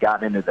kind of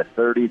gotten into the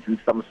 30s in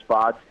some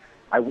spots.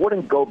 I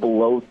wouldn't go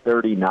below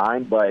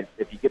 39, but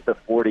if you get the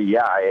 40,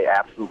 yeah, I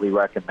absolutely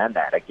recommend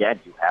that. Again,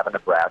 you have a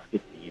Nebraska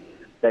team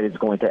that is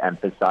going to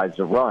emphasize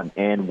the run.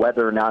 And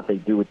whether or not they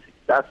do it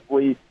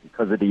successfully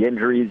because of the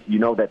injuries, you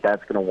know that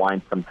that's going to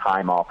wind some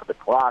time off of the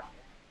clock.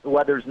 The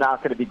weather's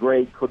not going to be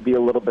great. Could be a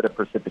little bit of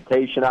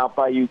precipitation out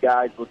by you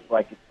guys. Looks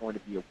like it's going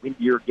to be a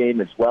windier game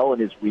as well.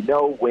 And as we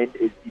know, wind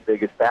is the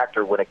biggest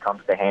factor when it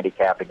comes to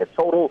handicapping a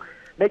total.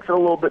 Makes it a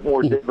little bit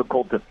more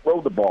difficult to throw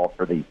the ball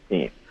for these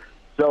teams.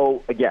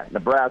 So, again,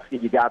 Nebraska,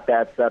 you got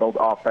that settled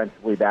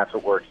offensively. That's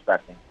what we're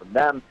expecting from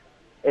them.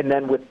 And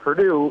then with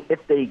Purdue,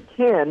 if they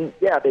can,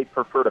 yeah, they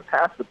prefer to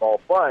pass the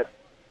ball, but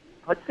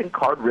Hudson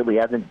Card really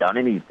hasn't done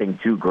anything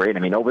too great. I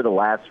mean, over the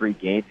last 3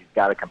 games, he's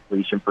got a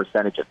completion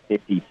percentage of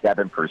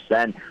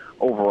 57%.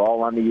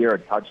 Overall on the year, a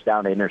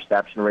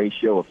touchdown-to-interception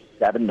ratio of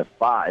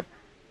 7-5.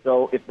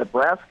 So if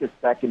Nebraska's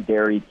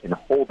secondary can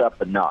hold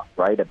up enough,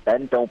 right, a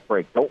bend, don't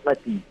break, don't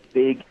let these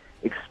big,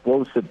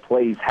 explosive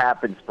plays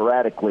happen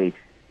sporadically,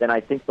 then I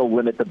think they'll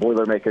limit the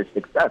Boilermakers'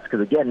 success.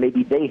 Because, again,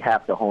 maybe they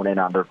have to hone in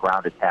on their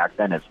ground attack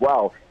then as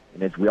well.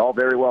 And as we all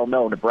very well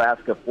know,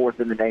 Nebraska 4th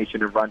in the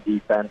nation in run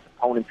defense.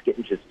 Opponents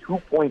getting just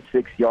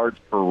 2.6 yards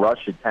per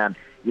rush attempt.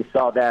 You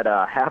saw that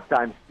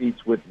halftime speech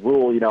with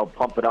Rule,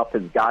 pumping up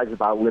his guys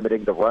about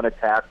limiting the run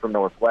attack from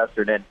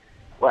Northwestern. And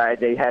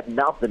they had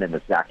nothing in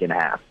the second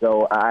half.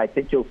 So I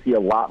think you'll see a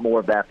lot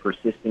more of that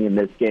persisting in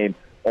this game.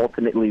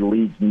 Ultimately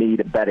leads me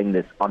to betting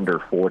this under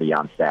 40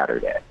 on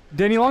Saturday.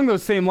 Danny, along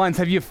those same lines,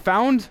 have you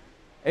found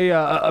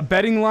a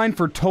betting line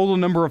for total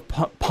number of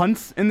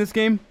punts in this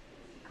game?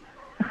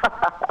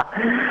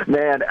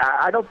 Man,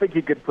 I don't think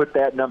you could put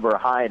that number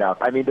high enough.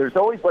 I mean, there's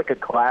always like a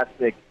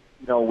classic,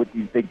 with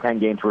these Big Ten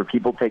games where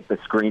people take the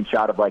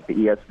screenshot of like the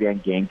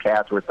ESPN game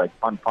cast where it's like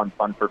fun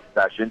for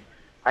possession.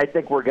 I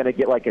think we're going to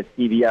get like a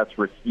CVS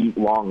receipt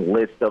long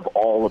list of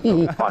all of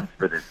those punts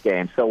for this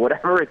game. So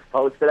whatever it's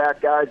posted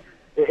at, guys,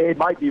 it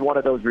might be one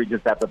of those where you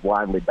just have to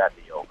blindly bet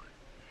the over.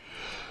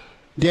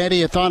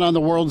 Daddy, a thought on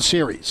the World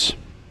Series?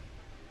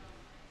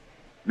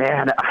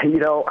 Man, I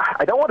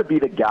don't want to be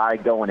the guy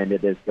going into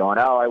this going,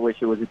 oh, I wish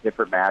it was a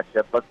different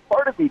matchup. But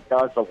part of me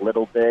does a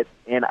little bit,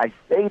 and I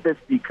say this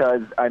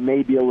because I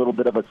may be a little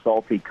bit of a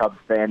salty Cubs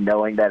fan,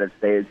 knowing that if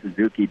Seiya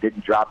Suzuki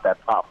didn't drop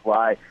that pop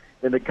fly,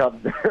 then the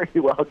Cubs very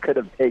well could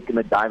have taken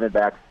the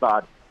Diamondback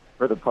spot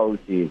for the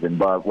postseason.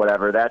 But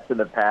whatever, that's in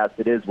the past.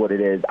 It is what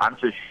it is. I'm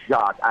just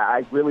shocked.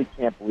 I really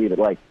can't believe it.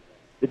 Like,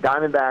 the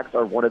Diamondbacks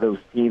are one of those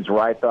teams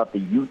where I thought the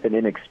youth and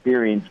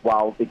inexperience,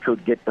 while it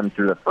could get them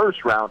through the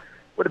first round,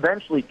 would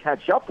eventually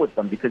catch up with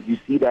them because you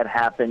see that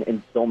happen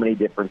in so many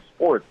different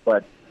sports.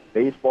 But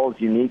baseball, as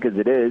unique as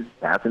it is,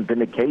 hasn't been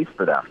the case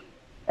for them.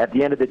 At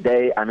the end of the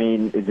day, I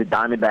mean, is the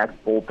Diamondbacks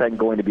bullpen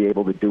going to be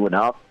able to do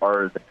enough?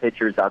 Are the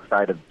pitchers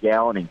outside of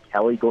Gallen and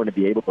Kelly going to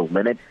be able to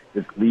limit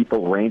this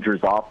lethal Rangers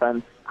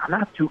offense? I'm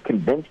not too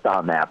convinced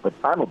on that. But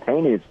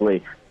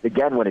simultaneously,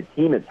 again, when a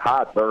team is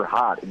hot, they're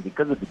hot. And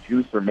because of the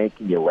juice they're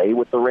making you lay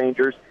with the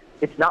Rangers,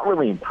 it's not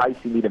really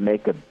enticing me to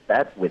make a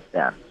bet with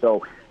them.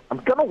 So I'm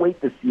going to wait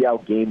to see how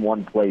Game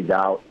 1 plays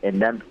out and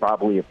then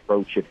probably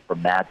approach it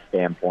from that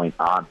standpoint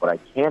on. But I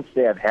can't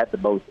say I've had the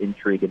most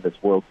intrigue in this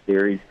World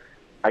Series.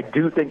 I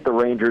do think the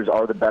Rangers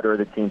are the better of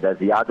the teams, as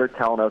the odds are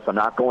telling us. I'm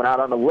not going out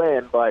on a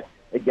limb, but,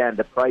 again,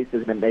 the price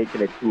has been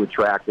making it too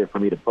attractive for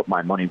me to put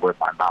my money where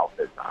my mouth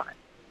is on it.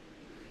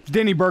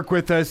 Danny Burke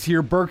with us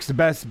here, Burke's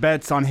Best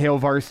Bets on Hail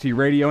Varsity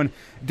Radio. And,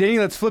 Danny,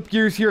 let's flip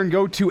gears here and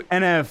go to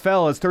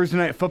NFL, as Thursday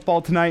Night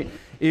Football tonight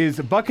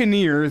is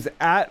Buccaneers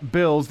at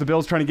Bills. The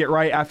Bills trying to get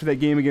right after that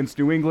game against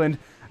New England.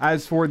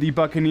 As for the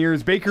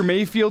Buccaneers, Baker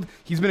Mayfield,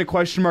 he's been a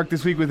question mark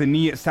this week with a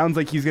knee. It sounds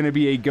like he's going to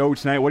be a go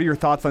tonight. What are your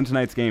thoughts on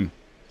tonight's game?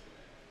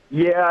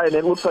 Yeah, and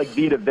it looks like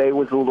Vita Vea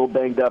was a little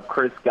banged up,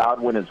 Chris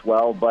Godwin as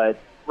well, but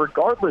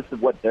regardless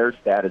of what their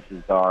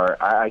statuses are,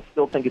 I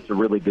still think it's a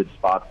really good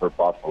spot for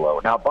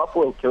Buffalo. Now,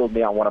 Buffalo killed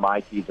me on one of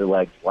my teaser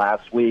legs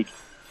last week.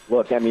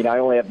 Look, I mean, I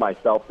only have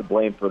myself to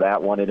blame for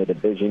that one in a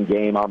division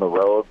game on the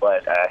road,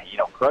 but,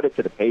 credit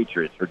to the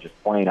Patriots for just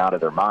playing out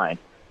of their mind.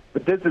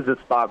 But this is a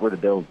spot where the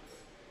Bills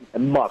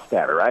must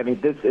have it, right? I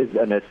mean, this is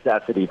a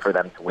necessity for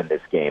them to win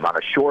this game on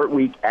a short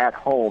week at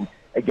home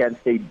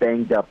against a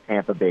banged-up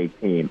Tampa Bay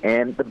team.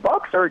 And the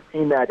Bucs are a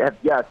team that have,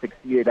 yes,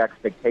 exceeded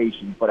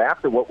expectations, but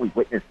after what we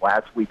witnessed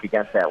last week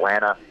against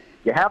Atlanta,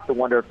 you have to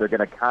wonder if they're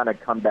going to kind of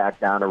come back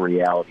down to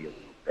reality a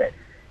little bit.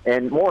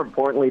 And more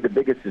importantly, the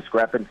biggest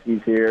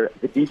discrepancies here,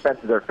 the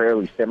defenses are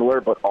fairly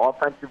similar, but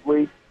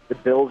offensively, the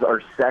Bills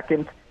are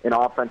second in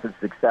offensive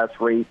success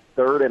rate,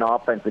 third in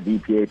offensive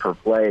EPA per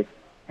play,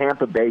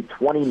 Tampa Bay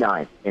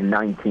 29th and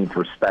 19th,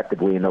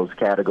 respectively, in those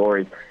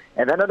categories.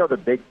 And then another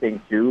big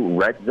thing, too,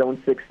 red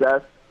zone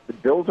success. The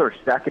Bills are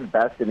second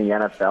best in the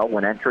NFL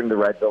when entering the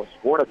red zone,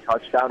 scored a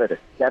touchdown at a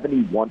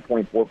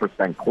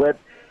 71.4% clip.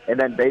 And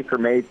then Baker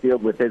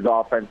Mayfield, with his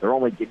offense, they're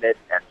only getting it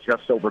at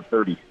just over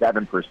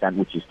 37%,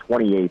 which is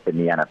 28th in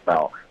the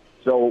NFL.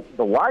 So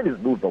the line has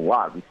moved a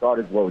lot. We saw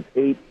it as low as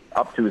 8,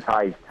 up to as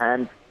high as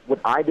 10. What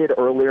I did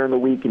earlier in the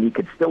week, and you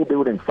could still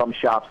do it in some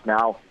shops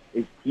now,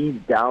 is tease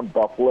down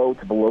Buffalo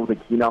to below the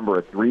key number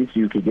of 3 so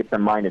you could get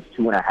them minus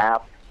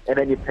 2.5. And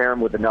then you pair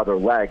them with another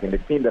leg. And the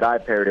team that I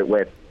paired it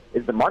with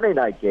is the Monday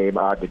night game.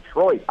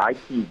 Detroit, I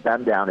teased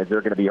them down as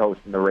they're going to be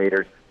hosting the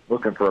Raiders,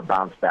 looking for a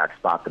bounce-back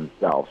spot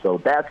themselves. So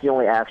that's the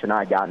only action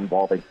I got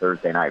involving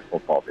Thursday night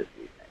football this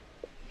evening.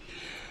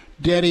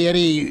 Daddy,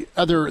 any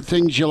other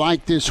things you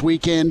like this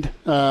weekend,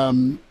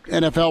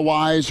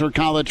 NFL-wise or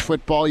college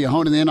football? You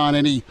honing in on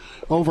any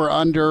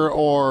over-under,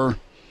 or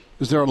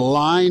is there a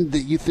line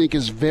that you think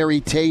is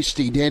very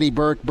tasty? Danny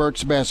Burke,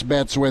 Burke's Best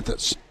Bets with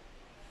us.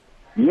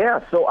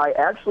 Yeah, so I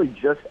actually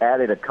just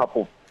added a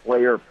couple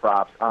player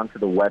props onto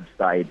the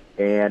website,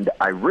 and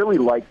I really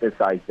like this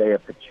Isaiah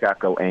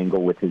Pacheco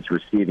angle with his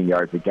receiving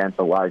yards against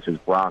Elijah's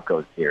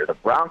Broncos here. The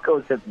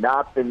Broncos have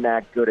not been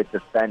that good at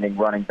defending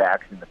running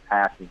backs in the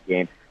passing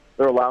game.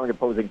 They're allowing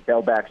opposing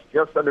tailbacks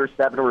just under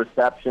 7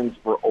 receptions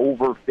for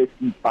over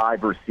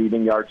 55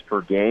 receiving yards per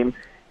game.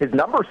 His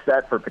number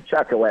set for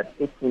Pacheco at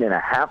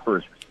 15.5 for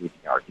his receiving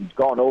yards. He's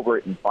gone over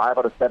it in 5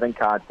 out of 7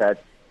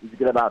 contests. He's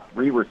getting about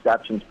 3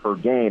 receptions per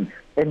game.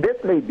 And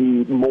this may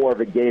be more of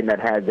a game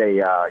that has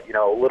a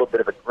little bit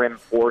of a grim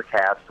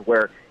forecast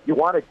where you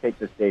want to take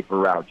the safer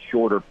route,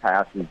 shorter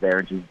passes there,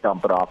 and just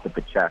dump it off to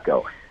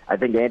Pacheco. I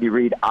think Andy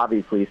Reid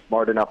obviously is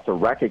smart enough to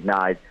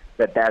recognize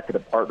that that's a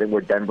department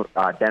where Denver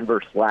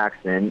slacks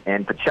in,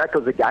 and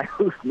Pacheco's a guy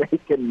who's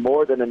making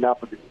more than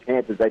enough of his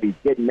chances that he's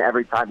getting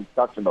every time he's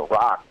touching the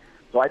rock.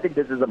 So I think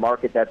this is a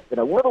market that's been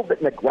a little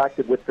bit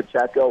neglected with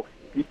Pacheco.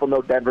 People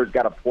know Denver's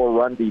got a poor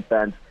run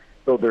defense,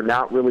 so they're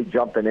not really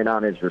jumping in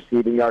on his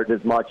receiving yards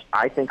as much.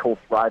 I think he'll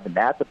thrive in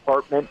that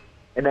department.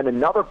 And then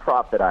another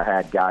prop that I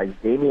had, guys,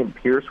 Dameon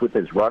Pierce with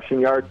his rushing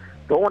yards,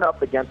 going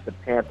up against the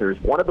Panthers,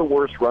 one of the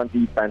worst run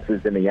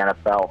defenses in the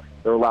NFL.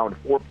 They're allowing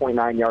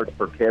 4.9 yards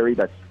per carry.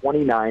 That's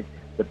 29th.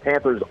 The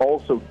Panthers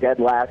also dead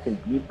last in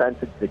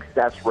defensive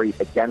success rate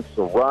against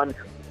the run.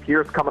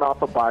 Pierce, coming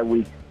off a bye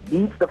week,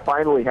 needs to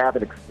finally have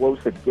an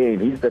explosive game.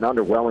 He's been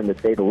underwhelming,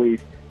 to say the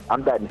least.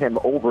 I'm betting him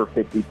over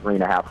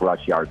 53.5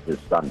 rush yards this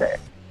Sunday.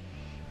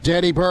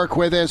 Danny Burke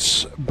with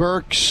us,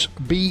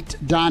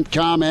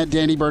 BurksBeat.com at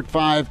Danny Burke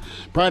 5.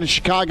 Pride of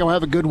Chicago,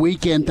 have a good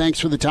weekend.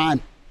 Thanks for the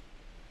time.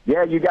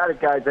 Yeah, you got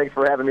it, guys. Thanks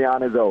for having me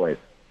on, as always.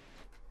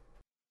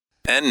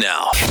 And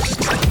now,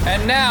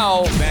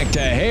 back to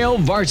Hail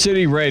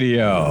Varsity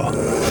Radio.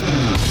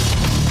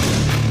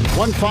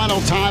 One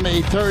final time,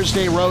 a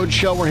Thursday road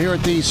show. We're here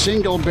at the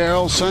Single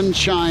Barrel.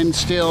 Sunshine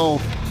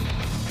still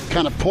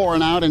kind of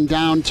pouring out in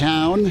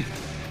downtown,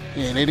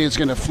 and it is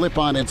going to flip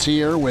on its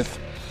ear with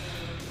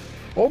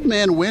Old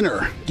Man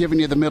Winter giving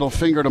you the middle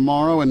finger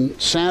tomorrow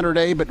and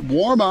Saturday. But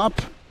warm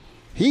up,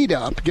 heat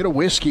up, get a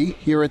whiskey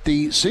here at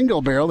the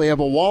Single Barrel. They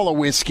have a wall of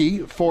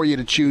whiskey for you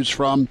to choose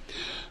from.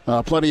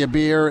 Plenty of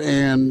beer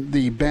and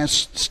the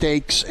best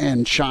steaks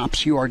and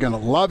chops. You are going to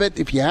love it.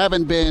 If you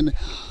haven't been,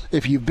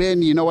 if you've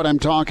been, you know what I'm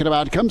talking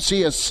about. Come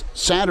see us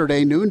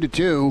Saturday, noon to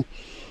 2,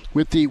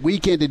 with the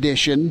weekend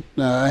edition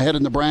ahead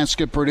of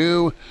Nebraska,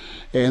 Purdue.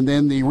 And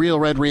then the Real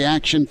Red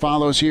Reaction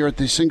follows here at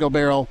the Single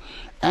Barrel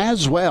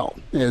as well,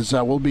 as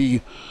we'll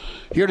be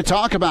here to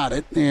talk about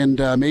it and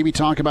maybe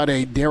talk about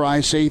a, dare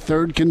I say,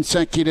 third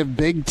consecutive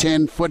Big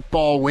Ten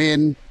football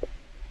win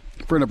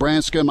for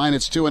Nebraska.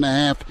 Minus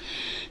 2.5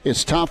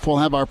 is tough. We'll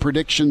have our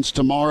predictions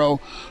tomorrow.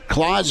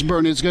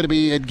 Clausburn is going to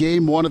be at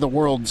game 1 of the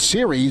World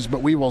Series,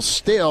 but we will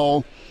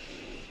still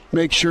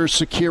make sure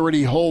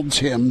security holds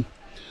him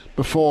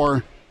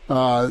before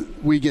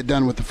we get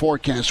done with the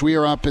forecast. We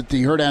are up at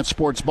the Hurrdat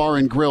Sports Bar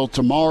and Grill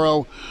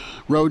tomorrow.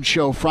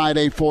 Roadshow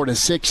Friday, 4 to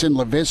 6 in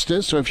La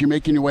Vista. So if you're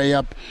making your way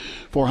up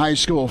for high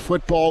school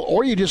football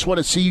or you just want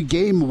to see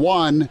Game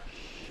 1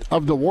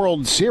 of the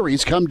World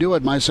Series, come do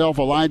it. Myself,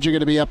 Elijah,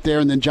 going to be up there,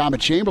 and then Jama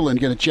Chamberlain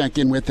going to check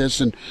in with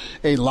us, and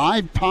a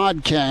live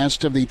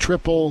podcast of the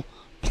Triple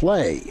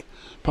Play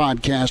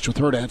podcast with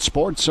Herd at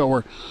Sports. So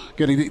we're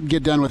going to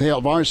get done with Hail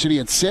Varsity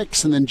at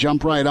 6 and then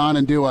jump right on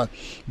and do a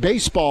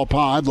baseball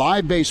pod,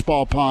 live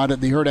baseball pod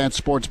at the Herd at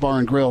Sports Bar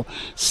and Grill,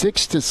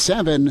 6 to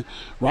 7,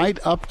 right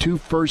up to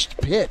first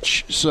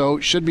pitch. So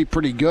should be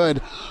pretty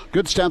good.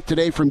 Good stuff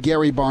today from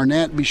Gary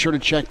Barnett. Be sure to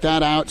check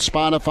that out.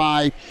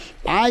 Spotify,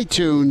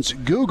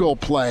 iTunes, Google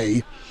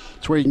Play.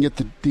 That's where you can get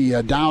the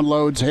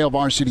downloads. Hail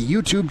Varsity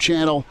YouTube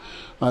channel.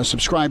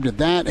 Subscribe to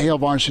that. Hail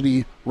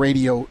Varsity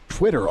Radio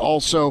Twitter.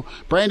 Also,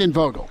 Brandon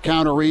Vogel.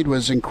 Counter read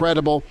was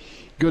incredible.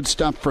 Good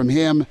stuff from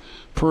him,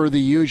 per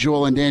the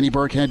usual. And Danny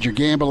Burke had your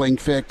gambling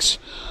fix.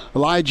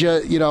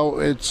 Elijah,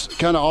 it's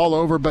kind of all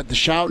over, but the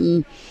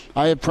shouting,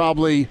 I have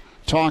probably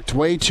talked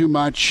way too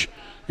much,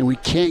 and we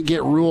can't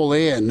get Rule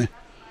in.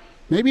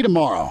 Maybe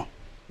tomorrow.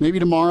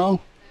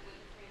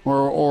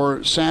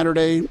 Or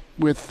Saturday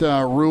with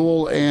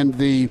Rule and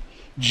the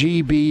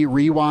GB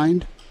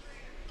Rewind.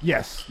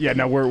 Yes. Yeah,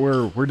 no,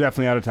 we're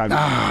definitely out of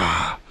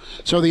time.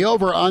 So the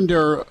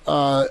over-under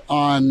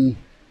on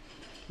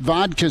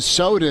vodka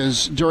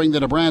sodas during the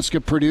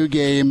Nebraska-Purdue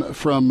game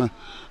from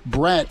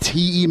Brett,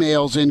 he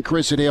emails in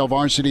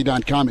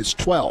chris@hailvarsity.com. It's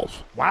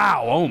 12.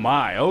 Wow. Oh,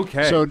 my.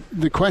 Okay. So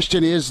the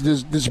question is,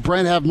 does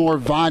Brett have more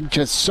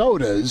vodka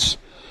sodas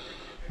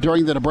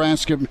during the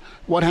Nebraska?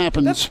 What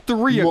happens? That's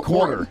 3 a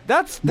quarter.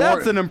 That's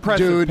an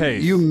impressive pace.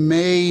 Dude, you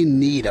may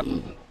need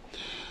them.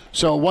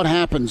 So what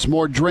happens?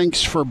 More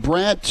drinks for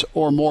Brett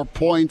or more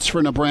points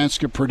for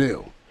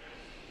Nebraska-Purdue?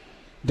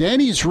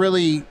 Danny's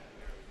really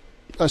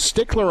a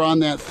stickler on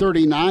that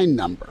 39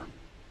 number.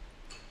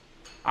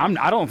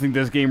 I don't think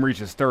this game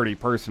reaches 30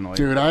 personally.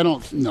 Dude, I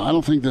don't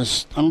think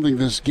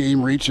this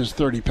game reaches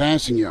 30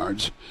 passing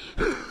yards.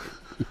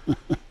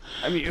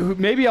 I mean,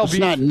 maybe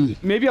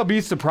I'll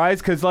be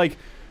surprised because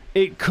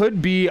it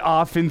could be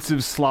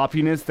offensive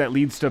sloppiness that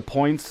leads to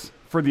points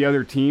for the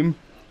other team.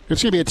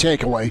 It's going to be a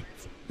takeaway.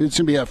 It's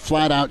going to be a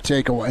flat-out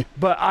takeaway.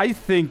 But I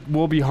think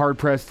we'll be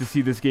hard-pressed to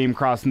see this game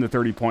crossing the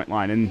 30-point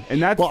line.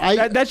 And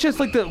that's just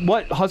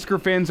what Husker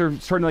fans are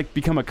starting to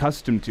become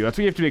accustomed to. That's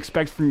what you have to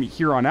expect from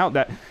here on out,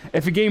 that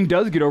if a game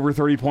does get over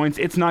 30 points,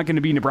 it's not going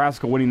to be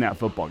Nebraska winning that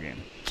football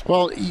game.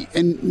 Well,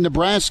 in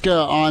Nebraska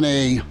on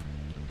a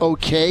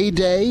okay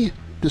day,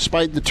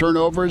 despite the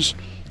turnovers,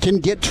 can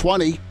get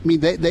 20. I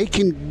mean, they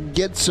can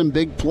get some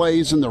big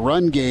plays in the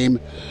run game.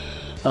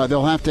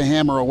 They'll have to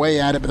hammer away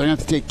at it, but they're going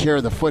to have to take care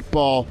of the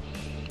football.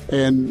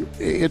 And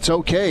it's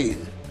okay.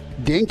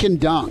 Dink and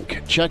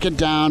dunk. Check it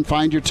down.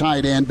 Find your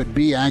tight end, but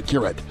be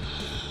accurate.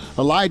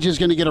 Elijah's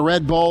going to get a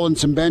Red Bull and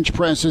some bench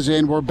presses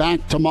in. We're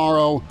back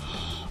tomorrow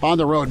on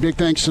the road. Big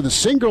thanks to the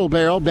Single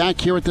Barrel.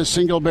 Back here at the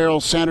Single Barrel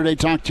Saturday.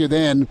 Talk to you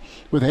then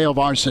with Hail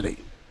Varsity.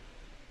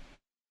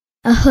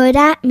 A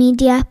Huda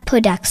Media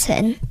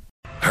Production.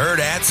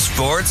 Herd at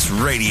Sports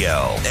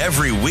Radio,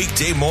 every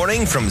weekday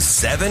morning from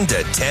 7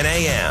 to 10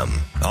 a.m.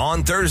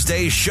 On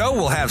Thursday's show,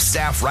 we'll have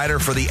staff writer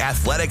for The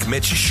Athletic,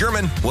 Mitch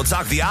Sherman. We'll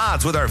talk the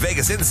odds with our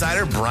Vegas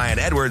insider, Brian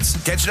Edwards.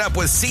 Catching up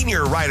with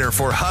senior writer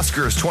for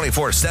Huskers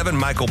 24/7,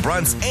 Michael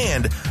Bruntz,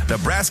 and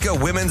Nebraska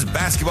women's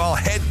basketball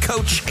head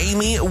coach,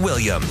 Amy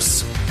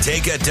Williams.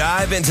 Take a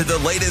dive into the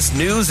latest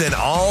news and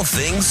all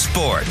things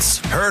sports.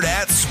 Herd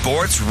at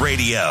Sports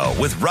Radio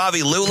with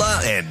Ravi Lula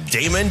and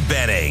Damon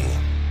Benning.